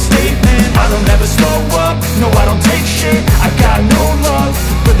and make a statement. I don't ever slow up, no I don't take shit. I got no love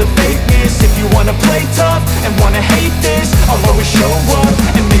for the fakeness. If you wanna play tough and wanna hate this, I'll always show up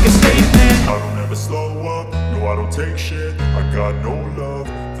and make a statement. I don't ever slow up, no I don't take shit. I got no love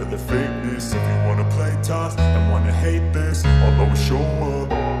for the fakeness. If you wanna play tough and wanna hate this, I'll always show up.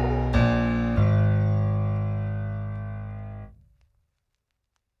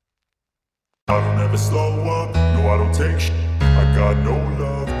 I don't ever slow up, no I don't take shit. I got no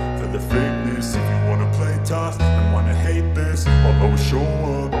love for the fakeness. If you wanna play tough and wanna hate this, I'll always show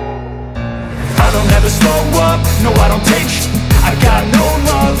up. I don't ever slow up, no I don't take shit. I got no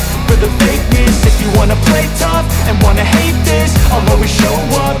love for the fakeness. If you wanna play tough and wanna hate this, I'll always show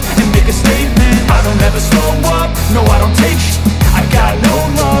up and make a statement. I don't ever slow up, no I don't take shit. I got no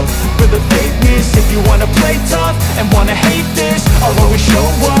love for the fakeness. If you wanna play tough and wanna hate this, I'll always show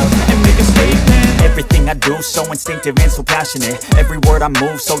up and make a statement. Everything I do so instinctive and so passionate. Every word I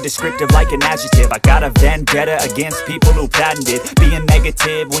move so descriptive like an adjective. I got a vendetta against people who patented being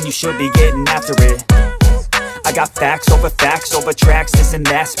negative when you should be getting after it. I got facts over tracks, this and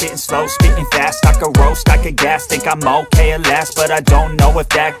that. Spitting slow, spitting fast, I could roast, I could gas. Think I'm okay at last, but I don't know if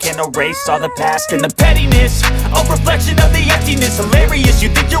that can erase all the past. And the pettiness, a reflection of the emptiness. Hilarious, you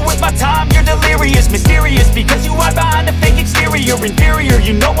think you're worth my time, you're delirious. Mysterious, because you hide behind a fake exterior. Inferior,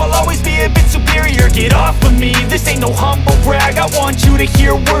 you know I'll always be a bit superior. Get off of me, this ain't no humble brag. I want you to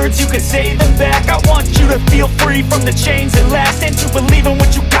hear words, you can say them back. I want you to feel free from the chains at last, and to believe in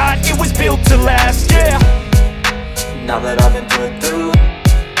what you got, it was built to last, yeah. Now that I've been put through,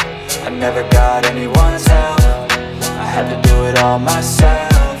 I never got anyone's help. I had to do it all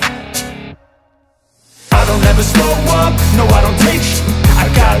myself. I don't ever slow up, no I don't take shit. I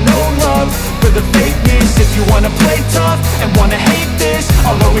got no love for the fakeness. If you wanna play tough and wanna hate this,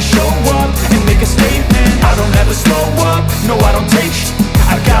 I'll always show up and make a statement. I don't ever slow up, no I don't take shit.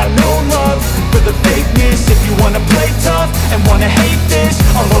 I got no love for the fakeness. If you wanna play tough and wanna hate this,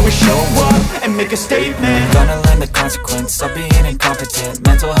 I'll always show up and make a statement. Gonna learn the consequence of being incompetent.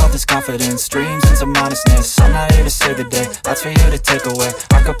 Mental health is confidence, dreams and some honestness. I'm not here to save the day, that's for you to take away.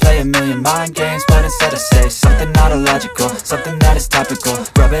 I could play a million mind games, but instead I say something not illogical, something that is topical.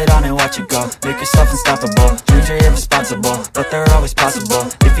 Rub it on and watch it go, make yourself unstoppable. Dreams are irresponsible, but they're always possible.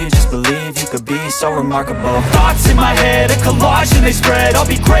 If you just believe, you could be so remarkable. Thoughts in my head, a collage and they spread. I'll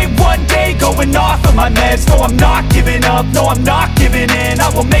be great one day, going off of my meds. No, I'm not giving up, no, I'm not giving in. I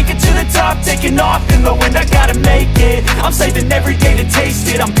will make it to the top, taking off in the wind. I gotta make it, I'm saving every day to taste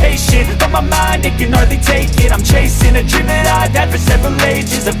it. I'm patient, but my mind, it can hardly take it. I'm chasing a dream that I've had for several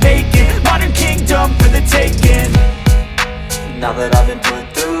ages. A vacant, modern kingdom for the taking. Now that I've been put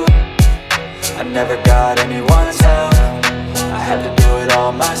through, I never got anyone's help. I had to do it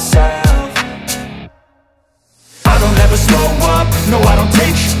all myself. I don't ever slow up, no I don't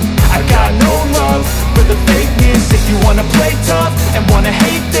take shit. I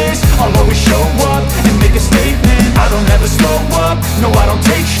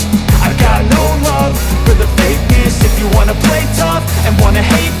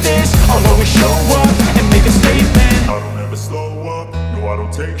I'll always show up and make a statement. I don't ever slow up, no I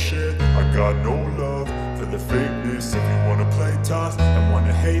don't take shit. I got no love for the fakeness. If you wanna play tough and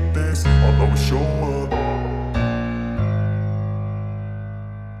wanna hate this, I'll always show up.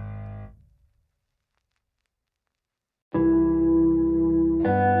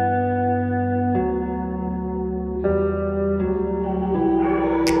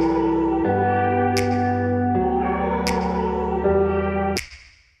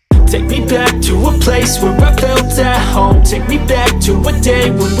 Take me back to a place where I felt at home. Take me back to a day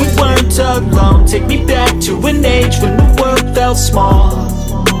when we weren't alone. Take me back to an age when the world felt small,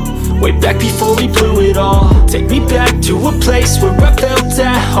 way back before we blew it all. Take me back to a place where I felt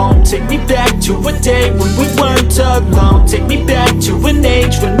at home. Take me back to a day when we weren't alone. Take me back to an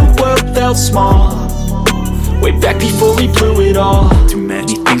age when the world felt small, way back before we blew it all. Too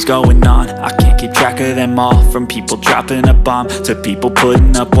many things going on, I can't keep track of them all. From people dropping a bomb to people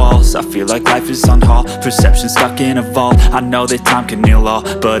putting up walls. I feel like life is on hold, perception stuck in a vault. I know that time can heal all,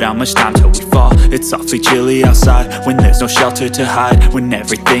 but how much time till we fall? It's awfully chilly outside when there's no shelter to hide. When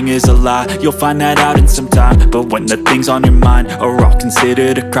everything is a lie, you'll find that out in some time. But when the things on your mind are all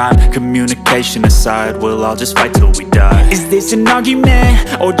considered a crime, communication aside, we'll all just fight till we die. Is this an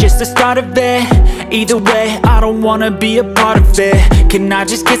argument or just the start of it? Either way, I don't wanna be a part of it. Can I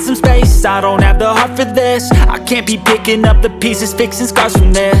just get some space? I don't have the heart for this. I can't be picking up the pieces, fixing scars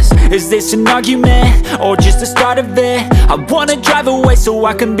from this. Is this an argument or just the start of it? I wanna drive away so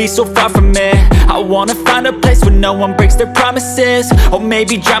I can be so far from it. I wanna find a place where no one breaks their promises, or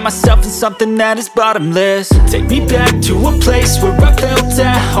maybe drown myself in something that is bottomless. Take me back to a place where I felt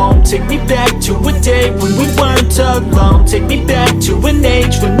at home. Take me back to a day when we weren't alone. Take me back to an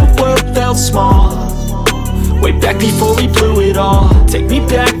age when the world felt small, way back before we blew it all. Take me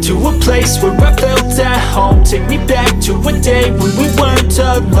back to a place where I felt at home. Take me back to a day when we weren't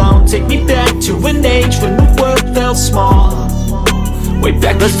alone. Take me back to an age when the world felt small, way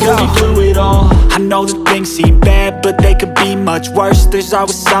back before we blew it all. I know that things seem bad, but they could be much worse. There's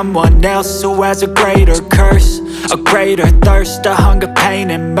always someone else who has a greater curse, a greater thirst, a hunger,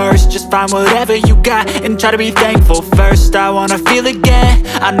 pain, and mercy. Just find whatever you got and try to be thankful first. I wanna feel again,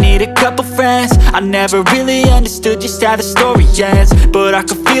 I need a couple friends. I never really understood just how the story ends, but I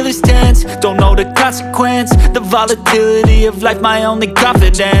can feel it's tense, don't know the consequence. The volatility of life, my only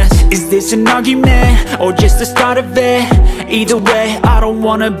confidence. Is this an argument or just the start of it? Either way, I don't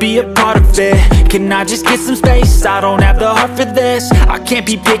wanna be a part of it. Can I just get some space? I don't have the heart for this. I can't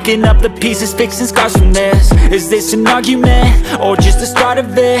be picking up the pieces, fixing scars from this. Is this an argument or just the start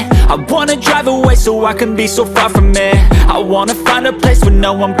of it? I wanna drive away so I can be so far from it. I wanna find a place where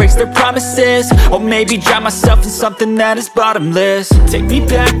no one breaks their promises, or maybe drown myself in something that is bottomless. Take me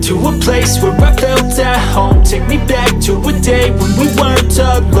back to a place where I felt at home. Take me back to a day when we weren't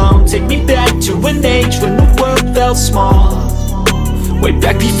alone. Take me back to an age when the world felt small, way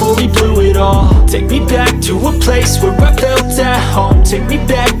back before we blew it all. Take me back to a place where I felt at home. Take me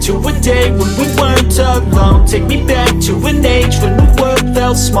back to a day when we weren't alone. Take me back to an age when the world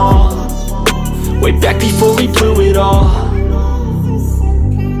felt small, way back before we blew it all.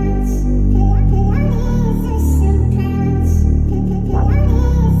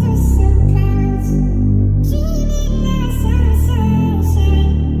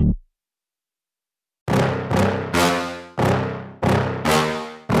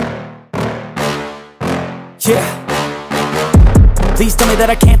 Yeah. Please tell me that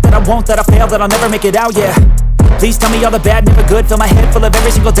I can't, that I won't, that I fail, that I'll never make it out, yeah. Please tell me all the bad, never good, fill my head full of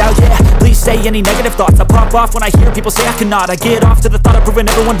every single doubt, yeah. Please say any negative thoughts, I pop off when I hear people say I cannot. I get off to the thought of proving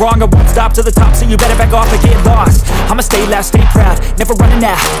everyone wrong. I won't stop to the top, so you better back off and get lost. I'ma stay loud, stay proud, never running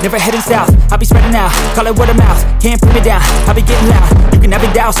out, never heading south. I'll be spreading out, call it word of mouth, can't put me down, I'll be getting loud. You can have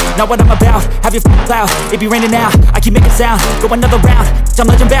it douse, not what I'm about, have your f***ing cloud, it be raining now. I keep making sound, go another round, I'm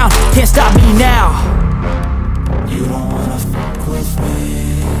legend bound, can't stop me now. You don't wanna fuck with me.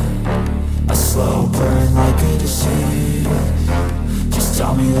 A slow burn like a disease. Just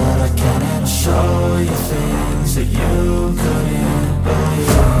tell me that I can and I'll show you things that you couldn't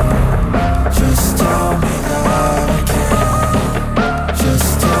believe. Just tell me that I can.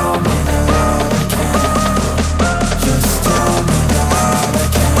 Just tell me that I can. Just tell me that I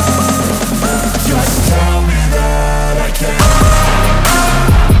can. Just tell me that I can.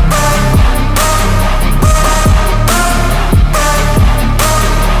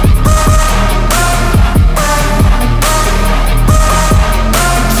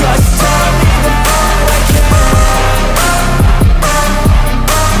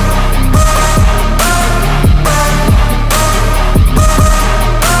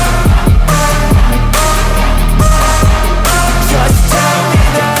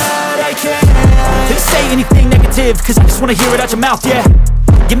 live, cause I just wanna hear it out your mouth, yeah.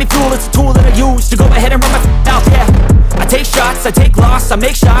 Give me fuel, it's a tool that I use to go ahead and run my mouth, yeah. I take shots, I take loss, I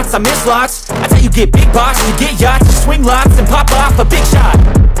make shots, I miss lots. That's how you get big box, you get yachts, you swing lots and pop off a big shot.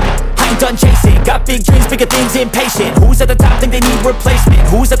 I ain't done chasing, got big dreams, bigger things, impatient. Who's at the top think they need replacement?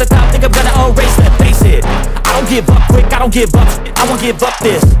 Who's at the top think I'm gonna erase them? Face it, I don't give up quick, I don't give up shit, I won't give up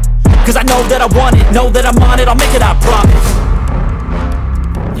this. Cause I know that I want it, know that I'm on it, I'll make it, I promise.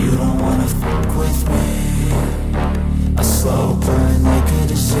 You don't wanna fuck with me. A slow burn like a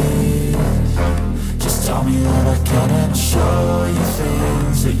disease. Just tell me that I can and I'll show you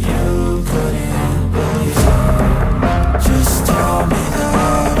things that you couldn't believe. Just tell me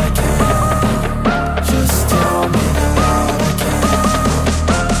that I can. Just tell me that I can.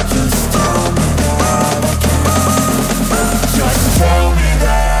 Just tell me that I can. Just tell me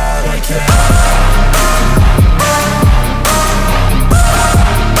that I can.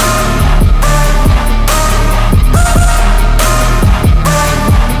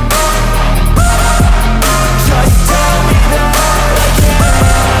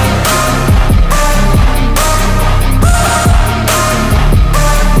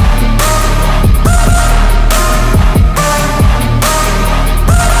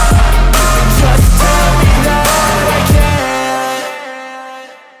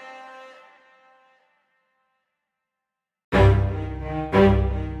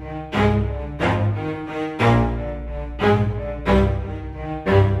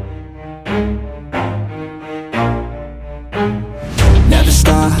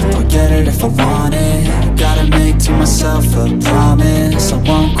 If I want it, gotta make to myself a promise. I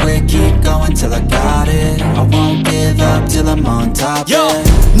won't quit, keep going till I got it. I won't give up till I'm on top. Yo,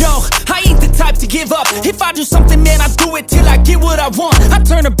 no, I ain't the type to give up. If I do something, man, I do it till I get what I want. I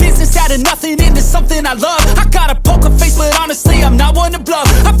turn a business out of nothing into something I love. I got a poker face, but honestly, I'm not one to bluff.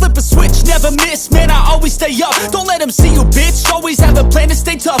 I flip a switch, never miss, man, I always stay up. Don't let them see you, bitch, always have a plan to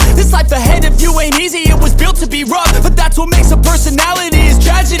stay tough. This life ahead of you ain't easy, it was built to be rough. But that's what makes a personality, is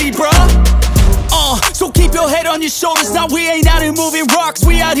tragedy, bruh. So keep your head on your shoulders. Now we ain't out here moving rocks,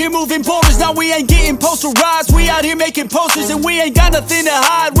 we out here moving boulders. Now we ain't getting posterized, we out here making posters. And we ain't got nothing to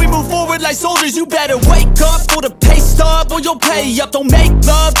hide, we move forward like soldiers. You better wake up for the pay stub, or you'll pay up. Don't make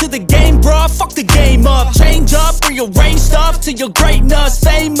love to the game, bruh, fuck the game up. Change up, rearrange stuff to your greatness.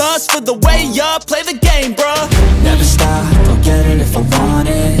 Famous for the way up, play the game, bruh. Never stop, I'll get it if I want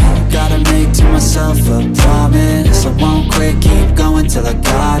it. Gotta make to myself a promise. I won't quit, keep going till I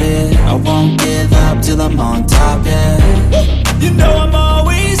got it. I won't give up till I'm on top, yeah. You know I'm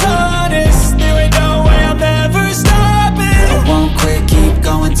always honest, there ain't no way I'm ever stopping. I won't quit, keep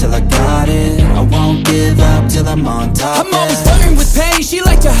going till I got it. I won't give up till I'm on top, I'm always flirting with pain, she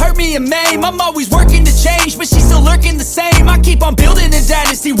like to hurt me and maim. I'm always working to change, but she's still lurking the same. I keep on building a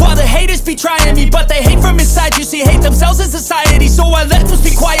dynasty while the haters be trying me. But they hate from inside, you see, hate themselves in society. So I let them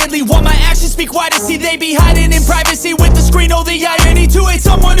speak quietly while my actions speak wider. See, they be hiding in privacy with the screen, oh the irony. To hate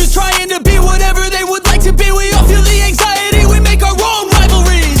someone who's trying to be whatever they would like to be. We all feel the anxiety, we make our own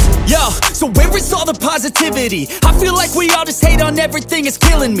rivalries. Yo, so where is all the positivity? I feel like we all just hate on everything, it's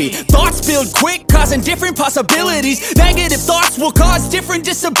killing me. Thoughts build quick, causing different possibilities. Negative thoughts will cause different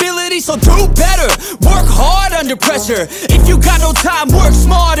disabilities. So do better, work hard under pressure. If you got no time, work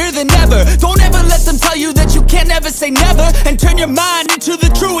smarter than ever. Don't ever let them tell you that you can't never say never. And turn your mind into the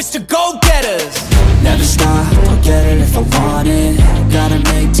truest of go-getters. Never stop, I'll get it if I want it. Gotta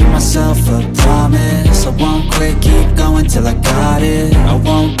make to myself a promise. I won't quit, keep going till I got it. I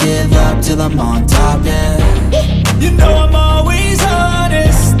won't give up till I'm on top, yeah. You know I'm always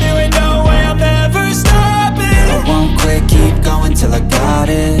honest, there ain't no way I'm ever stopping. I won't quit, keep going till I got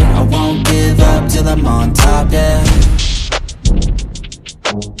it. I won't give up till I'm on top, yeah.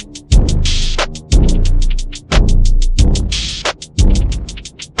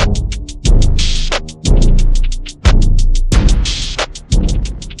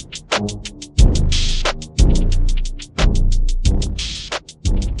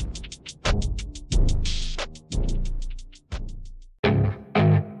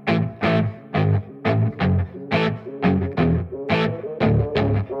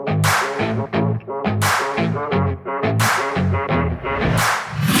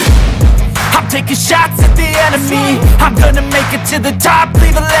 Taking shots at the enemy, I'm gonna make it to the top,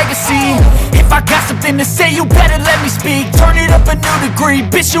 leave a legacy. If I got something to say, you better let me speak. Turn it up a new degree,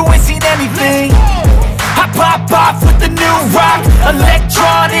 bitch, you ain't seen anything. I pop off with the new rock,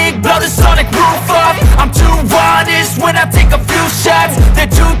 electronic, blow the sonic roof up. I'm too honest when I take a few shots. They're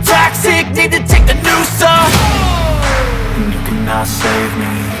too toxic, need to take the noose off. And you cannot save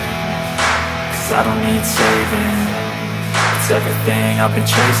me, cause I don't need saving. It's everything I've been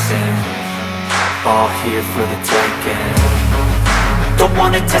chasing. all here for the taking. Don't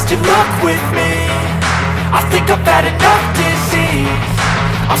wanna test your luck with me, I think I've had enough disease.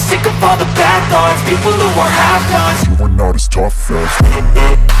 I'm sick of all the bad thoughts, people who are half-nots. You were not as tough as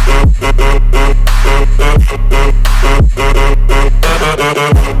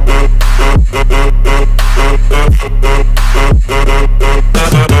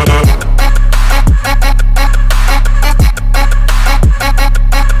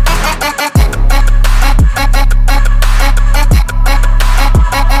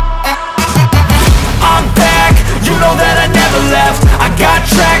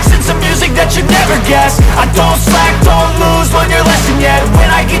I don't slack, don't lose, learn your lesson yet. When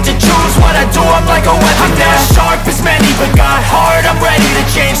I get to choose what I do, I'm like a weapon. I'm not sharp as many, but got heart. I'm ready to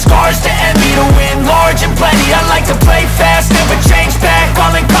change scars to envy, to win large and plenty. I like to play fast, never change back.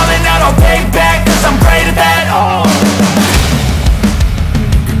 Calling out, I'll pay back, cause I'm great at that. Oh,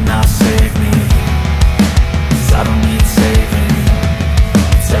 you cannot save me, cause I don't need saving.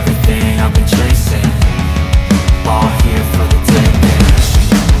 It's everything I've been chasing, all here for the taking.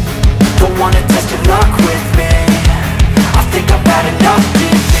 Don't wanna test your luck with me, I think I've had enough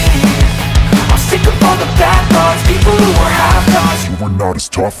disease. I'm sick of all the bad thoughts, people who are half-nots. you were not as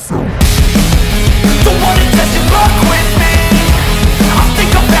tough though. Don't wanna test your luck with me, I think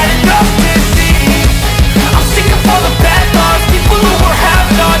I've had enough disease. I'm sick of all the bad thoughts, people who are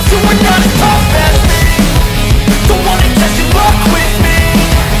half-nots, who are not as tough as me. Don't wanna test your luck with me,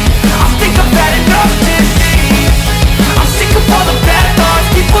 I think I've had enough disease. I'm sick of all the bad thoughts,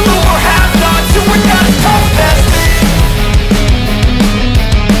 people who are half-nots, who are not as tough as me.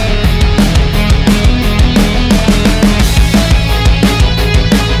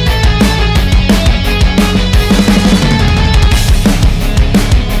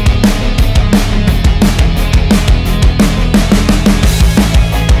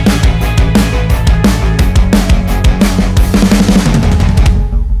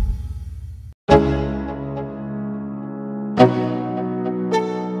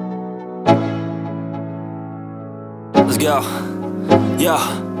 Let's go, yo.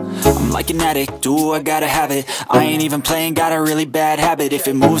 I'm like an addict, do I gotta have it. I ain't even playing, got a really bad habit. If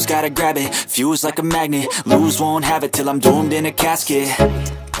it moves, gotta grab it, fuse like a magnet. Lose, won't have it till I'm doomed in a casket.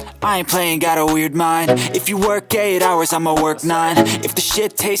 I ain't playing, got a weird mind. If you work 8 hours, I'ma work 9. If the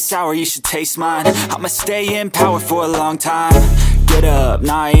shit tastes sour, you should taste mine. I'ma stay in power for a long time. Get up,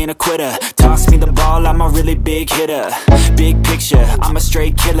 nah, I ain't a quitter. Toss me the ball, I'm a really big hitter. Big picture, I'm a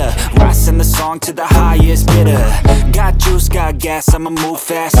straight killer. Rising the song to the highest bidder. Got juice, got gas, I'ma move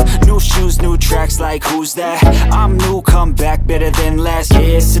fast. New shoes, new tracks, like who's that? I'm new, come back, better than last.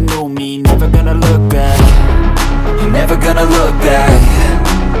 Yeah, it's a new me, never gonna look back. Never gonna look back,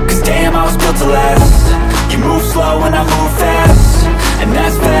 cause damn, I was built to last. You move slow and I move fast, and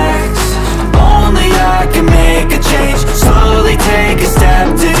that's facts. Only I can make a change. Slowly take a step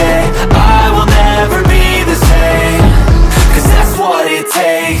today. I will never be the same, cause that's what it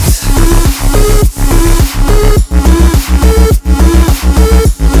takes.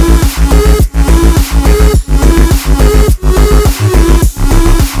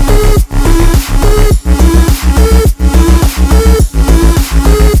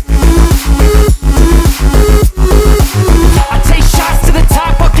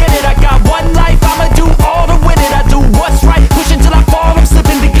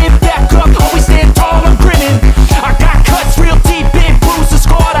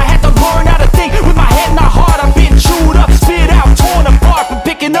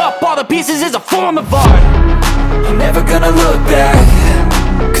 Pieces is a form of art. I'm never gonna look back,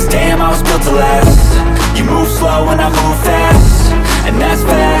 cause damn, I was built to last. You move slow and I move fast, and that's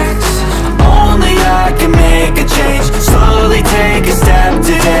facts. Only I can make a change. Slowly take a step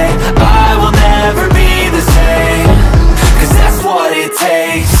today. I will never be the same, cause that's what it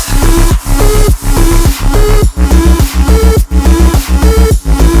takes.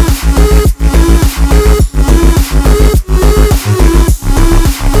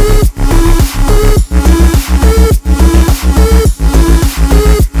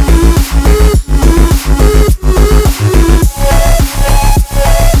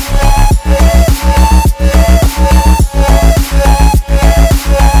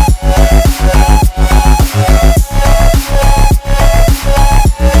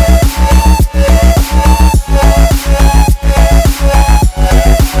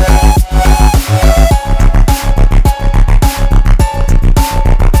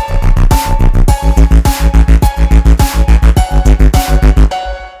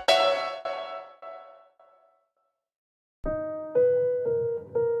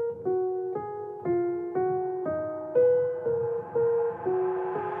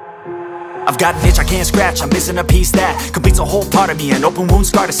 I've got an itch I can't scratch, I'm missing a piece that completes a whole part of me, an open wound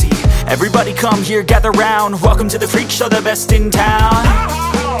scar to see. Everybody come here, gather round, welcome to the freak show, the best in town.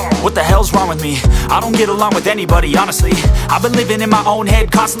 What the hell's wrong with me? I don't get along with anybody, honestly. I've been living in my own head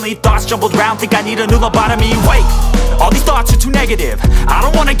constantly, thoughts jumbled round, think I need a new lobotomy. Wait, all these thoughts are too negative, I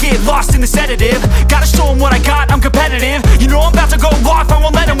don't wanna get lost in the sedative. Gotta show them what I got, I'm competitive. You know I'm about to go off, I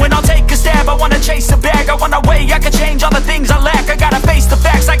won't let them win, I'll take a stab. I wanna chase a bag, I wanna weigh, I can change all the things I lack. I gotta face the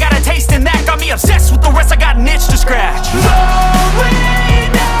facts, I got a taste in that. Got me obsessed with the rest, I got an itch to scratch.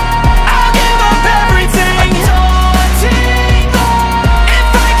 I'll give up everything.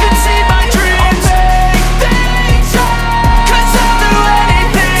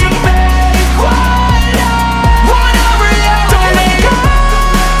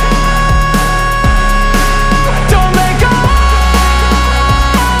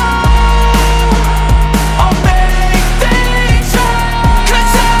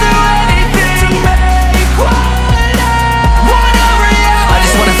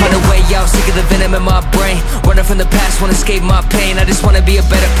 The venom in my brain, running from the past, wanna escape my pain. I just wanna be a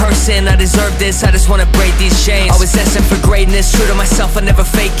better person, I deserve this, I just wanna break these chains. Always asking for greatness, true to myself, I never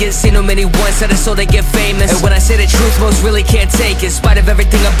fake it. Seen too many once that I so they get famous. And when I say the truth, most really can't take it. In spite of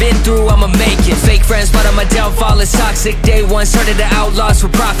everything I've been through, I'ma make it. Fake friends, but on my downfall is toxic. Day one, started to outlaws for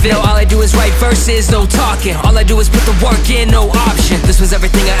profit. Now all I do is write verses, no talking. All I do is put the work in, no option. This was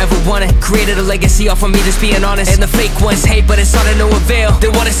everything I ever wanted, created a legacy off of me just being honest. And the fake ones hate, but it's all to no avail. They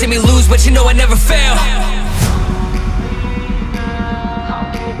wanna see me lose, but you know I never fail.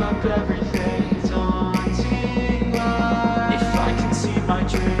 I'll give up everything, daunting life. If I can see my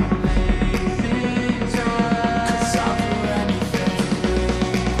dream, make things right. 'Cause I'll do anything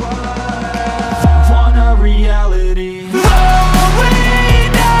required. Want a reality.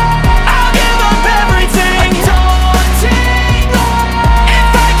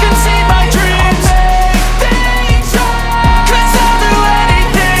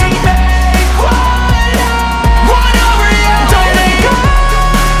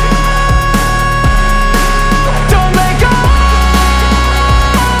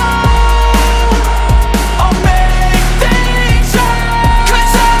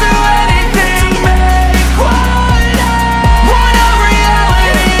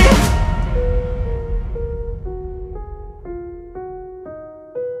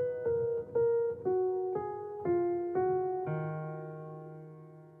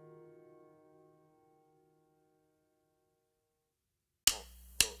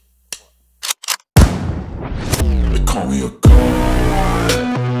 Call me a god.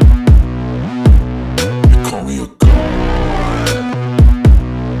 You call me a god.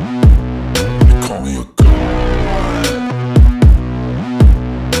 You call me a god.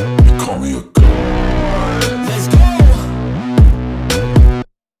 You call me a god. Let's go.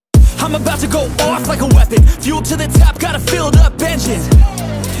 I'm about to go off like a weapon, fuel to the top, got a filled up engine.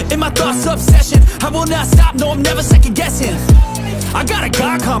 In my thoughts, obsession, I will not stop, no, I'm never second guessing. I got a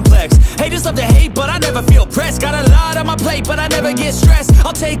God complex, haters love to hate, but I never feel pressed. Got a lot on my plate, but I never get stressed.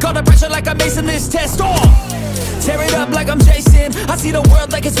 I'll take all the pressure like I'm acing this test. Tear it up like I'm Jason. I see the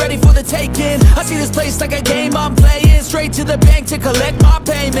world like it's ready for the taking. I see this place like a game I'm playing. Straight to the bank to collect my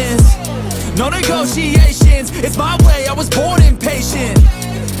payments. No negotiations, it's my way, I was born impatient.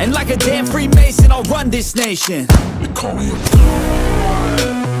 And like a damn Freemason, I'll run this nation. You call me a god.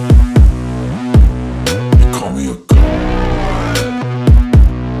 You call me a god.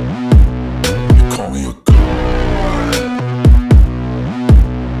 You call me a god.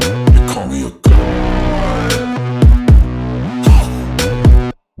 You call me a god.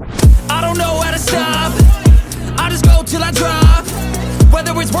 I don't know how to stop, I just go till I drop.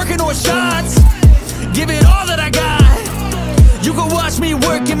 Whether it's working or shots, give it all that I got. You can watch me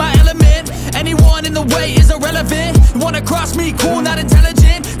work in my element. Anyone in the way is irrelevant. You wanna cross me, cool, not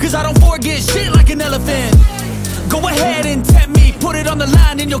intelligent, cause I don't forget shit like an elephant. Go ahead and tempt me, put it on the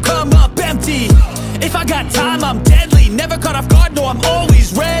line and you'll come up empty. If I got time, I'm deadly, never caught off guard, no, I'm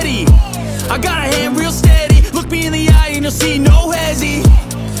always ready. I got a hand real steady, look me in the eye and you'll see no hezzy.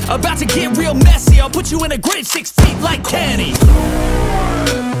 About to get real messy, I'll put you in a grave 6 feet like Kenny.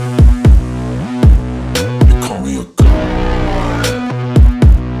 You call me a god.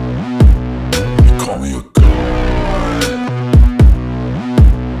 You call me a god.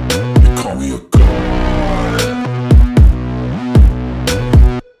 You call me a god.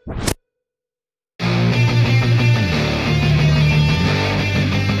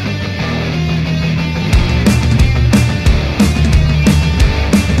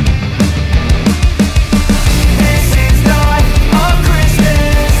 This is not a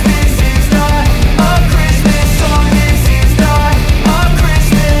Christmas.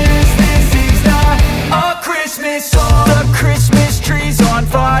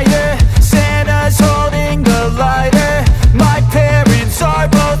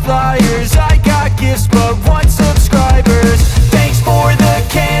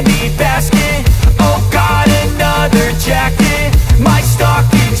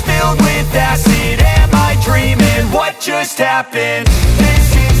 happen.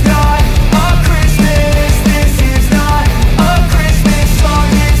 This is not a Christmas. This is not a Christmas song.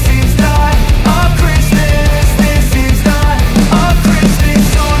 This is not a Christmas. This is not a Christmas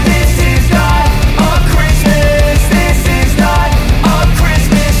song. This is not a Christmas. This is not a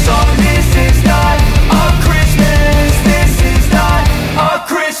Christmas song. This is not a Christmas. This is not a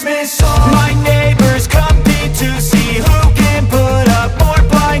Christmas song. My neighbors compete to see who can put up more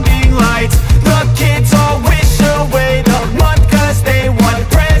blinding lights. The kids all wish away the month 'cause they want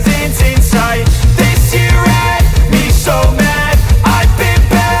presents in sight. This year had me so mad, I've been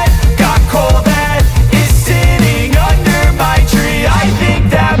bad, got coal that is sitting under my tree. I think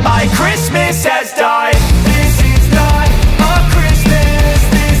that my Christmas has died. This is not a Christmas.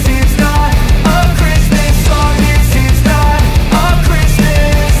 This is not a Christmas song. This is not a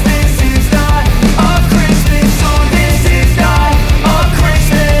Christmas. This is not a Christmas song. This is not a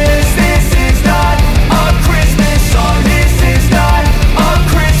Christmas. This is not a Christmas song. This is not a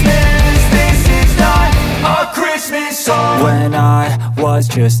Christmas. This is not a Christmas song. When I was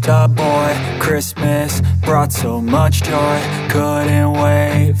just a boy, Christmas brought so much joy. Couldn't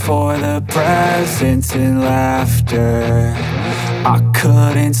wait for the presents and laughter. I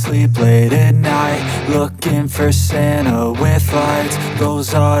couldn't sleep late at night, looking for Santa with lights.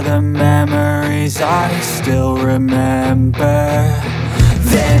 Those are the memories I still remember.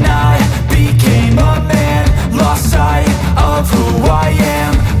 Then I became a man, lost sight of who I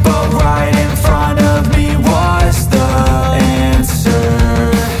am. But right in front of me was the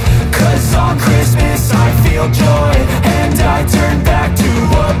answer. 'Cause on Christmas I feel joy, and I turn back to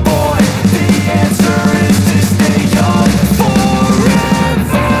a boy. The answer is to stay young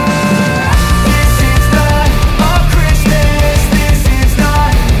forever. This is not a Christmas. This is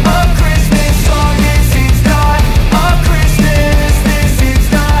not a Christmas song. This is not a Christmas. This is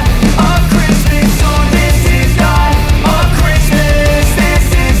not a Christmas song. This is not a Christmas. This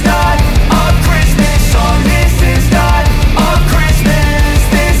is not a Christmas song. This is not a Christmas.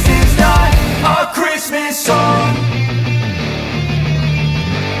 This is not a Christmas song.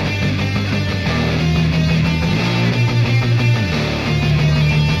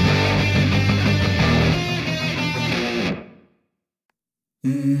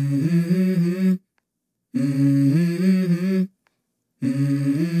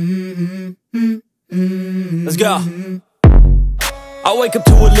 Let's go. I wake up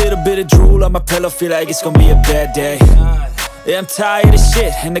to a little bit of drool on my pillow, feel like it's gonna be a bad day. Yeah, I'm tired of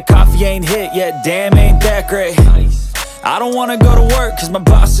shit, and the coffee ain't hit yet, damn, ain't that great. I don't wanna go to work, cause my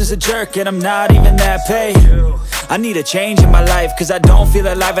boss is a jerk, and I'm not even that paid. I need a change in my life, cause I don't feel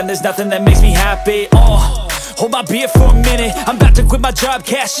alive, and there's nothing that makes me happy. Hold my beer for a minute, I'm about to quit my job,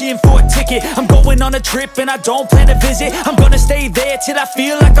 cash in for a ticket. I'm going on a trip and I don't plan to visit. I'm gonna stay there till I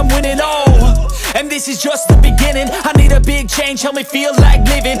feel like I'm winning, and this is just the beginning. I need a big change, help me feel like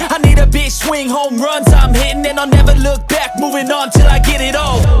living. I need a big swing, home runs I'm hitting, and I'll never look back, moving on till I get it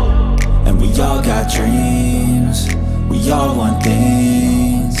all. And we all got dreams, we all want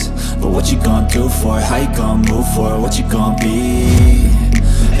things. But what you gonna do for it? How you gonna move for it? What you gonna be?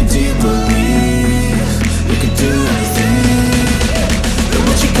 And do you believe you can do anything? But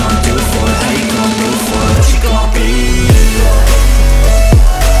what you gonna do for it? How you gonna move for it? What you gonna be?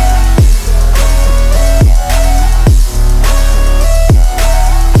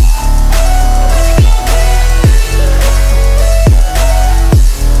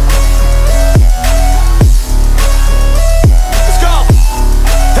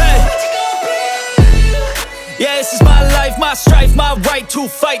 My strife, my right to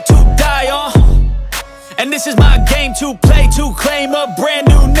fight, to die on. And this is my game to play, to claim a brand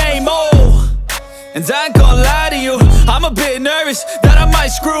new name, And I ain't gonna lie to you, I'm a bit nervous that I might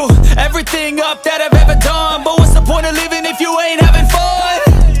screw everything up that I've ever done. But what's the point of living if you ain't having fun?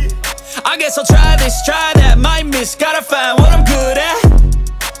 I guess I'll try this, try that, might miss, gotta find what I'm good at.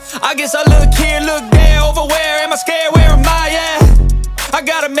 I guess I look here, look there, over where am I scared, where am I at? I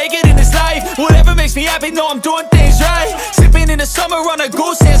gotta make it in this life, whatever makes me happy, know I'm doing things right. Sipping in the summer on a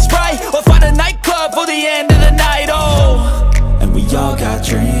goose and Sprite, or find a nightclub for the end of the night, And we all got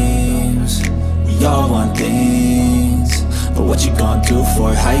dreams, we all want things. But what you gonna do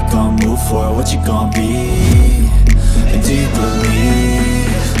for it? How you gonna move for it? What you gonna be? And do you believe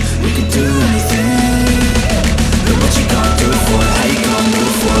you can do anything? But what you gonna do for it? How you gonna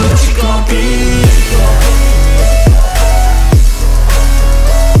move for it? What you gonna be?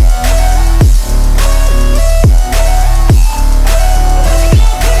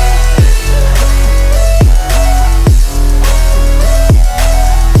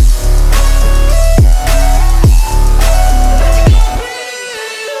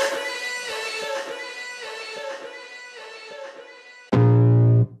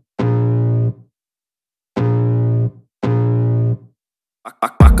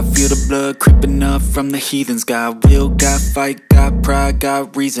 can feel the blood creeping up from the heathens. Got will, got fight, got pride,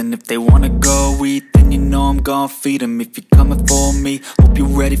 got reason. If they wanna go eat, then you know I'm gon' feed them. If you're coming for me, hope you're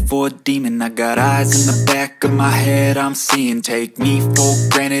ready for a demon. I got eyes in the back of my head, I'm seeing. Take me for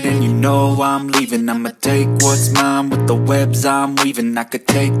granted and you know I'm leaving. I'ma take what's mine with the webs I'm weaving. I could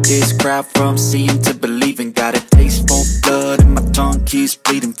take this crowd from seeing to believing. Got a taste for blood and my tongue keeps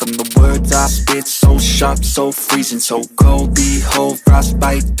bleeding from the words I spit. So sharp, so freezing, so cold. Behold,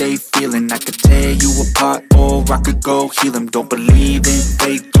 frostbite they feeling. I could tear you apart or I could go heal them. Don't believe in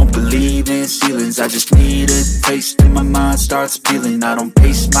fate, don't believe in ceilings. I just need a taste and my mind starts peeling. I don't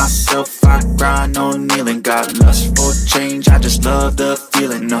pace myself, I grind on kneeling. Got lust for change, I just love the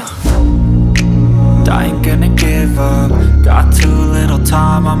feeling. I ain't gonna give up. Got too little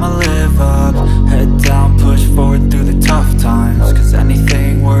time, I'ma live up. Head down, push forward through the tough times. Cause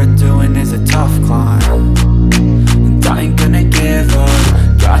anything worth doing is a tough climb. And I ain't gonna give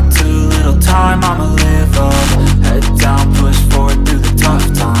up. Got too little time, I'ma live up. Head down, push forward through the tough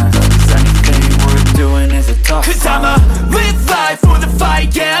times. Cause anything worth doing is a tough climb. Cause I'ma live life for the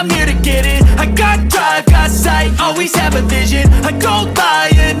fight, yeah, I'm here to get it. I got drive, got sight, always have a vision. I go by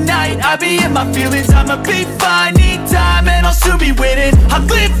at night, I be in my feelings. I'ma be fine, need time, and I'll soon be winning. I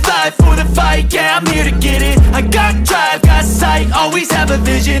live life for the fight, yeah, I'm here to get it. I got drive, got sight, always have a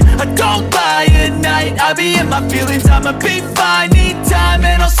vision. I go by at night, I be in my feelings. I'ma be fine, need time,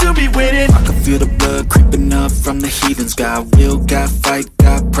 and I'll soon be winning. I can feel the blood creeping up from the heathens. Got will, got fight,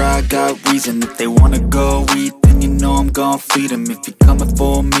 got pride, got reason. If they wanna go eat, then you know I'm gon' feed them. If you're coming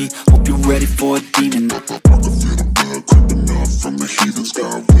for me, hope you're ready for a demon. I can feel the blood creeping up from the heathens.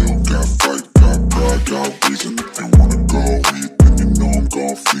 Got will, got fight, got pride, got reason. If they wanna go eat, then you know I'm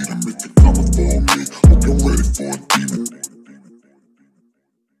gon' feed them. If you're coming for me, hope you're ready for a demon.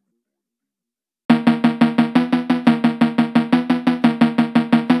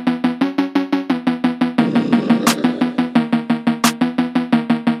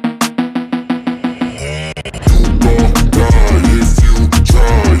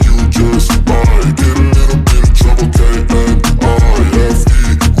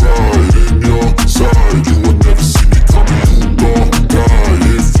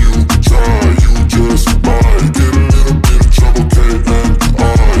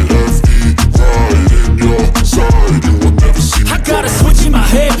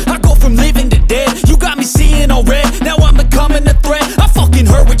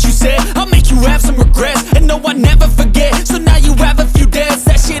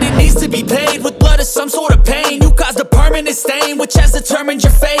 Which has determined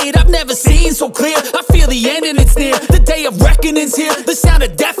your fate. I've never seen so clear. I feel the end and it's near. The day of reckoning's here. The sound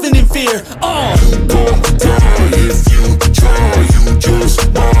of deafening fear. You gon' die if you try. You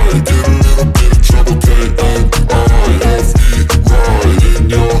just might get a little bit of trouble. K-N-I-F-E, right in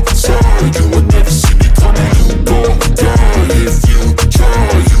your side. You will never see me coming. You gon' die if you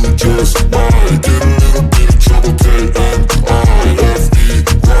try. You just might get a little bit of trouble. K-N-I-F-E,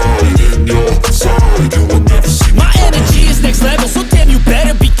 right in your side. You will never see me. My energy is next level, so damn you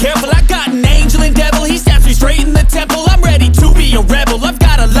better be careful. I got an angel and devil, he stabs me straight in the temple. I'm ready to be a rebel, I've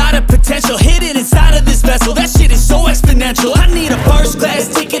got a lot of potential hidden inside of this vessel. That shit is so exponential. I need a first class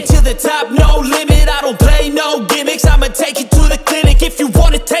ticket to the top, no limit. I don't play no gimmicks, I'ma take you to the clinic. If you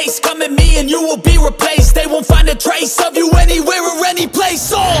want a taste, come at me and you will be replaced.